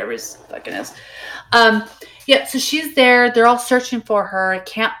chief or whatever his fucking is. Yeah, so she's there. They're all searching for her.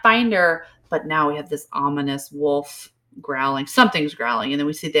 Can't find her. But now we have this ominous wolf growling. Something's growling. And then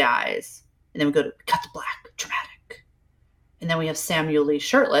we see the eyes. And then we go to cut to black. Dramatic. And then we have Samuel Lee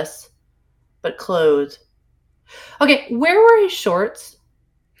shirtless, but clothed. Okay, where were his shorts?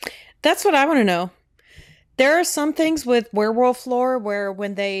 That's what I want to know. There are some things with werewolf lore where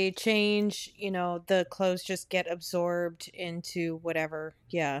when they change, the clothes just get absorbed into whatever.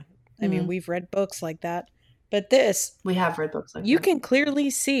 Yeah. I mean, Mm, we've read books like that. But this, we have read books like you that. can clearly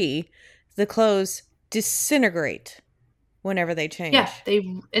see the clothes disintegrate whenever they Yeah,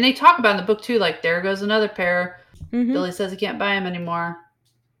 change. they talk about in the book too, like there goes another pair. Mm-hmm. Billy says he can't buy them anymore.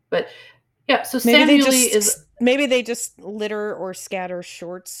 But yeah, so Maybe Sam they Muley is, just maybe they just litter or scatter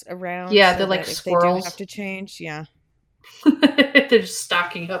shorts around yeah, they're so like that if they do have squirrels. to change, yeah. They're just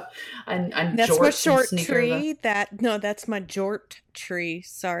stocking up on That's my jorts and short sneakers. tree. That's my jort tree.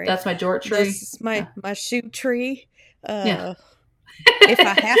 Sorry. That's my jort This tree. is Yeah. my shoe tree. Yeah. Uh if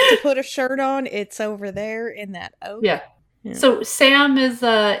I have to put a shirt on, it's over there in that Yeah. oak. Yeah. So Sam is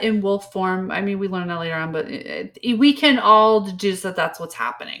in wolf form. I mean, we learn that later on, but we can all deduce that that's what's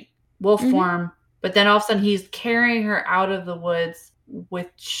happening. Wolf Mhm. form. But then all of a sudden he's carrying her out of the woods with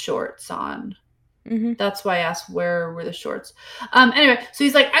shorts on. Mhm. That's why I asked where were the shorts. Anyway, so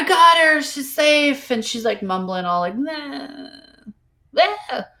he's like, I got her, she's safe, and she's like mumbling all like, nah,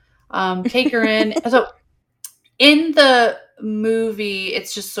 take her in. So in the movie,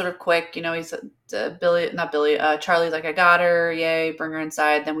 it's just sort of quick, he's Billy, not Billy, Charlie's like, I got her, yay, bring her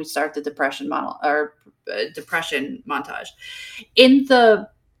inside. Then we start the depression model or depression montage. In the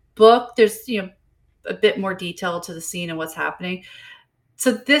book, there's a bit more detail to the scene and what's happening.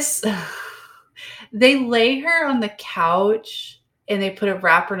 So this, they lay her on the couch and they put a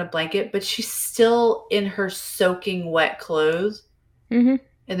wrapper and a blanket, but she's still in her soaking wet clothes. Mhm.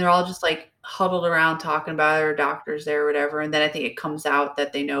 And they're all just like huddled around talking about it, or doctors there or whatever. And then I think it comes out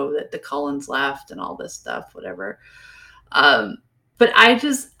that they know that the Cullens left and all this stuff, whatever. But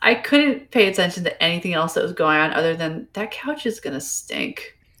I couldn't pay attention to anything else that was going on other than that couch is going to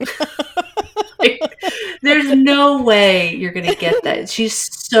stink. Like, there's no way you're going to get that. She's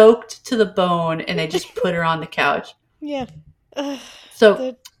soaked to the bone and they just put her on the couch. Yeah.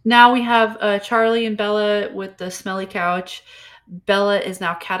 So now we have Charlie and Bella with the smelly couch. Bella is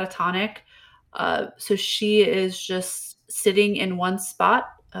now catatonic. So she is just sitting in one spot,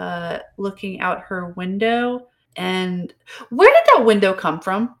 looking out her window. And where did that window come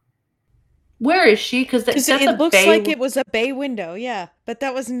from? Where is she? Because that's it a looks bay. like it was a bay window, yeah. But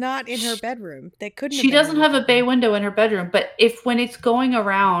that was not in her bedroom. That couldn't have She been doesn't in her have a bay bedroom. window in her bedroom. But when it's going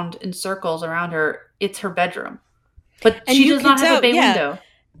around in circles around her, it's her bedroom. But And she you does can not have a tell, bay yeah. window.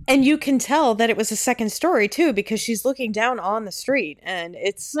 And you can tell that it was a second story too, because she's looking down on the street and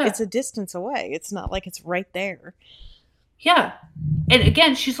it's a distance away. It's not like it's right there. Yeah. And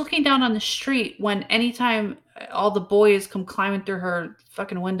again, she's looking down on the street when anytime all the boys come climbing through her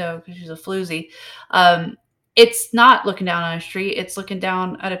fucking window because she's a floozy, it's not looking down on a street. It's looking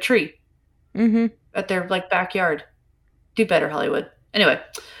down at a tree at their like backyard. Do better, Hollywood. Anyway,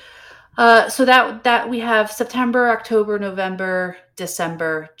 so that we have September, October, November,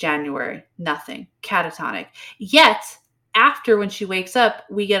 December, January, nothing, catatonic. Yet after when she wakes up,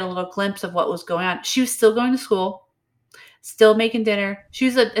 we get a little glimpse of what was going on. She was still going to school. Still making dinner. She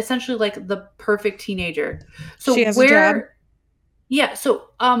was essentially like the perfect teenager. So she has a job. Yeah. So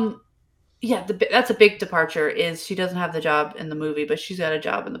yeah, that's a big departure. Is she doesn't have the job in the movie, but she's got a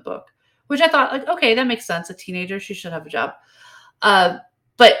job in the book, which I thought like okay, that makes sense. A teenager, she should have a job.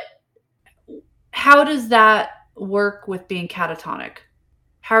 But how does that work with being catatonic?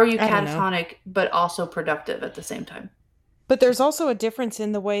 How are you catatonic but also productive at the same time? But there's also a difference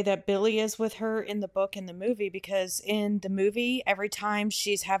in the way that Billy is with her in the book and the movie, because in the movie, every time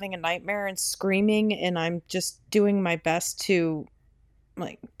she's having a nightmare and screaming, and I'm just doing my best to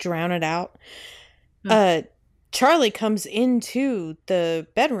like drown it out, Charlie comes into the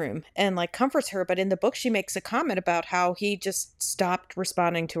bedroom and like comforts her. But in the book, she makes a comment about how he just stopped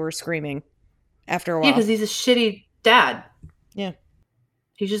responding to her screaming after a while. Yeah, because he's a shitty dad. Yeah.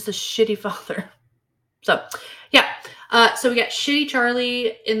 He's just a shitty father. So, yeah. So we got shitty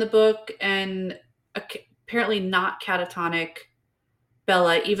Charlie in the book and apparently not catatonic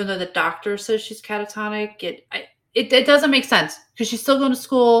Bella, even though the doctor says she's catatonic. It doesn't make sense because she's still going to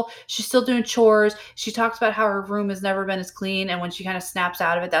school. She's still doing chores. She talks about how her room has never been as clean. And when she kind of snaps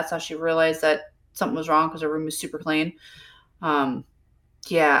out of it, that's how she realized that something was wrong because her room was super clean.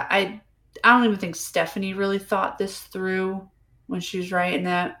 Yeah, I don't even think Stephanie really thought this through when she was writing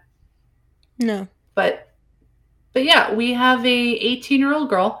that. No. But yeah, we have a 18-year-old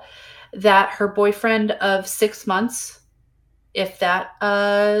girl that her boyfriend of 6 months, if that,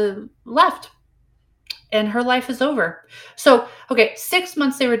 left. And her life is over. So, okay, 6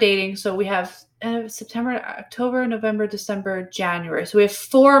 months they were dating. So we have September, October, November, December, January. So we have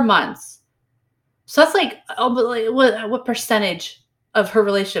 4 months. So that's like what percentage of her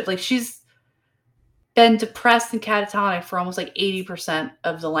relationship? Like she's been depressed and catatonic for almost like 80%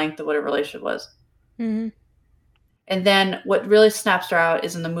 of the length of what a relationship was. Mm-hmm. And then what really snaps her out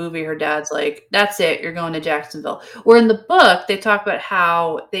is in the movie, her dad's like, that's it, you're going to Jacksonville. Where in the book, they talk about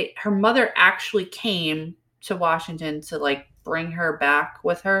how her mother actually came to Washington to like bring her back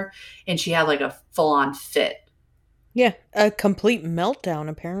with her, and she had like a full on fit. Yeah, a complete meltdown,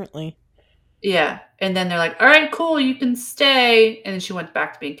 apparently. Yeah. And then they're like, all right, cool, you can stay. And then she went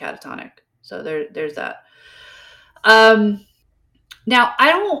back to being catatonic. So there's that. Now I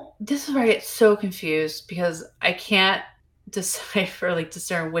don't, this is where I get so confused because I can't decipher, like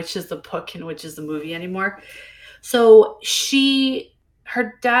discern which is the book and which is the movie anymore. So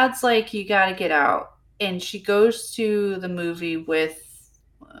her dad's like, you got to get out. And she goes to the movie with,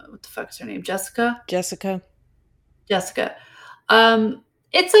 what the fuck is her name? Jessica? Jessica. Jessica.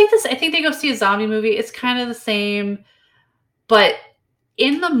 It's like this. I think they go see a zombie movie. It's kind of the same. But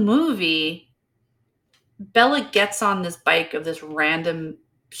in the movie, Bella gets on this bike of this random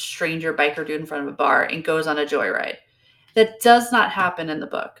stranger biker dude in front of a bar and goes on a joyride. That does not happen in the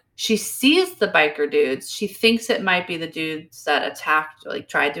book. She sees the biker dudes. She thinks it might be the dudes that attacked, like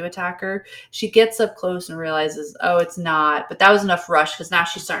tried to attack her. She gets up close and realizes, oh, it's not. But that was enough rush because now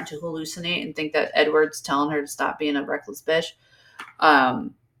she's starting to hallucinate and think that Edward's telling her to stop being a reckless bitch.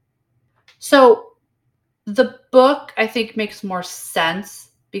 So the book, I think, makes more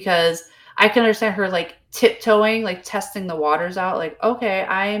sense because I can understand her like tiptoeing, like testing the waters out. Like, okay,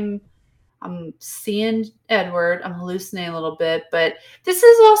 I'm seeing Edward. I'm hallucinating a little bit, but this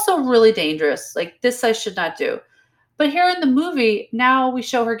is also really dangerous. Like this I should not do. But here in the movie, now we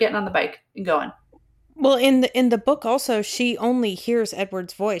show her getting on the bike and going. Well, in the book also, she only hears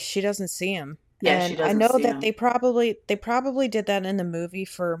Edward's voice. She doesn't see him. Yeah, she And I doesn't know see that him. they probably did that in the movie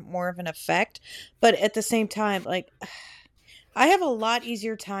for more of an effect, but at the same time, like I have a lot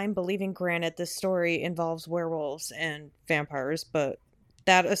easier time believing, granted this story involves werewolves and vampires, but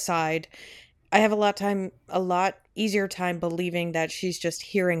that aside, I have a lot easier time believing that she's just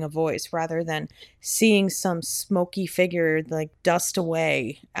hearing a voice rather than seeing some smoky figure like dust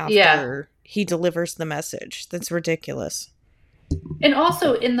away Yeah. after he delivers the message. That's ridiculous. And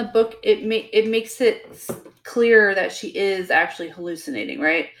also in the book, it makes it clear that she is actually hallucinating,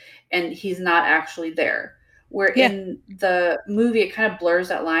 right? And he's not actually there. Where Yeah. in the movie, it kind of blurs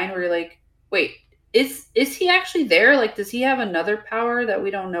that line where you're like, wait, is he actually there? Like, does he have another power that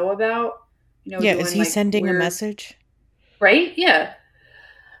we don't know about? You know, Yeah, is doing he like sending a weird, message? right? Yeah.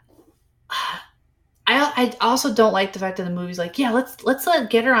 I also don't like the fact that the movie's like, yeah, let's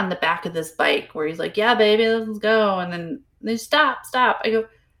get her on the back of this bike. Where he's like, yeah, baby, let's go, and then they stop. I go,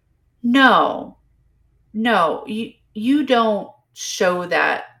 no, no, you don't show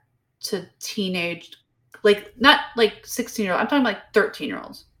that to teenage, like not like 16-year-old. I'm talking like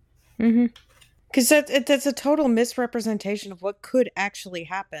 13-year-olds. Mm-hmm. Because that's a total misrepresentation of what could actually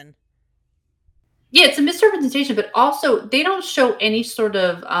happen. Yeah, it's a misrepresentation, but also they don't show any sort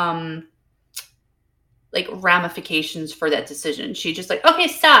of like ramifications for that decision. She just like, okay,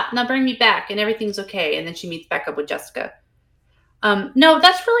 stop, now bring me back, and everything's okay, and then she meets back up with Jessica. No,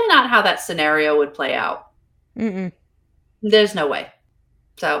 that's really not how that scenario would play out. Mm-mm. There's no way.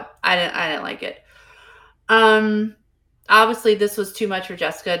 So I didn't like it. Um, Obviously this was too much for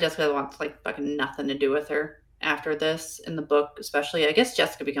Jessica. Jessica wants like fucking nothing to do with her after this in the book, especially. I guess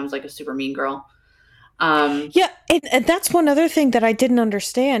Jessica becomes like a super mean girl. Yeah, and that's one other thing that I didn't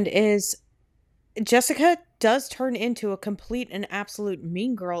understand is Jessica does turn into a complete and absolute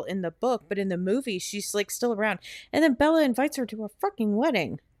mean girl in the book, but in the movie, she's like still around. And then Bella invites her to a fucking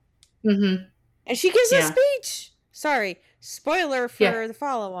wedding, Mm-hmm. and she gives a Yeah. speech. Sorry, spoiler Yeah. for the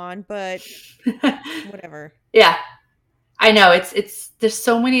follow on, but whatever. Yeah. I know it's there's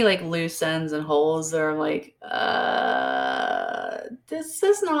so many like loose ends and holes that I'm like, this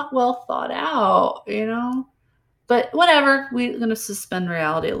is not well thought out, you know? But whatever, we're gonna suspend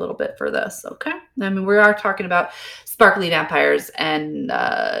reality a little bit for this, okay? I mean, we are talking about sparkly vampires and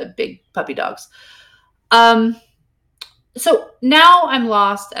big puppy dogs. Um, so now I'm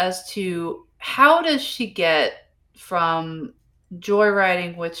lost as to how does she get from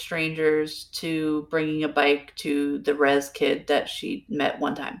joyriding with strangers to bringing a bike to the res kid that she met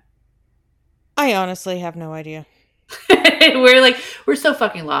one time. I honestly have no idea. We're so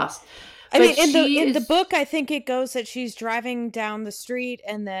fucking lost. I But mean, she in the is, book, I think it goes that she's driving down the street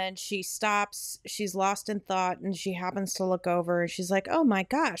and then she stops. She's lost in thought, and she happens to look over, and she's like, "Oh my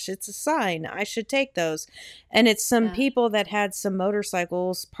gosh, it's a sign! I should take those." And it's some yeah, people that had some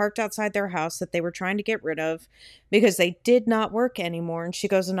motorcycles parked outside their house that they were trying to get rid of because they did not work anymore. And she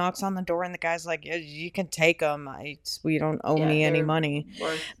goes and knocks on the door, and the guy's like, "Yeah, you can take them. We don't owe yeah, me any they're money."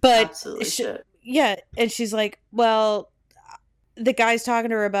 worth But absolutely shit. Yeah, and she's like, well, the guy's talking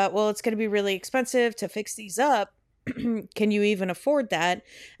to her about, well, it's going to be really expensive to fix these up. Can you even afford that?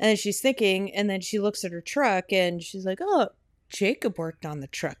 And then she's thinking, and then she looks at her truck and she's like, oh, Jacob worked on the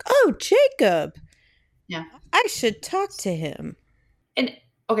truck. Oh, Jacob. Yeah. I should talk to him. And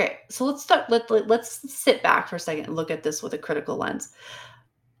okay, so let's start. Let's sit back for a second and look at this with a critical lens.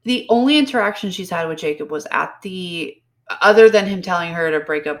 The only interaction she's had with Jacob was at the, other than him telling her to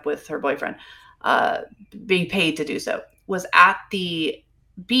break up with her boyfriend, uh, being paid to do so, was at the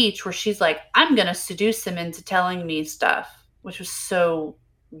beach where she's like, I'm gonna seduce him into telling me stuff, which was so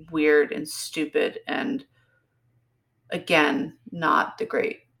weird and stupid, and again, not the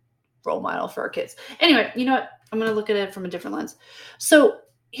great role model for our kids. Anyway, you know what? I'm gonna look at it from a different lens. So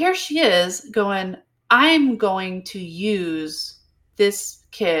here she is going, I'm going to use this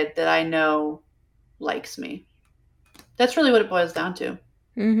kid that I know likes me. That's really what it boils down to.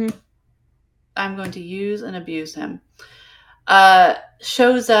 Mm-hmm. I'm going to use and abuse him.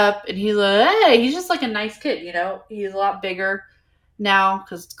 Shows up and he's like, hey, he's just like a nice kid, you know? He's a lot bigger now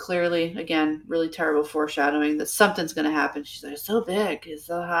because clearly, again, really terrible foreshadowing that something's going to happen. She's like, so big, he's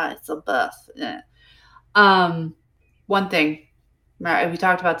so hot, it's so buff. Yeah. One thing, we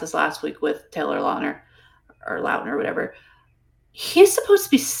talked about this last week with Taylor Lautner, or whatever. He's supposed to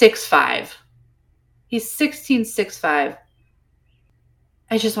be 6'5". He's 16'6'5".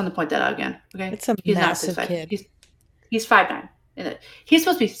 I just want to point that out again. Okay, It's a he's massive not 6'5". kid. He's 5'9". He's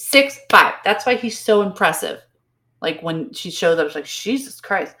supposed to be 6'5". That's why he's so impressive. Like when she shows up, it's like, Jesus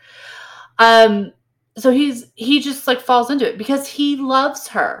Christ. So he just like falls into it because he loves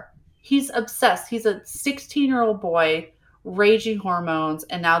her. He's obsessed. He's a 16-year-old boy, raging hormones,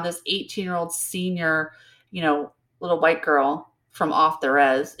 and now this 18-year-old senior, you know, little white girl from off the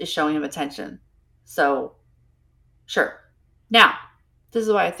res is showing him attention. So, sure. Now, this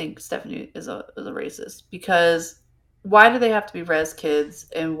is why I think Stephanie is a racist, because why do they have to be res kids,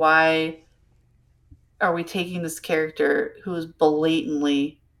 and why are we taking this character who is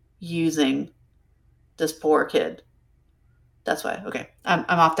blatantly using this poor kid? That's why. Okay, I'm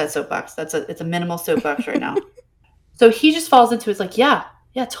off that soapbox. It's a minimal soapbox right now. So he just falls into it. It's like, yeah,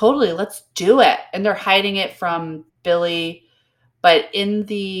 totally, let's do it. And they're hiding it from Billy, but in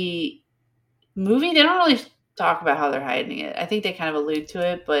the movie, they don't really talk about how they're hiding it. I think they kind of allude to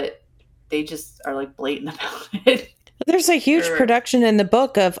it, but they just are like blatant about it. There's a huge production in the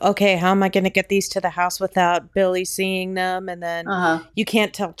book of, okay, how am I going to get these to the house without Billy seeing them? And then you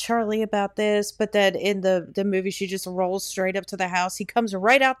can't tell Charlie about this. But then in the movie, she just rolls straight up to the house. He comes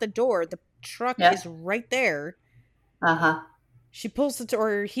right out the door. The truck is right there. She pulls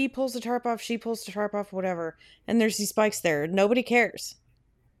or he pulls the tarp off. She pulls the tarp off, whatever. And there's these bikes there. Nobody cares.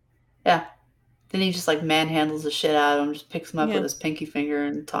 Yeah. Then he just like manhandles the shit out of him, just picks him up with his pinky finger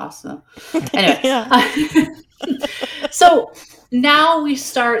and tosses them. Anyway. So now we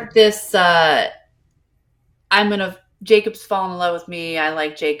start this, Jacob's fallen in love with me. I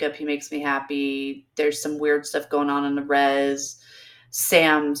like Jacob. He makes me happy. There's some weird stuff going on in the res.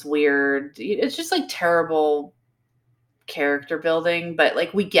 Sam's weird. It's just like terrible character building, but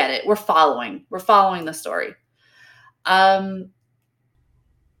like we get it. We're following the story.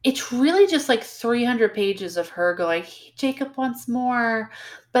 It's really just like 300 pages of her going, Jacob wants more,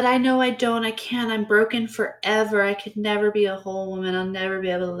 but I know I don't. I can't. I'm broken forever. I could never be a whole woman. I'll never be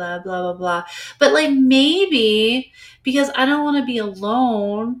able to love, blah, blah, blah. But like maybe because I don't want to be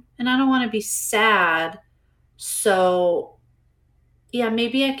alone and I don't want to be sad. So yeah,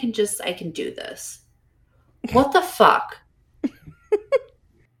 maybe I can do this. What the fuck?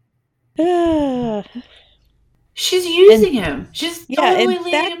 She's using him. She's totally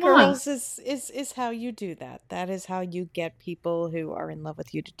leading him on. Is how you do that. That is how you get people who are in love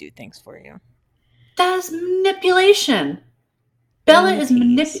with you to do things for you. That is manipulation. Bella is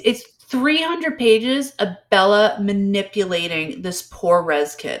it's 300 pages of Bella manipulating this poor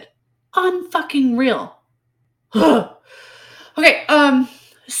res kid. Unfucking real. Okay,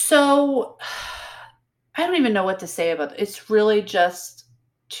 so I don't even know what to say about it. It's really just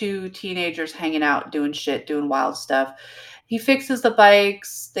two teenagers hanging out, doing shit, doing wild stuff. He fixes the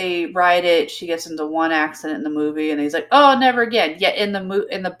bikes, they ride it, she gets into one accident in the movie, and he's like, oh, never again. Yet in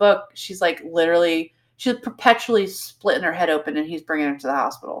the book, she's like she's perpetually splitting her head open, and he's bringing her to the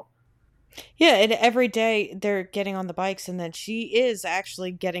hospital. Yeah, and every day they're getting on the bikes, and then she is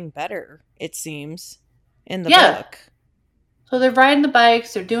actually getting better, it seems, in the book. So they're riding the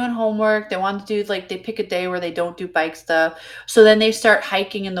bikes, they're doing homework, they want to do, like, they pick a day where they don't do bike stuff. So then they start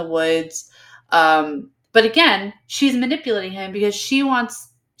hiking in the woods. But again, she's manipulating him because she wants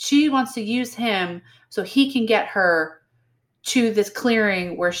to use him so he can get her to this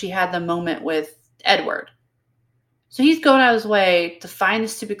clearing where she had the moment with Edward. So he's going out of his way to find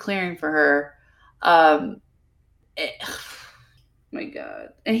this stupid clearing for her. My God.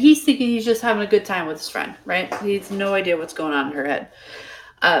 And he's thinking he's just having a good time with his friend, right? He has no idea what's going on in her head.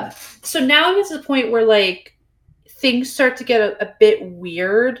 So now it gets to the point where, like, things start to get a bit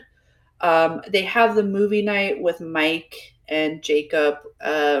weird. They have the movie night with Mike and Jacob.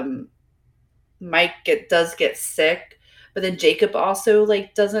 Mike does get sick, but then Jacob also,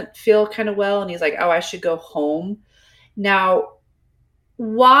 like, doesn't feel kind of well, and he's like, oh, I should go home. Now,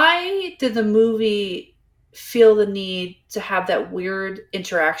 why did the movie feel the need to have that weird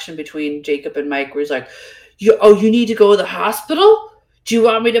interaction between Jacob and Mike where he's like, you need to go to the hospital? Do you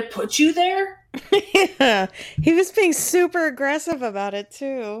want me to put you there? Yeah, he was being super aggressive about it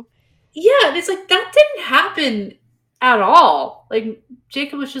too. Yeah, and it's like, that didn't happen at all. Like,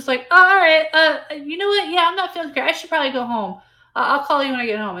 Jacob was just like, oh, all right, you know what? Yeah, I'm not feeling great. I should probably go home. I'll call you when I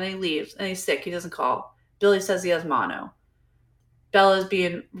get home. And then he leaves, and he's sick. He doesn't call. Billy says he has mono. Bella's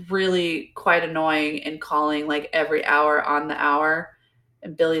being really quite annoying and calling like every hour on the hour.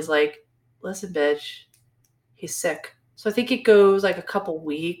 And Billy's like, listen, bitch, he's sick. So I think it goes like a couple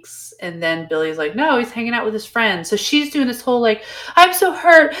weeks, and then Billy's like, no, he's hanging out with his friends. So she's doing this whole like, I'm so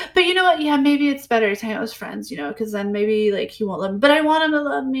hurt, but you know what? Yeah, maybe it's better he's hanging out with his friends, you know, because then maybe like he won't love me. But I want him to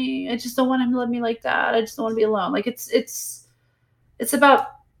love me. I just don't want him to love me like that. I just don't want to be alone. Like it's about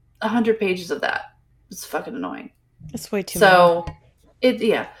 100 pages of that. It's fucking annoying. It's way too so many.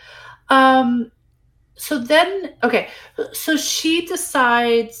 Yeah. So then, okay, so she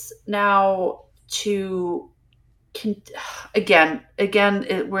decides now to. Again,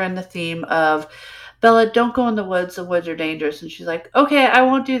 we're in the theme of Bella, don't go in the woods. The woods are dangerous. And she's like, okay, I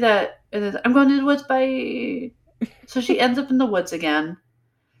won't do that. And then, I'm going to the woods. Bye. So she ends up in the woods again,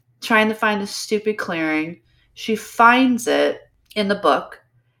 trying to find this stupid clearing. She finds it in the book,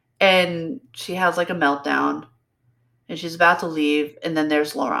 and she has like a meltdown, and she's about to leave. And then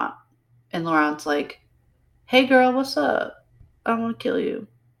there's Laurent, and Laurent's like, hey girl, what's up? I want to kill you.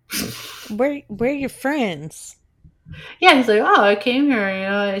 Where are your friends? Yeah, he's like, oh, I came here, you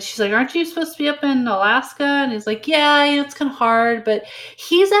know. And she's like, aren't you supposed to be up in Alaska? And he's like, yeah, you know, it's kind of hard, but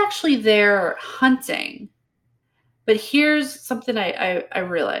he's actually there hunting. But here's something I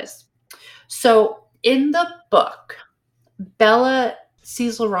realized. So in the book, Bella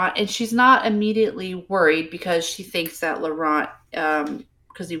sees Laurent, and she's not immediately worried because she thinks that Laurent,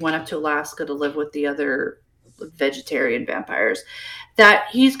 because he went up to Alaska to live with the other vegetarian vampires, that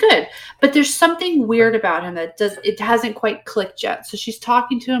he's good. But there's something weird about him that hasn't quite clicked yet. So she's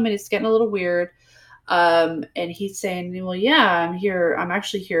talking to him, and it's getting a little weird. And he's saying, well, yeah, I'm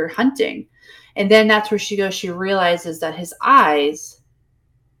actually here hunting. And then that's where she realizes that his eyes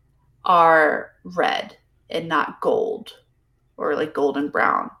are red and not gold, or like golden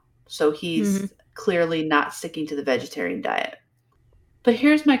brown. So he's clearly not sticking to the vegetarian diet. But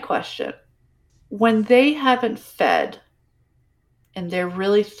here's my question. When they haven't fed and they're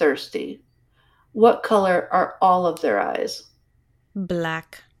really thirsty, what color are all of their eyes?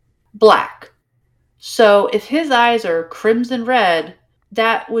 Black. Black. So if his eyes are crimson red,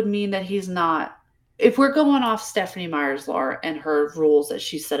 that would mean that he's not. If we're going off Stephenie Meyer's lore and her rules that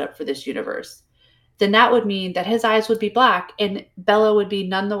she set up for this universe, then that would mean that his eyes would be black, and Bella would be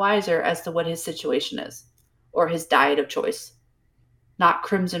none the wiser as to what his situation is or his diet of choice. Not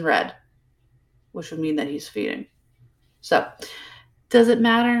crimson red, which would mean that he's feeding. So, does it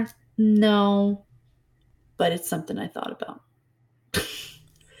matter? No. But it's something I thought about.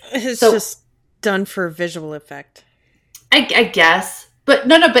 It's just done for visual effect. I guess. But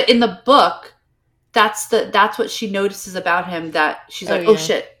but in the book, that's what she notices about him, that she's like, oh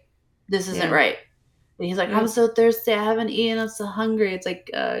shit, this isn't right. And he's like, I'm so thirsty, I haven't eaten, I'm so hungry. It's like,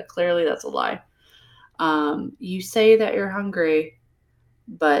 clearly that's a lie. You say that you're hungry,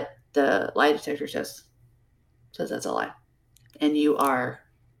 but the lie detector test says that's a lie. And you are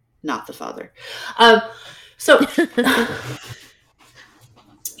not the father. So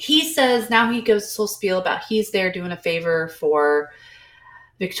he says, now he goes this whole spiel about he's there doing a favor for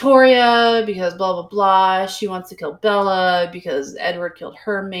Victoria because blah, blah, blah. She wants to kill Bella because Edward killed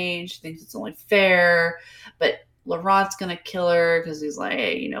her maid. She thinks it's only fair. But Laurent's going to kill her because he's like,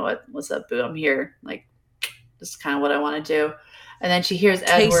 hey, you know what? What's up, boo? I'm here. Like, this is kind of what I want to do. And then she hears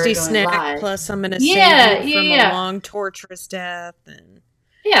Edward tasty going snack, live. plus I'm going to save you from a long, torturous death. And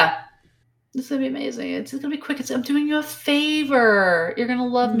yeah. This is going to be amazing. It's going to be quick. I'm doing you a favor. You're going to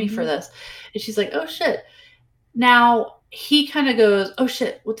love me for this. And she's like, oh, shit. Now he kind of goes, "Oh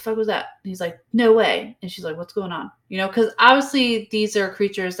shit, what the fuck was that?" And he's like, "No way." And she's like, "What's going on?" You know, because obviously these are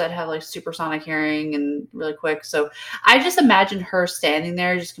creatures that have like supersonic hearing and really quick. So I just imagine her standing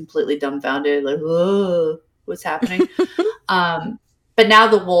there, just completely dumbfounded, like, "Whoa, what's happening?" Um, but now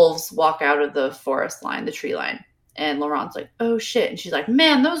the wolves walk out of the forest line, the tree line, and Laurent's like, "Oh shit!" And she's like,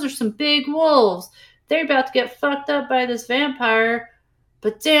 "Man, those are some big wolves. They're about to get fucked up by this vampire,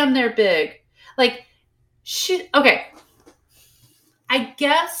 but damn, they're big." Like, okay, I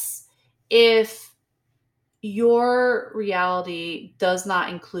guess if your reality does not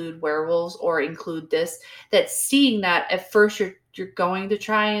include werewolves or include this, that seeing that at first you're going to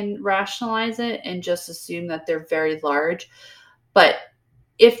try and rationalize it and just assume that they're very large. But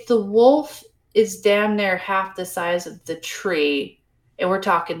if the wolf is damn near half the size of the tree, and we're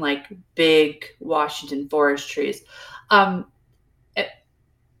talking like big Washington forest trees, um, it,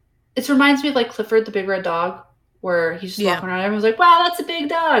 it reminds me of like Clifford the Big Red Dog, where he's just Yeah. walking around. Everyone's like, "Wow, that's a big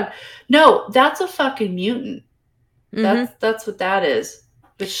dog." No, that's a fucking mutant. Mm-hmm. That's what that is.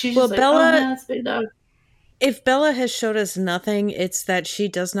 But she's Well, just like, "Oh Bella, man, that's a big dog." if Bella has showed us nothing, it's that she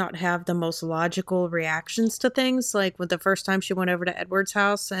does not have the most logical reactions to things. Like with the first time she went over to Edward's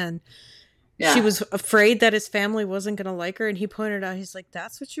house and she Yeah, was afraid that his family wasn't going to like her. And he pointed out, he's like,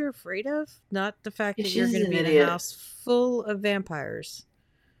 "That's what you're afraid of? Not the fact yeah, that you're she's going to an be in a idiot. house full of vampires."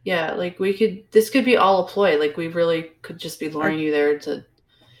 Yeah, like this could be all a ploy. Like we really could just be Our luring you there to,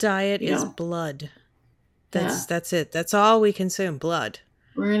 diet you is know, blood. yeah, That's it. That's all we consume, blood.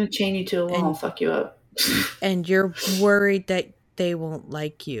 we're gonna chain you to a wall And and fuck you up. you're worried that they won't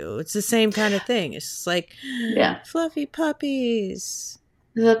like you. It's the same kind of thing. It's just like Yeah. fluffy puppies.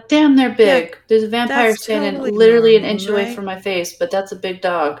 Like, damn, they're Yeah, big. There's a vampire that's standing totally literally an normal, inch away right? from my face, but that's a big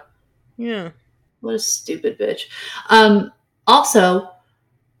dog. Yeah. What a stupid bitch. Also,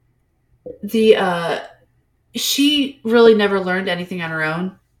 the she really never learned anything on her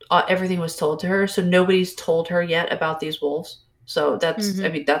own. Everything was told to her, so nobody's told her yet about these wolves. So I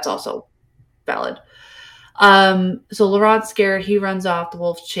Mm-hmm. mean, that's also valid. So Laurent's scared. He runs off. The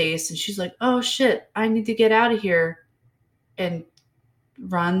wolves chase, and she's like, "Oh shit, I need to get out of here," and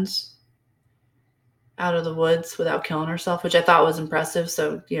runs out of the woods without killing herself, which I thought was impressive.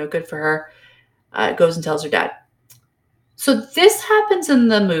 So, good for her. Goes and tells her dad. So this happens in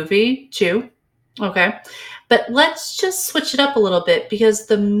the movie too. Okay. But let's just switch it up a little bit because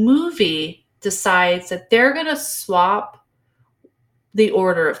the movie decides that they're going to swap the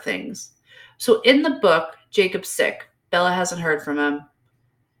order of things. So in the book, Jacob's sick. Bella hasn't heard from him.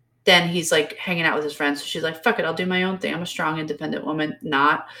 Then he's like hanging out with his friends. So she's like, fuck it, I'll do my own thing. I'm a strong, independent woman.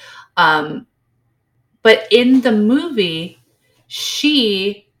 Not. Um, But in the movie,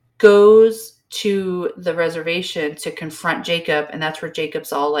 she goes to the reservation to confront Jacob, and that's where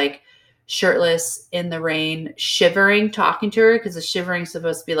Jacob's all like shirtless in the rain, shivering, talking to her because the shivering is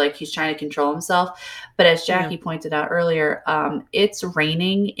supposed to be like he's trying to control himself. But as Yeah. Jackie pointed out earlier, it's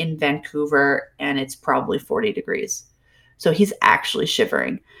raining in Vancouver and it's probably 40 degrees. So he's actually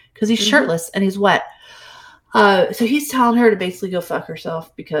shivering because he's Mm-hmm. shirtless and he's wet. So he's telling her to basically go fuck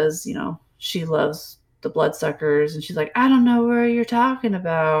herself because, she loves the bloodsuckers. And she's like, I don't know where you're talking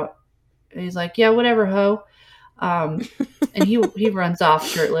about. And he's like, yeah, whatever, ho. Um, and he runs off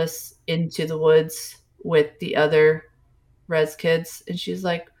shirtless into the woods with the other res kids. And she's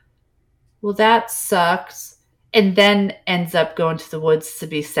like, well, that sucks. And then ends up going to the woods to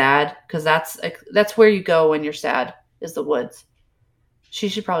be sad because that's where you go when you're sad is the woods. She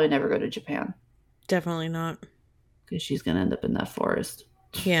should probably never go to Japan Definitely not. because she's gonna end up in that forest.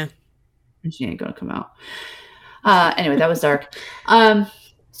 Yeah. And she ain't gonna come out. Anyway, that was dark.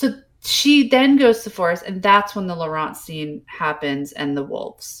 So she then goes to the forest, and that's when the Laurent scene happens and the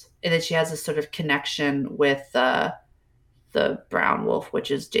wolves. And then she has this sort of connection with the brown wolf, which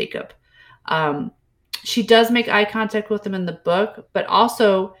is Jacob. Um, she does make eye contact with him in the book, but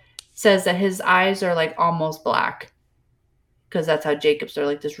also says that his eyes are like almost black because that's how Jacob's are,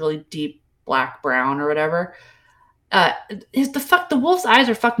 like this really deep black brown or whatever. The wolf's eyes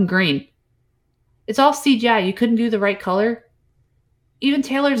are fucking green. It's all CGI. You couldn't do the right color. Even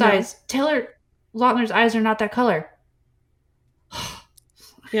No. Taylor Lautner's eyes are not that color.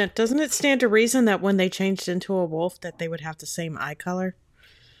 Yeah. Doesn't it stand to reason that when they changed into a wolf that they would have the same eye color?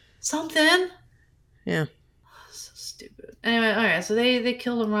 Something. Yeah. So stupid. Anyway, all right. So they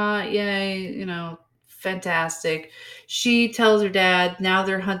kill Laurent. Yay! Fantastic. She tells her dad now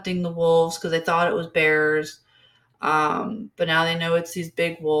they're hunting the wolves because they thought it was bears, but now they know it's these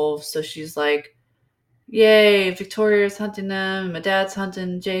big wolves. So she's like, yay, Victoria's hunting them. My dad's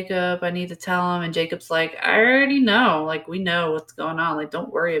hunting Jacob. I need to tell him. And Jacob's like, I already know. Like, we know what's going on. Like,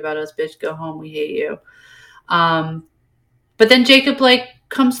 don't worry about us, bitch. Go home. We hate you. But then Jacob like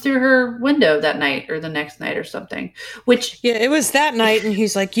comes through her window that night or the next night or something, which Yeah, it was that night, and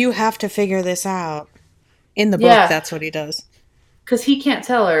he's like, "You have to figure this out." In the book, yeah, that's what he does. because he can't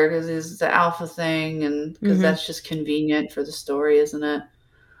tell her because it's the alpha thing, and because Mm-hmm. that's just convenient for the story, isn't it?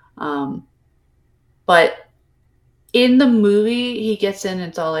 Um, but in the movie, he gets in and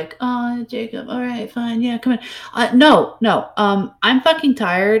it's all like, "Oh, Jacob, all right, fine, yeah, come in." No. I'm fucking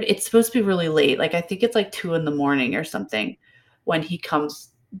tired. It's supposed to be really late. Like I think it's like 2 a.m. or something when he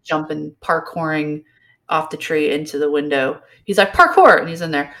comes jumping, parkouring off the tree into the window. He's like parkour, and he's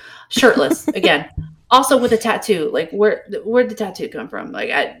in there, shirtless again. Also with a tattoo. Like where'd the tattoo come from? Like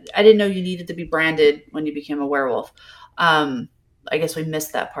I didn't know you needed to be branded when you became a werewolf. I guess we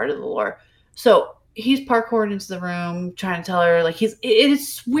missed that part of the lore. So he's parkoured into the room trying to tell her like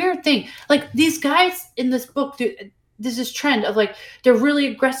it's weird thing, like these guys in this book there's this trend of like they're really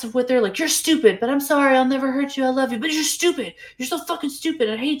aggressive with her, like you're stupid but I'm sorry, I'll never hurt you, I love you, but you're stupid, you're so fucking stupid,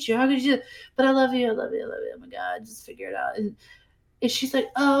 I hate you, how could you do that? But I love you, I love you, I love you, oh my god, just figure it out. And she's like,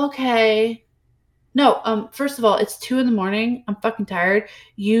 oh, okay. No, first of all, it's 2 a.m. I'm fucking tired.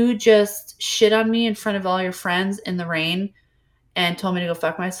 You just shit on me in front of all your friends in the rain and told me to go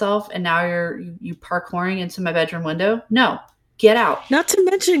fuck myself, and now you parkouring into my bedroom window? No, get out. Not to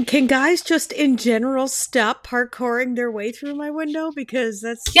mention, can guys just in general stop parkouring their way through my window? Because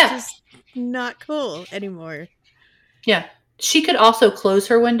that's Yeah, just not cool anymore. yeah. She could also close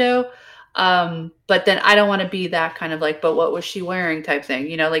her window, but then I don't want to be that kind of like, but what was she wearing type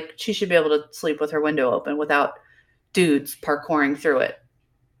thing? You know, like she should be able to sleep with her window open without dudes parkouring through it.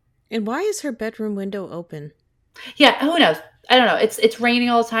 And why is her bedroom window open? Yeah, who knows? I don't know. It's raining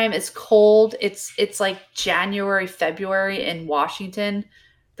all the time. It's cold. It's like January, February in Washington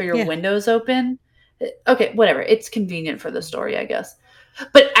for your Yeah. windows open. Okay, whatever. It's convenient for the story, I guess.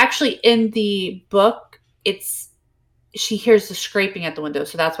 But actually in the book, it's she hears the scraping at the window,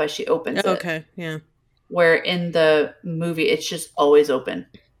 so that's why she opens it. Okay, yeah. Where in the movie it's just always open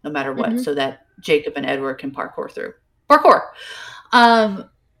no matter what, Mm-hmm. so that Jacob and Edward can parkour through. Parkour.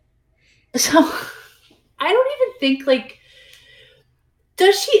 So I don't even think like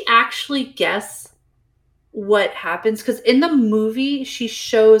does she actually guess what happens? Because in the movie, she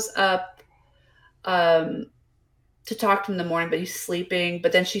shows up um, to talk to him in the morning, but he's sleeping.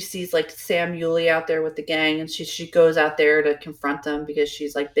 But then she sees like Sam Yulee out there with the gang, and she goes out there to confront them because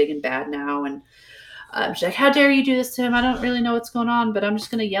she's like big and bad now. And she's like, "How dare you do this to him? I don't really know what's going on, but I'm just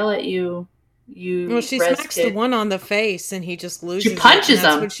gonna yell at you, Well, you she res smacks the kid." one on the face and he just She loses it. And punches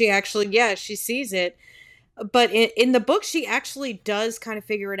that's him. when she actually, yeah, she sees it. But in the book, she actually does kind of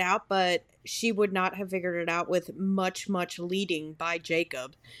figure it out, but she would not have figured it out with much, much leading by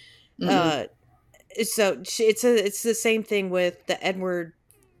Jacob. Mm-mm. Uh, so it's the same thing with the Edward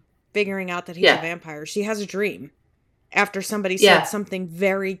figuring out that he's a Yeah, vampire. She has a dream after somebody said yeah. something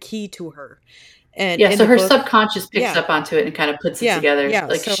very key to her. And Yeah, in so the her book, subconscious picks yeah, up onto it and kind of puts it yeah, together. yeah.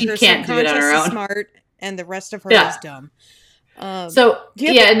 Like So she her can't do it on her subconscious is own. smart, and the rest of her Yeah. is dumb. So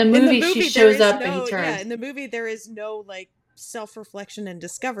Yeah, yeah, but in the in the movie she movie there shows is up and he no, yeah, turns. in the movie there is no like self-reflection and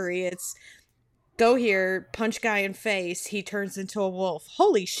discovery. It's go here, punch guy in face, he turns into a wolf.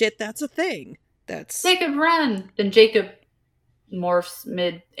 Holy shit, that's a thing. That's Jacob, run! Then Jacob morphs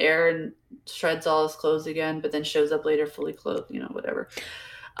mid-air and shreds all his clothes again, but then shows up later fully clothed, whatever.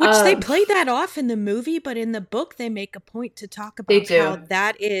 which they Um, play that off in the movie, but in the book they make a point to talk they about how do.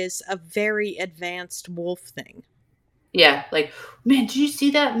 that is a very advanced wolf thing. Yeah, like, man, did you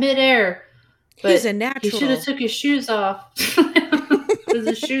see that mid-air? He's a But he should have natural. took his shoes off. Because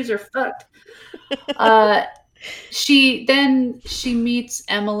his shoes are fucked. Uh, she meets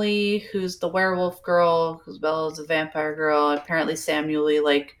Emily, who's the werewolf girl, who's Bella's a vampire girl. And apparently Samuel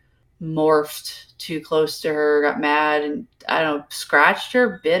like morphed too close to her, got mad, and I don't know, scratched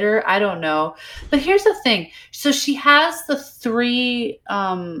her, bit her. I don't know. But here's the thing. So she has the three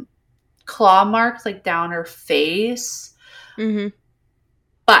claw marks like down her face. Mm-hmm.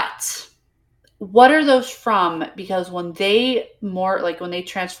 But what are those from? Because when they when they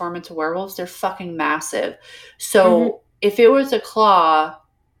transform into werewolves, they're fucking massive. Mm-hmm. So if it was a claw,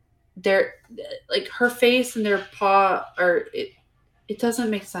 they're like her face and their paw are it doesn't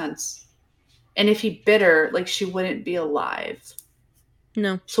make sense. And if he bit her, like she wouldn't be alive.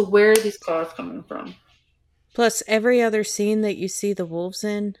 No. So where are these claws coming from? Plus, every other scene that you see the wolves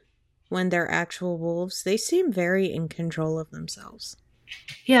in, when they're actual wolves, they seem very in control of themselves.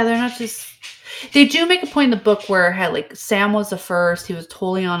 Yeah, they're not just. They do make a point in the book where had like Sam was the first. He was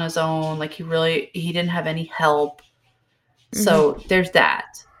totally on his own. Like he didn't have any help. So there's that.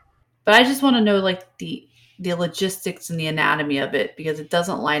 But I just want to know like the logistics and the anatomy of it because it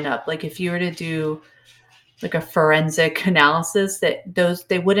doesn't line up. Like if you were to do like a forensic analysis, that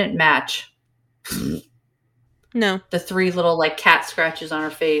they wouldn't match. No. The 3 little like cat scratches on her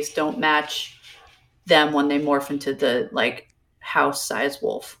face don't match them when they morph into the like house size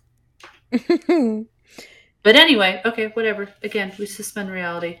wolf. But anyway, okay, whatever. Again, we suspend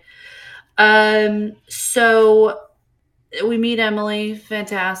reality. So we meet Emily.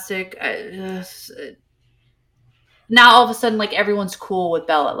 Fantastic. Now all of a sudden, like, everyone's cool with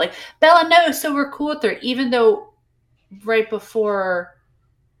Bella. Like, Bella knows, so we're cool with her. Even though right before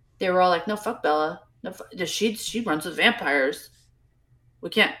they were all like, no, fuck Bella. No, she runs with vampires. We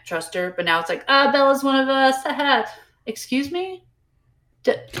can't trust her. But now it's like, Bella's one of us. Excuse me?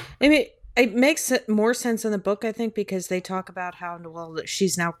 I mean, it makes more sense in the book, I think, because they talk about how, well,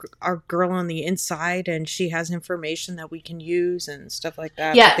 she's now our girl on the inside and she has information that we can use and stuff like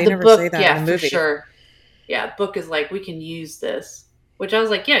that. Yeah, but they the never book, say that yeah, in the movie. for sure. Yeah, book is like, we can use this. Which I was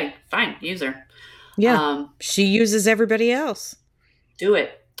like, yeah, fine, use her. Yeah, she uses everybody else. Do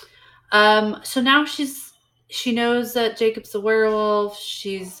it. So now she knows that Jacob's a werewolf.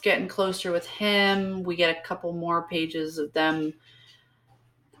 She's getting closer with him. We get a couple more pages of them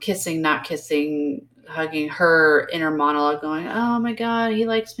kissing, not kissing, hugging, her inner monologue going, oh my God, he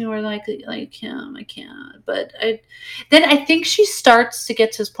likes me more than I like him. I can't. But then I think she starts to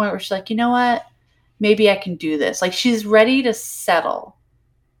get to this point where she's like, you know what? Maybe I can do this. Like, she's ready to settle.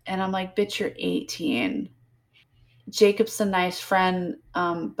 And I'm like, bitch, you're 18. Jacob's a nice friend,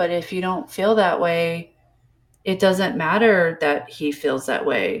 but if you don't feel that way, it doesn't matter that he feels that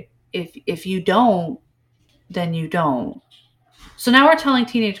way. If you don't, then you don't. So now we're telling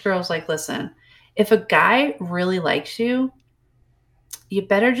teenage girls, like, listen, if a guy really likes you, you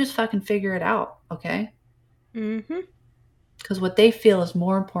better just fucking figure it out, okay? Mm-hmm. Because what they feel is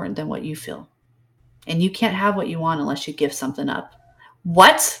more important than what you feel. And you can't have what you want unless you give something up.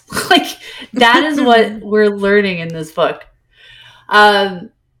 What? Like, that is what we're learning in this book.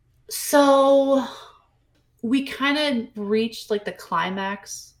 So we kind of reached like the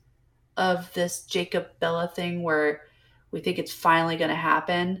climax of this Jacob Bella thing where we think it's finally going to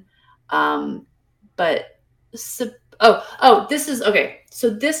happen. This is okay. So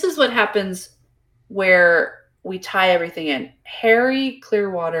this is what happens where we tie everything in. Harry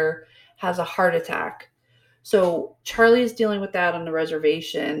Clearwater has a heart attack. So Charlie is dealing with that on the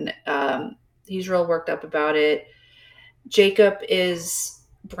reservation. He's real worked up about it. Jacob is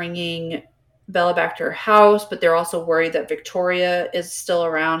bringing Bella back to her house, but they're also worried that Victoria is still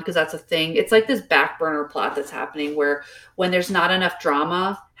around because that's a thing. It's like this back burner plot that's happening where when there's not enough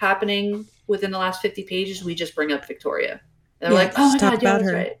drama happening within the last 50 pages, we just bring up Victoria. And we're like, oh my God, yeah,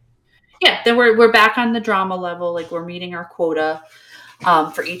 that's right. Yeah, then we're back on the drama level. Like, we're meeting our quota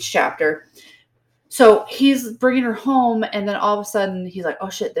for each chapter. So he's bringing her home, and then all of a sudden he's like, oh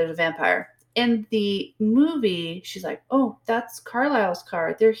shit, there's a vampire. In the movie, she's like, oh, that's Carlisle's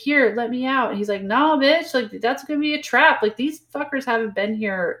car. They're here. Let me out. And he's like, no, bitch. Like, that's going to be a trap. Like, these fuckers haven't been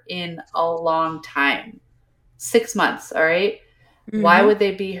here in a long time. 6 months, all right? Mm-hmm. Why would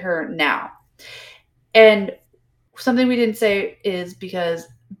they be here now? And something we didn't say is because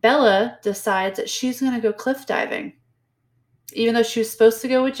Bella decides that she's going to go cliff diving. Even though she was supposed to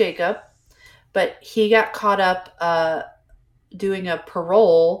go with Jacob, but he got caught up doing a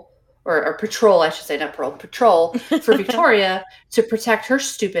patrol, I should say, not parole, patrol for Victoria to protect her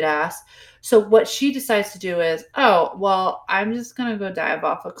stupid ass. So what she decides to do is, oh, well, I'm just going to go dive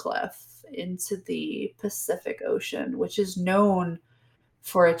off a cliff into the Pacific Ocean, which is known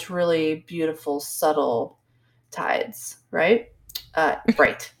for its really beautiful, subtle tides, right?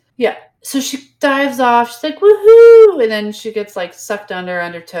 Right. Yeah. So she dives off. She's like, woohoo! And then she gets like sucked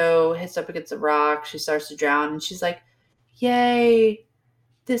under tow, hits up against a rock. She starts to drown. And she's like, yay,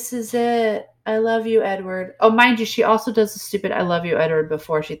 this is it. I love you, Edward. Oh, mind you, she also does the stupid I love you, Edward,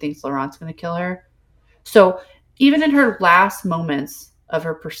 before she thinks Laurent's going to kill her. So even in her last moments of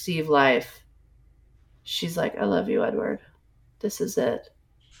her perceived life, she's like, I love you, Edward. This is it.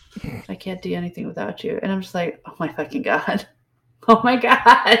 I can't do anything without you. And I'm just like, oh my fucking God. Oh my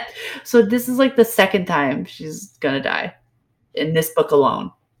God. So this is like the second time she's going to die in this book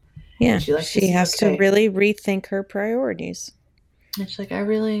alone. Yeah. She has to really rethink her priorities. And she's like,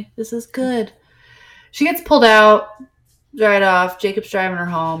 this is good. She gets pulled out, right off. Jacob's driving her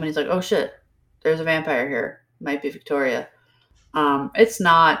home and he's like, oh shit, there's a vampire here. Might be Victoria. It's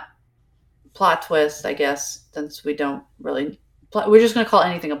not plot twist, I guess, since we don't really, we're just going to call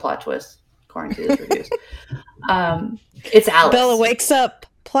anything a plot twist according to these reviews. It's Alice. Bella wakes up.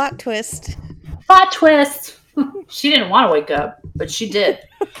 Plot twist. Plot twist. She didn't want to wake up, but she did.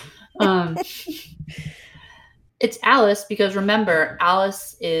 It's Alice because remember,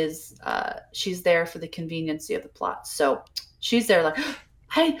 Alice is she's there for the conveniency of the plot. So she's there like,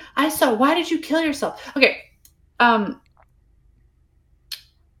 I saw. Why did you kill yourself? Okay, um,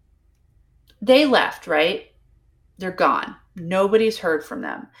 they left, right? They're gone. Nobody's heard from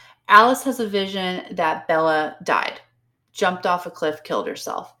them. Alice has a vision that Bella died, jumped off a cliff, killed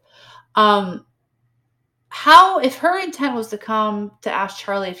herself. Um, how, if her intent was to come to ask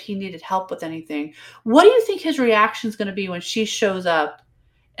Charlie if he needed help with anything, what do you think his reaction is going to be when she shows up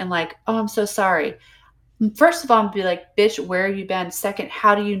and like, oh, I'm so sorry? First of all, I'm be like, bitch, where have you been? Second,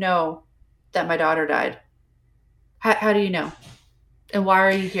 how do you know that my daughter died? How do you know? And why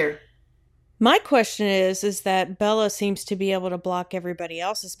are you here? My question is that Bella seems to be able to block everybody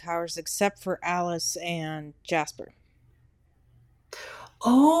else's powers except for Alice and Jasper.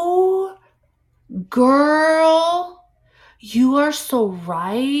 Oh, girl, you are so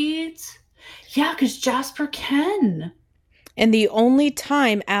right. Yeah, because Jasper can. And the only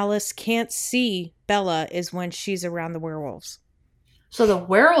time Alice can't see Bella is when she's around the werewolves. So the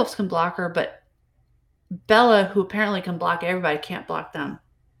werewolves can block her, but Bella, who apparently can block everybody, can't block them.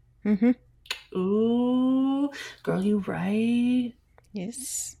 Mm-hmm. Ooh, girl, you right.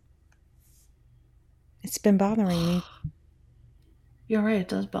 Yes. It's been bothering me. You're right. It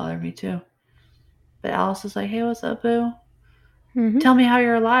does bother me too. But Alice is like, hey, what's up, boo? Mm-hmm. Tell me how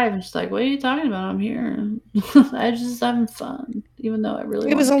you're alive. And she's like, what are you talking about? I'm here. I just having fun, even though I really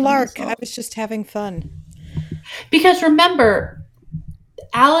It want was to a kill lark. myself. I was just having fun. Because remember,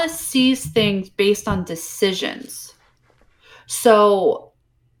 Alice sees things based on decisions. So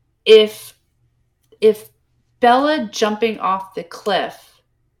if Bella jumping off the cliff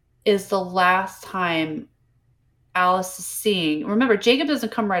is the last time Alice is seeing, remember, Jacob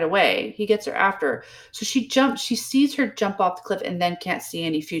doesn't come right away. He gets her after. So she sees her jump off the cliff and then can't see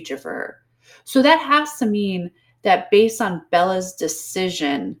any future for her. So that has to mean that based on Bella's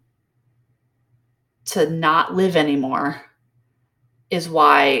decision to not live anymore is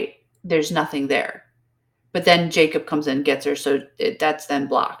why there's nothing there. But then Jacob comes in and gets her, so that's then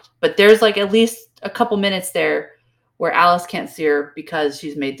blocked. But there's like at least a couple minutes there where Alice can't see her because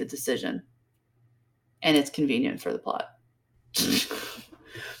she's made the decision. And it's convenient for the plot.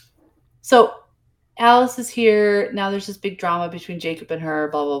 So Alice is here. Now there's this big drama between Jacob and her,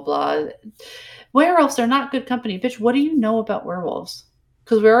 blah, blah, blah. Werewolves are not good company. Bitch, what do you know about werewolves?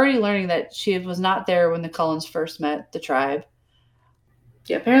 Because we're already learning that she was not there when the Cullens first met the tribe.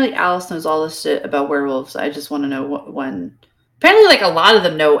 Yeah, apparently Alice knows all this shit about werewolves. I just want to know when. Apparently, like a lot of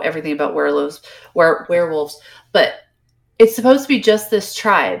them know everything about werewolves, but it's supposed to be just this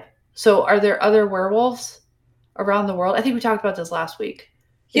tribe. So, are there other werewolves around the world? I think we talked about this last week.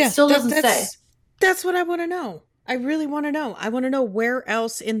 It still doesn't say. That's what I want to know. I really want to know. I want to know where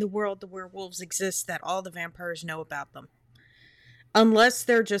else in the world the werewolves exist that all the vampires know about them. Unless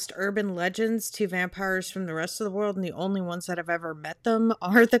they're just urban legends to vampires from the rest of the world, and the only ones that have ever met them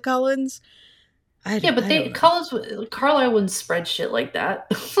are the Cullens. Yeah, but Carlisle wouldn't spread shit like that.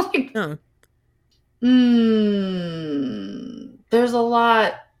 Like, no. There's a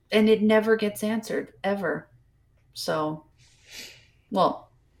lot, and it never gets answered ever. So,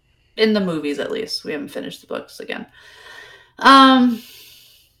 well, in the movies at least, we haven't finished the books again.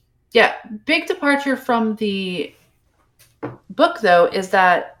 Yeah, big departure from the book though is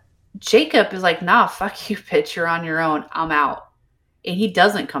that Jacob is like, nah, fuck you, bitch, you're on your own, I'm out. And he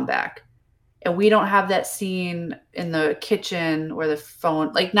doesn't come back. And we don't have that scene in the kitchen where the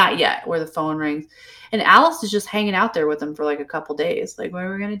phone, like not yet, where the phone rings. And Alice is just hanging out there with him for like a couple days. Like, what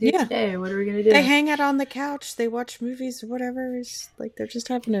are we going to do today? What are we going to do? They hang out on the couch. They watch movies or whatever. It's like they're just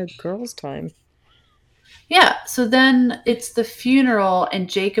having a girl's time. Yeah. So then it's the funeral and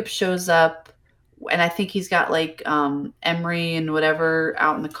Jacob shows up. And I think he's got like Emery and whatever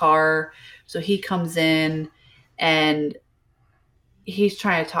out in the car. So he comes in and he's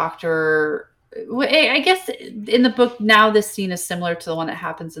trying to talk to her. I guess in the book now this scene is similar to the one that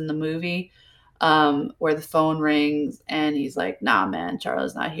happens in the movie where the phone rings and he's like, nah, man,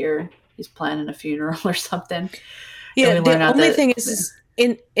 Charlie's not here. He's planning a funeral or something. Yeah, the only thing is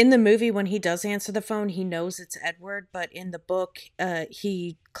in the movie when he does answer the phone, he knows it's Edward, but in the book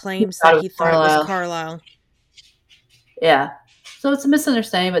he claims that he thought it was Carlisle. Yeah. So it's a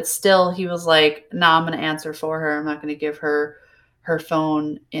misunderstanding, but still he was like, nah, I'm going to answer for her. I'm not going to give her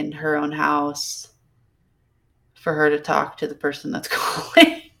phone in her own house for her to talk to the person that's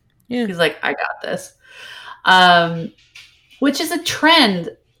calling. Yeah. He's like, I got this. Which is a trend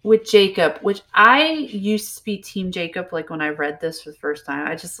with Jacob, which I used to be team Jacob. Like when I read this for the first time,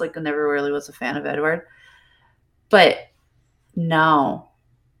 I just like never really was a fan of Edward, but no,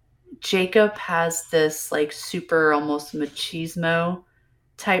 Jacob has this like super almost machismo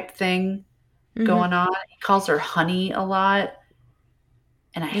type thing Mm-hmm. going on. He calls her honey a lot,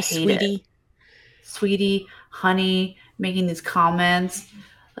 and I The hate it. sweetie. Sweetie, honey, making these comments,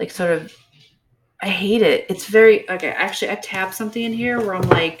 like sort of, I hate it. It's very, okay, actually, I tabbed something in here where I'm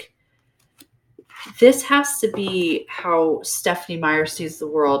like, this has to be how Stephanie Meyer sees the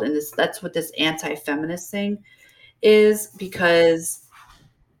world, and that's what this anti-feminist thing is, because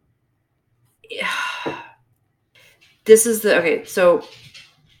this is the, okay, so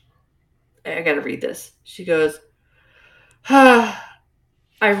I gotta read this. She goes,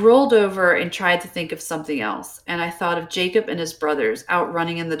 I rolled over and tried to think of something else, and I thought of Jacob and his brothers out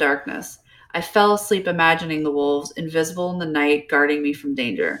running in the darkness. I fell asleep imagining the wolves, invisible in the night, guarding me from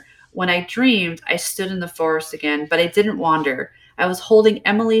danger. When I dreamed, I stood in the forest again, but I didn't wander. I was holding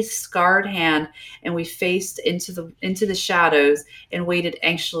Emily's scarred hand, and we faced into the shadows and waited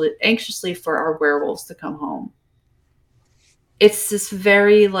anxiously for our werewolves to come home. It's this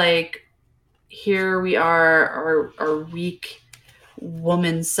very like, here we are, our weak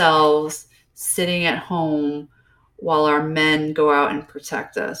woman selves sitting at home while our men go out and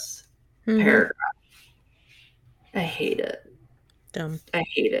protect us. Mm-hmm. Paragraph. I hate it. Dumb. I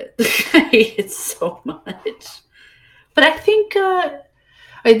hate it. I hate it so much. But I think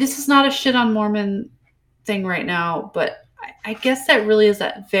this is not a shit on Mormon thing right now, but I guess that really is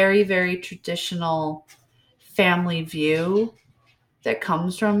that very, very traditional family view that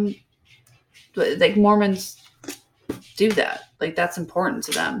comes from, like, Mormons do that. Like, that's important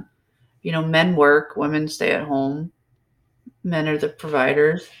to them. You know, men work, women stay at home, men are the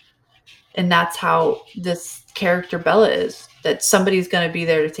providers. And that's how this character Bella is, that somebody's going to be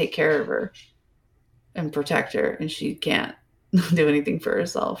there to take care of her and protect her, and she can't do anything for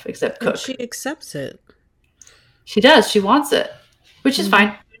herself except cook. And she accepts it. She does. She wants it, which is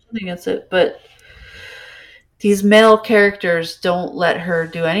fine. There's nothing against it. But these male characters don't let her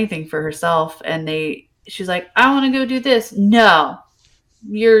do anything for herself, and she's like, I want to go do this. No,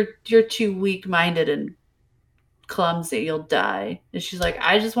 you're too weak-minded and clumsy. You'll die. And she's like,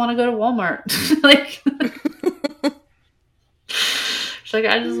 I just want to go to Walmart. Like, she's like,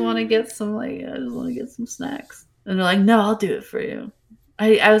 I just want to get some snacks. And they're like, no, I'll do it for you.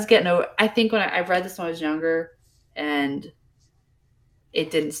 I was getting over. I think when I read this when I was younger, and it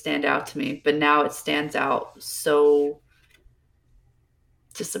didn't stand out to me, but now it stands out so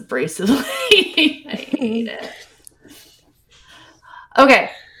just abrasively. I hate it.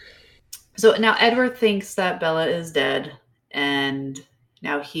 Okay. So now Edward thinks that Bella is dead, and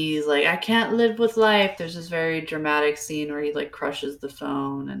now he's like, I can't live with life. There's this very dramatic scene where he like crushes the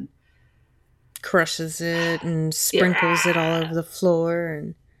phone and crushes it and sprinkles it all over the floor.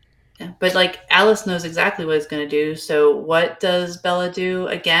 And yeah. But like, Alice knows exactly what he's going to do. So what does Bella do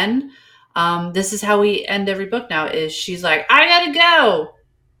again? This is how we end every book now, is she's like, I gotta go.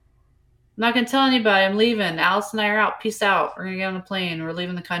 I'm not going to tell anybody. I'm leaving. Alice and I are out. Peace out. We're going to get on a plane. We're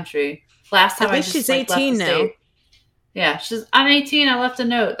leaving the country. Last time at least she's like, 18 left the now. state. Yeah, I'm 18. I left a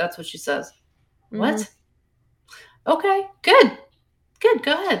note. That's what she says. Mm-hmm. What? Okay, good.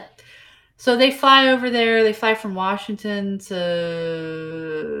 Go ahead. So they fly over there. They fly from Washington to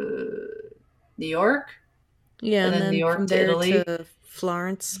New York. Yeah, and then New York from to there Italy. To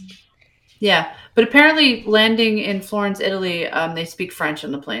Florence. Yeah, but apparently landing in Florence, Italy, they speak French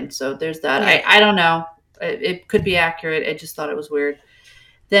on the plane. So there's that. Yeah. I don't know. It could be accurate. I just thought it was weird.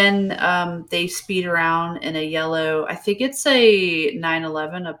 Then they speed around in a yellow, I think it's a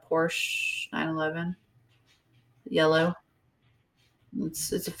 911, a Porsche 911. Yellow.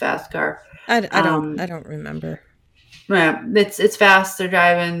 It's a fast car. I don't remember. Yeah, it's fast. They're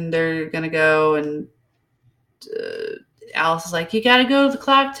driving. They're gonna go, and Alice is like, you gotta go to the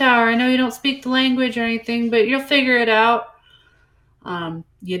clock tower. I know you don't speak the language or anything, but you'll figure it out.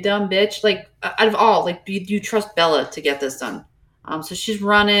 You dumb bitch. Like, out of all, like, you trust Bella to get this done. So she's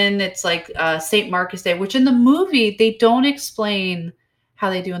running. It's like St. Marcus Day, which in the movie, they don't explain how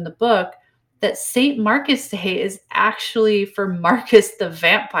they do in the book, that St. Marcus Day is actually for Marcus the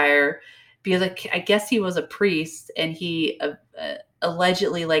vampire, because like, I guess he was a priest, and he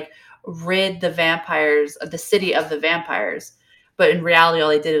allegedly like rid the vampires of the city of the vampires. But in reality, all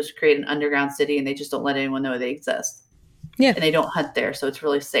they did was create an underground city, and they just don't let anyone know they exist. Yeah. And they don't hunt there, so it's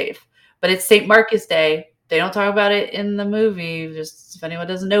really safe. But it's St. Marcus Day. They don't talk about it in the movie. Just if anyone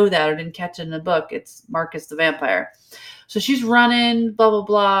doesn't know that or didn't catch it in the book, it's Marcus the vampire. So she's running, blah, blah,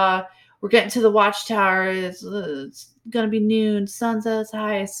 blah. We're getting to the watchtower. It's going to be noon. Sun's at its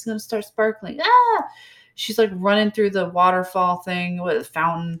highest. It's going to start sparkling. Ah! She's like running through the waterfall thing with a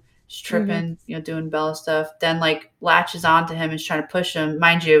fountain. She's Mm-hmm. tripping, doing Bella stuff. Then like latches onto him and is trying to push him.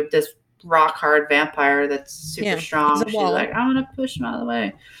 Mind you, this rock hard vampire that's super Yeah, he's strong. a She's wall. like, I'm gonna push him out of the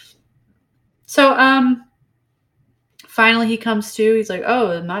way. So finally he comes to. He's like,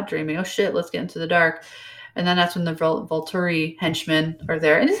 oh, I'm not dreaming. Oh shit, let's get into the dark. And then that's when the Volturi henchmen are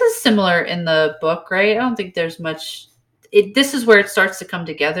there. And this is similar in the book, right? I don't think there's much. This is where it starts to come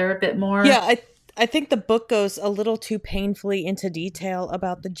together a bit Yeah, more. I think the book goes a little too painfully into detail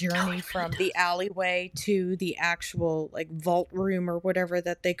about the Oh, journey it really from the does. alleyway to the actual like vault room or whatever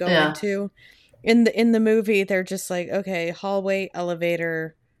that they go Yeah. into. In the movie, they're just like, okay, hallway,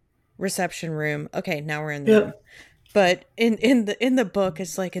 elevator, reception room. Okay, now we're in the room. Yep. But in the book,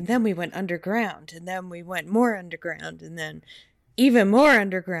 it's like, and then we went underground, and then we went more underground, and then even more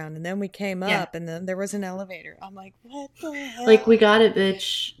underground, and then we came Yeah. up, and then there was an elevator. I'm like, what the Like, we hell? got it,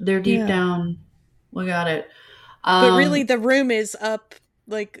 bitch. They're deep Yeah. down. We got it. But really, Um, the room is up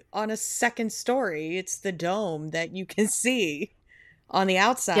like on a second story. It's the dome that you can see on the yeah,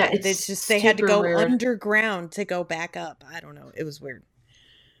 outside. It's it's just they had to super go weird. underground to go back up. I don't know. It was weird.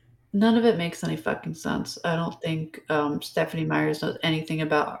 None of it makes any fucking sense. I don't think Stephanie Myers knows anything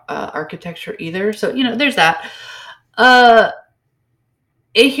about architecture either. So, there's that. Uh,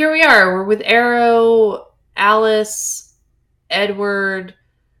 Here we are. We're with Arrow, Alice, Edward,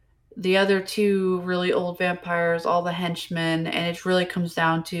 the other two really old vampires, all the henchmen, and it really comes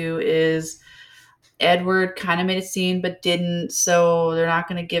down to is Edward kind of made a scene but didn't, so they're not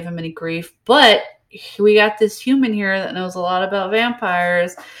going to give him any grief. But we got this human here that knows a lot about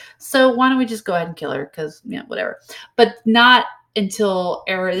vampires, so why don't we just go ahead and kill her? Because whatever. But not until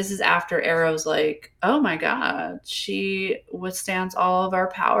Arrow. This is after Arrow's like, oh my god, she withstands all of our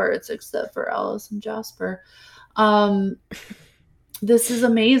powers except for Alice and Jasper. Um, this is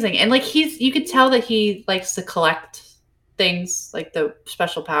amazing. And like you could tell that he likes to collect things like the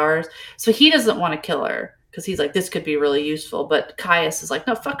special powers. So he doesn't want to kill her because he's like, this could be really useful. But Caius is like,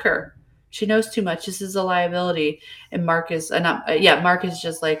 no, fuck her. She knows too much. This is a liability. And Marcus, Mark is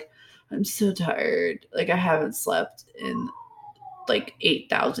just like, I'm so tired. Like, I haven't slept in like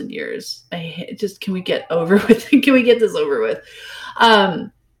 8,000 years. Can we get over with it? Can we get this over with?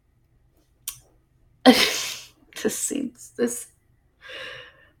 Um, this scenes, this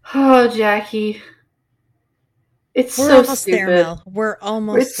Oh, Jackie. It's We're so almost there, stupid. Mel. We're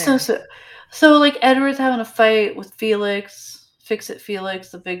almost It's so there. so. So like Edward's having a fight with Felix. Fix it,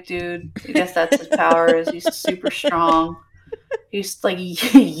 Felix, the big dude. I guess that's his powers. He's super strong. He's like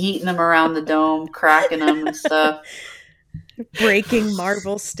yeeting them around the dome, cracking them and stuff. Breaking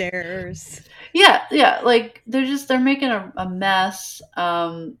marble stairs. Yeah, yeah. Like they're making a mess.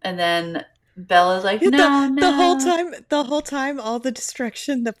 And then Bella's like, Yeah, no, no. the whole time, all the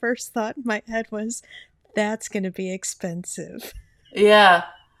destruction, the first thought in my head was, that's going to be expensive. Yeah,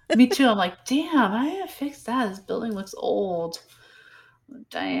 me too. I'm like, damn, I gotta fix that. This building looks old.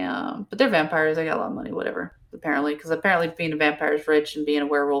 Damn. But they're vampires. They got a lot of money, whatever. Apparently. Because apparently being a vampire is rich and being a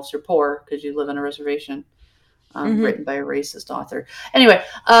werewolf you're poor because you live on a reservation. Mm-hmm. Written by a racist author. Anyway,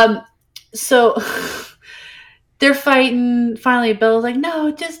 so they're fighting. Finally, Bella's like,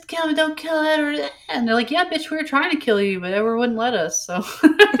 no, just kill me. Don't kill Edward. And they're like, yeah, bitch, we were trying to kill you, but Edward wouldn't let us. So,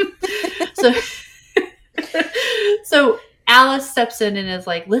 so, so Alice steps in and is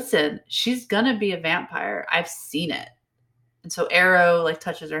like, listen, she's going to be a vampire. I've seen it. And so Arrow like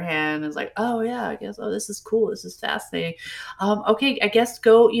touches her hand and is like, oh yeah, I guess, oh, this is cool. This is fascinating. Okay, I guess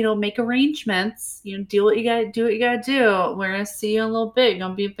go, make arrangements, do what you gotta do. We're gonna see you in a little bit. You're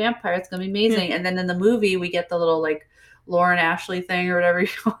gonna be a vampire. It's gonna be Yeah, amazing. And then in the movie, we get the little like Lauren Ashley thing or whatever you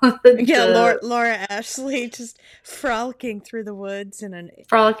call it. yeah, The Laura Ashley just frolicking through the woods in an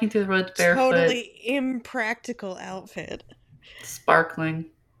frolicking through the woods barefoot, totally impractical outfit. sparkling.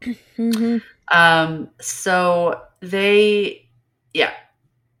 Mm-hmm. So they, yeah,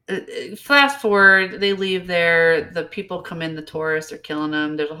 fast forward, they leave there. The people come in, the tourists are killing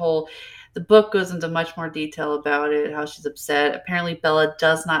them. The book goes into much more detail about it, how she's upset. Apparently, Bella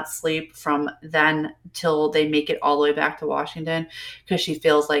does not sleep from then till they make it all the way back to Washington because she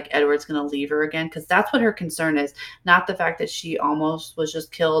feels like Edward's going to leave her again. Because that's what her concern is, not the fact that she almost was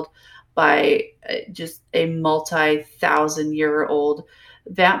just killed by just a multi-thousand-year-old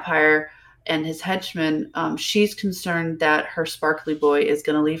vampire and his henchmen. She's concerned that her sparkly boy is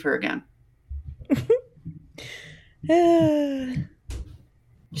going to leave her again.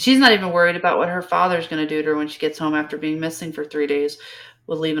 She's not even worried about what her father's going to do to her when she gets home after being missing for 3 days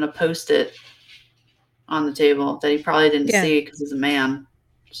with leaving a Post-it on the table that he probably didn't Yeah, see because he's a man.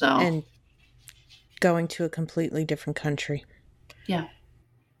 So, and going to a completely different country. yeah.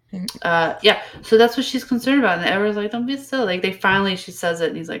 Yeah, so that's what she's concerned about. And Edward's like, don't be silly. Like, she says it,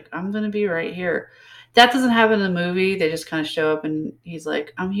 and he's like, I'm going to be right here. That doesn't happen in the movie. They just kind of show up, and he's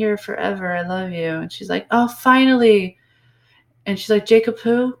like, I'm here forever. I love you. And she's like, oh, finally. And she's like, Jacob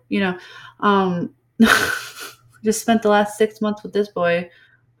who? Um, just spent the last 6 months with this boy,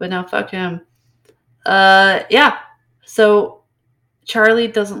 but now fuck him. Yeah. So Charlie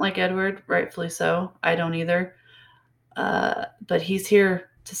doesn't like Edward, rightfully so. I don't either. But he's here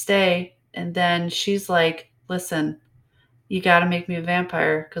to stay. And then she's like, listen, you got to make me a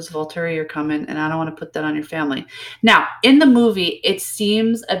vampire because Volturi are coming, and I don't want to put that on your family. Now, in the movie, it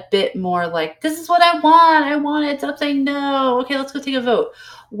seems a bit more like, this is what I want. I want it. Stop saying no. Okay, let's go take a vote.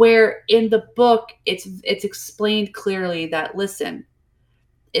 Where in the book, it's explained clearly that, listen,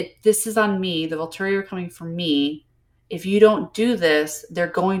 this is on me. The Volturi are coming for me. If you don't do this, they're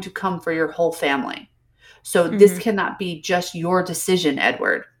going to come for your whole family. So this cannot be just your decision,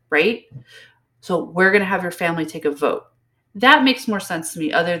 Edward, right? So we're going to have your family take a vote. That makes more sense to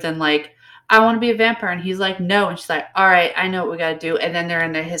me, other than like, I want to be a vampire. And he's like, no. And she's like, all right, I know what we got to do. And then they're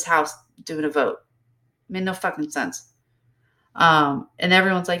in his house doing a vote. Made no fucking sense. And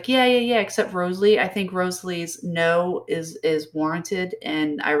everyone's like, yeah, except Rosalie. I think Rosalie's no is warranted,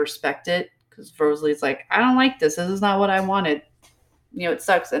 and I respect it, because Rosalie's like, I don't like this. This is not what I wanted. It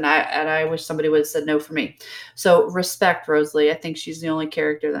sucks, and I wish somebody would have said no for me. So respect Rosalie. I think she's the only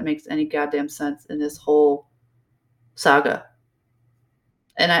character that makes any goddamn sense in this whole saga.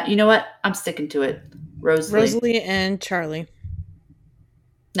 And you know what? I'm sticking to it. Rosalie and Charlie.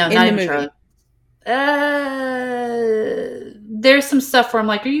 No, not even Charlie. There's some stuff where I'm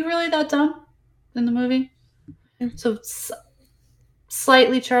like, are you really that dumb in the movie? So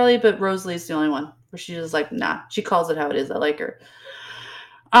slightly Charlie, but Rosalie's the only one where she's just like, nah. She calls it how it is. I like her.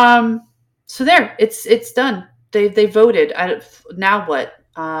 So there, it's done. They voted. Now what?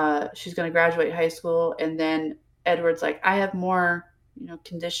 She's going to graduate high school, and then Edward's like, I have more,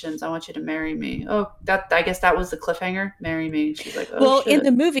 conditions. I want you to marry me. Oh, I guess that was the cliffhanger. Marry me. She's like, oh, well, shit. In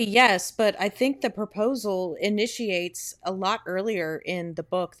the movie, yes, but I think the proposal initiates a lot earlier in the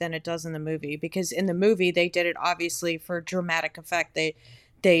book than it does in the movie, because in the movie they did it obviously for dramatic effect.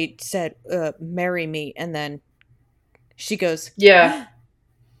 They said, "Marry me," and then she goes, yeah.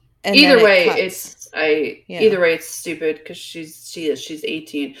 And either way, it's stupid, because she's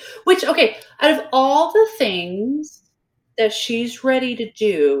 18. Which, okay, out of all the things that she's ready to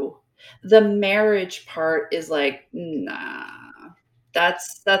do, the marriage part is like, nah,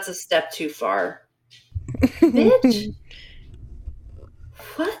 that's a step too far. Bitch.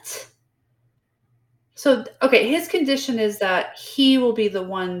 What? So, okay, his condition is that he will be the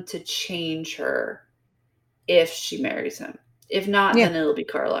one to change her if she marries him. If not, then it'll be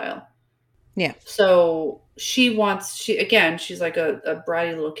Carlisle. Yeah. So she's like a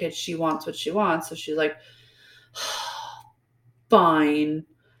bratty little kid. She wants what she wants. So she's like, fine.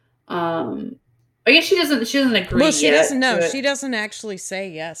 I guess she doesn't agree. Well, she doesn't know. She doesn't actually say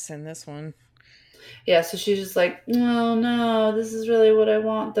yes in this one. Yeah, so she's just like, no, this is really what I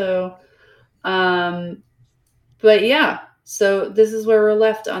want, though. But yeah, so this is where we're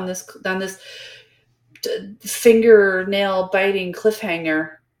left on this fingernail biting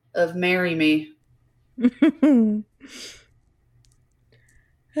cliffhanger of marry me.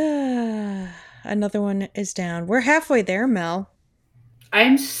 Another one is down. We're halfway there, Mel.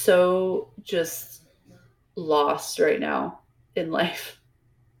 I'm so just lost right now in life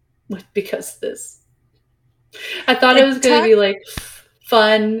because of this. I thought it was going to be like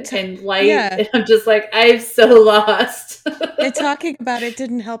fun and light, and I'm just like, I'm so lost. And talking about it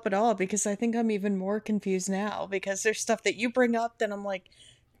didn't help at all, because I think I'm even more confused now, because there's stuff that you bring up that I'm like,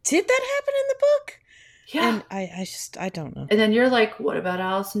 did that happen in the book? Yeah. And I don't know. And then you're like, what about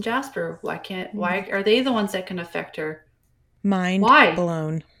Alice and Jasper? Why are they the ones that can affect her? Mind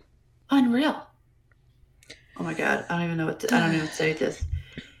blown. Unreal. Oh my God. I don't even know what to say to this.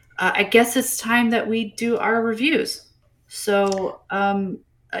 I guess it's time that we do our reviews. So,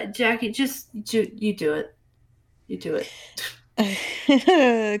 Jackie, just you do it. You do it.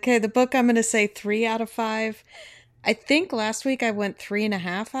 Okay, the book, I'm going to say 3 out of 5. I think last week I went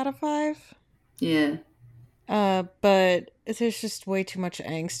 3.5 out of 5. Yeah. But there's just way too much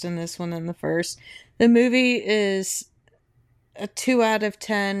angst in this one than the first. The movie is a 2 out of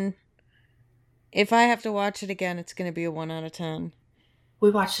 10. If I have to watch it again, it's going to be a 1 out of 10. We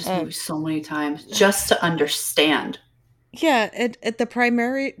watched this movie so many times just to understand. Yeah,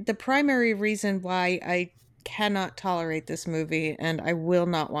 the primary reason why I cannot tolerate this movie and I will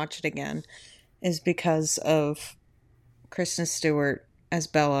not watch it again is because of Kristen Stewart as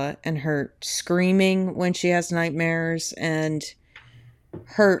Bella and her screaming when she has nightmares, and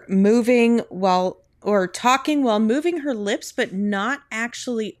her moving while or talking while moving her lips, but not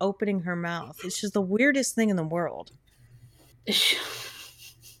actually opening her mouth. It's just the weirdest thing in the world.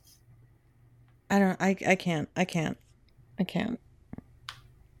 I don't. I can't. I can't. I can't.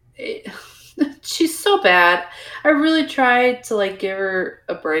 She's so bad. I really tried to like give her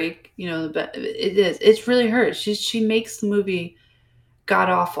a break. You know, but it's really hurt. She makes the movie god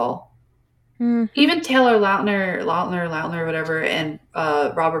awful. Mm-hmm. Even Taylor Lautner, whatever, and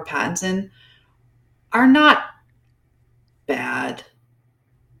Robert Pattinson are not bad.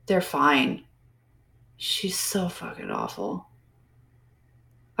 They're fine. She's so fucking awful.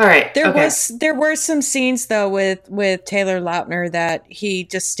 All right. Okay. There were some scenes though with Taylor Lautner that he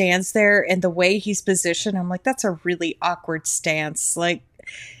just stands there and the way he's positioned, I'm like, that's a really awkward stance. Like,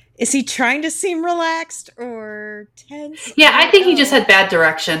 is he trying to seem relaxed or tense? Yeah, I I don't think he just know. had bad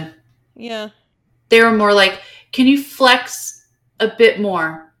direction. Yeah. They were more like, can you flex a bit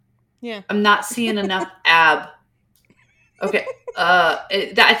more? Yeah. I'm not seeing enough ab. Okay.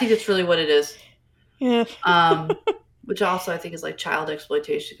 I think that's really what it is. Yeah. Which also I think is like child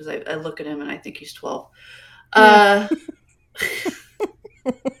exploitation because I look at him and I think he's 12. Yeah.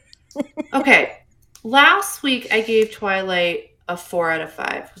 Uh, okay. Last week I gave Twilight a 4 out of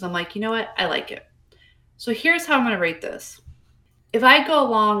 5 because I'm like, you know what? I like it. So here's how I'm going to rate this. If I go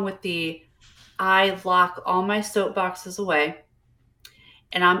along with the I lock all my soapboxes away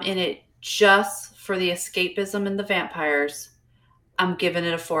and I'm in it just for the escapism and the vampires, I'm giving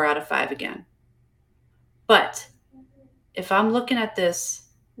it a 4 out of 5 again. But if I'm looking at this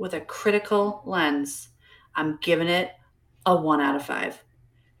with a critical lens, I'm giving it a 1 out of 5.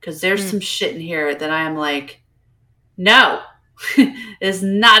 Because there's some shit in here that I am like, no, is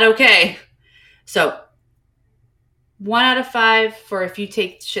not okay. So 1 out of 5 for if you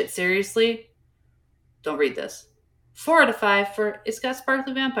take shit seriously, don't read this. 4 out of 5 for it's got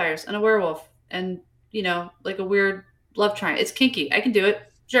sparkly vampires and a werewolf and, you know, like a weird love triangle. It's kinky. I can do it.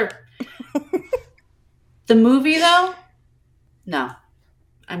 Sure. The movie, though, no.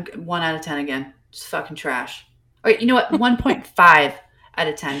 I'm 1 out of 10 again. Just fucking trash. All right, you know what? 1.5 out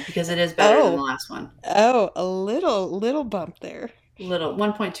of 10 because it is better than the last one. Oh, a little bump there. Little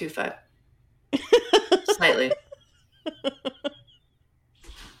 1.25. Slightly.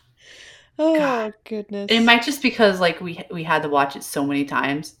 Oh, God. goodness. It might just because like we had to watch it so many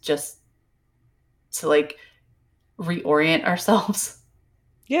times just to like reorient ourselves.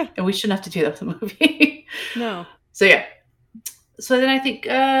 Yeah. And we shouldn't have to do that with the movie. No. So yeah. So then I think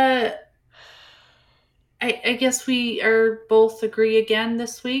I guess we are both agree again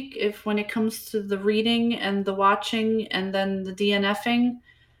this week if when it comes to the reading and the watching and then the DNFing,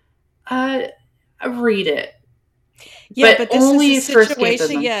 read it. Yeah, But but this is a only for situation.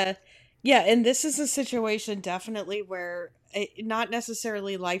 escapism. Yeah. Yeah, and this is a situation definitely where not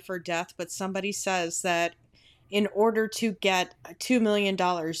necessarily life or death, but somebody says that in order to get $2 million,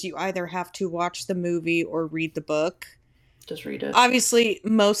 you either have to watch the movie or read the book. Just read it. Obviously,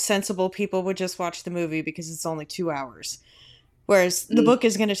 most sensible people would just watch the movie because it's only 2 hours. Whereas the book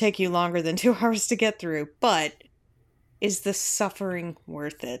is going to take you longer than 2 hours to get through. But is the suffering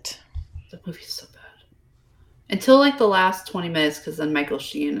worth it? The movie's so bad. Until like the last 20 minutes, because then Michael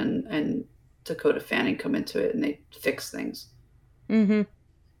Sheen and Dakota Fanning come into it and they fix things. Mm-hmm.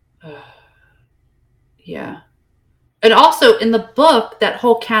 Yeah. And also in the book, that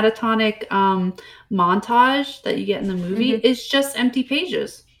whole catatonic montage that you get in the movie is just empty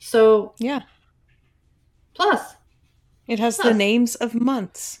pages. So yeah, plus it has the names of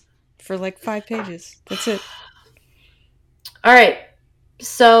months for like 5 pages. That's it. All right.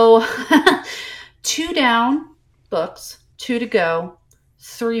 So 2 down books, 2 to go,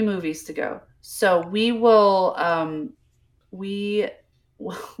 3 movies to go. So we will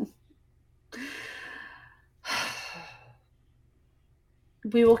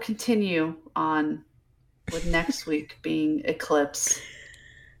we will continue on with next week being Eclipse.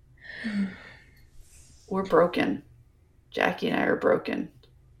 We're broken. Jackie and I are broken.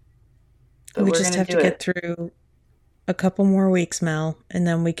 But we just have to get through a couple more weeks, Mel, and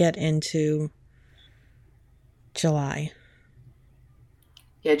then we get into July.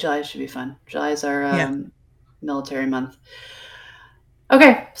 Yeah, July should be fun. July is our military month.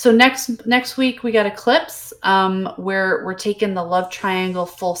 Okay, so next week we got Eclipse. We're taking the love triangle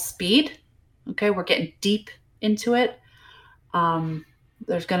full speed. Okay, we're getting deep into it.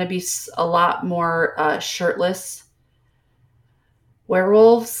 There's going to be a lot more shirtless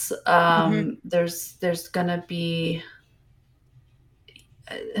werewolves. There's going to be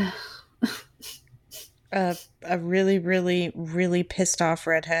a really, really, really pissed off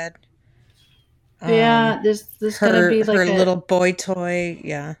redhead. Um, Yeah, there's gonna her be her like a little boy toy.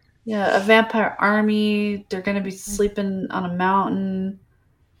 Yeah. yeah, a vampire army. They're gonna be sleeping on a mountain.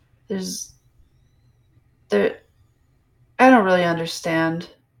 There's there I don't really understand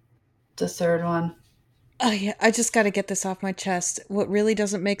the third one. Oh yeah, I just got to get this off my chest. What really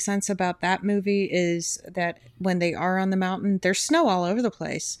doesn't make sense about that movie is that when they are on the mountain, there's snow all over the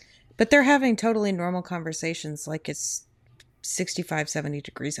place, but they're having totally normal conversations like it's 65, 70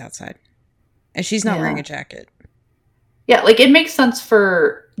 degrees outside. And she's not wearing Yeah. a jacket. Yeah, like it makes sense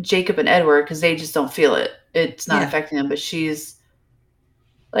for Jacob and Edward because they just don't feel it. It's not Yeah. affecting them, but she's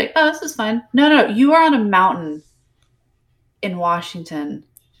like, oh, this is fine. No, no, you are on a mountain in Washington.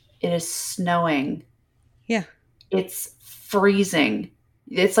 It is snowing. Yeah. It's freezing.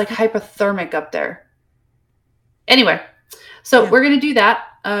 It's like hypothermic up there. Anyway, so Yeah. we're gonna do that.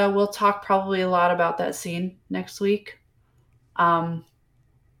 We'll talk probably a lot about that scene next week. Um,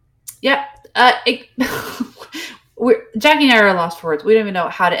 yeah. Jackie and I are lost for words. We don't even know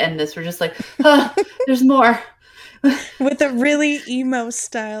how to end this. We're just like, there's more. With a really emo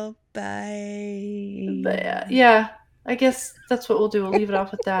style. Bye. But yeah, I guess that's what we'll do. We'll leave it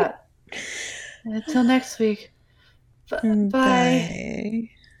off with that. Until next week. Bye. Bye.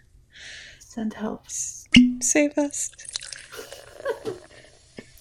 Send help. Save us.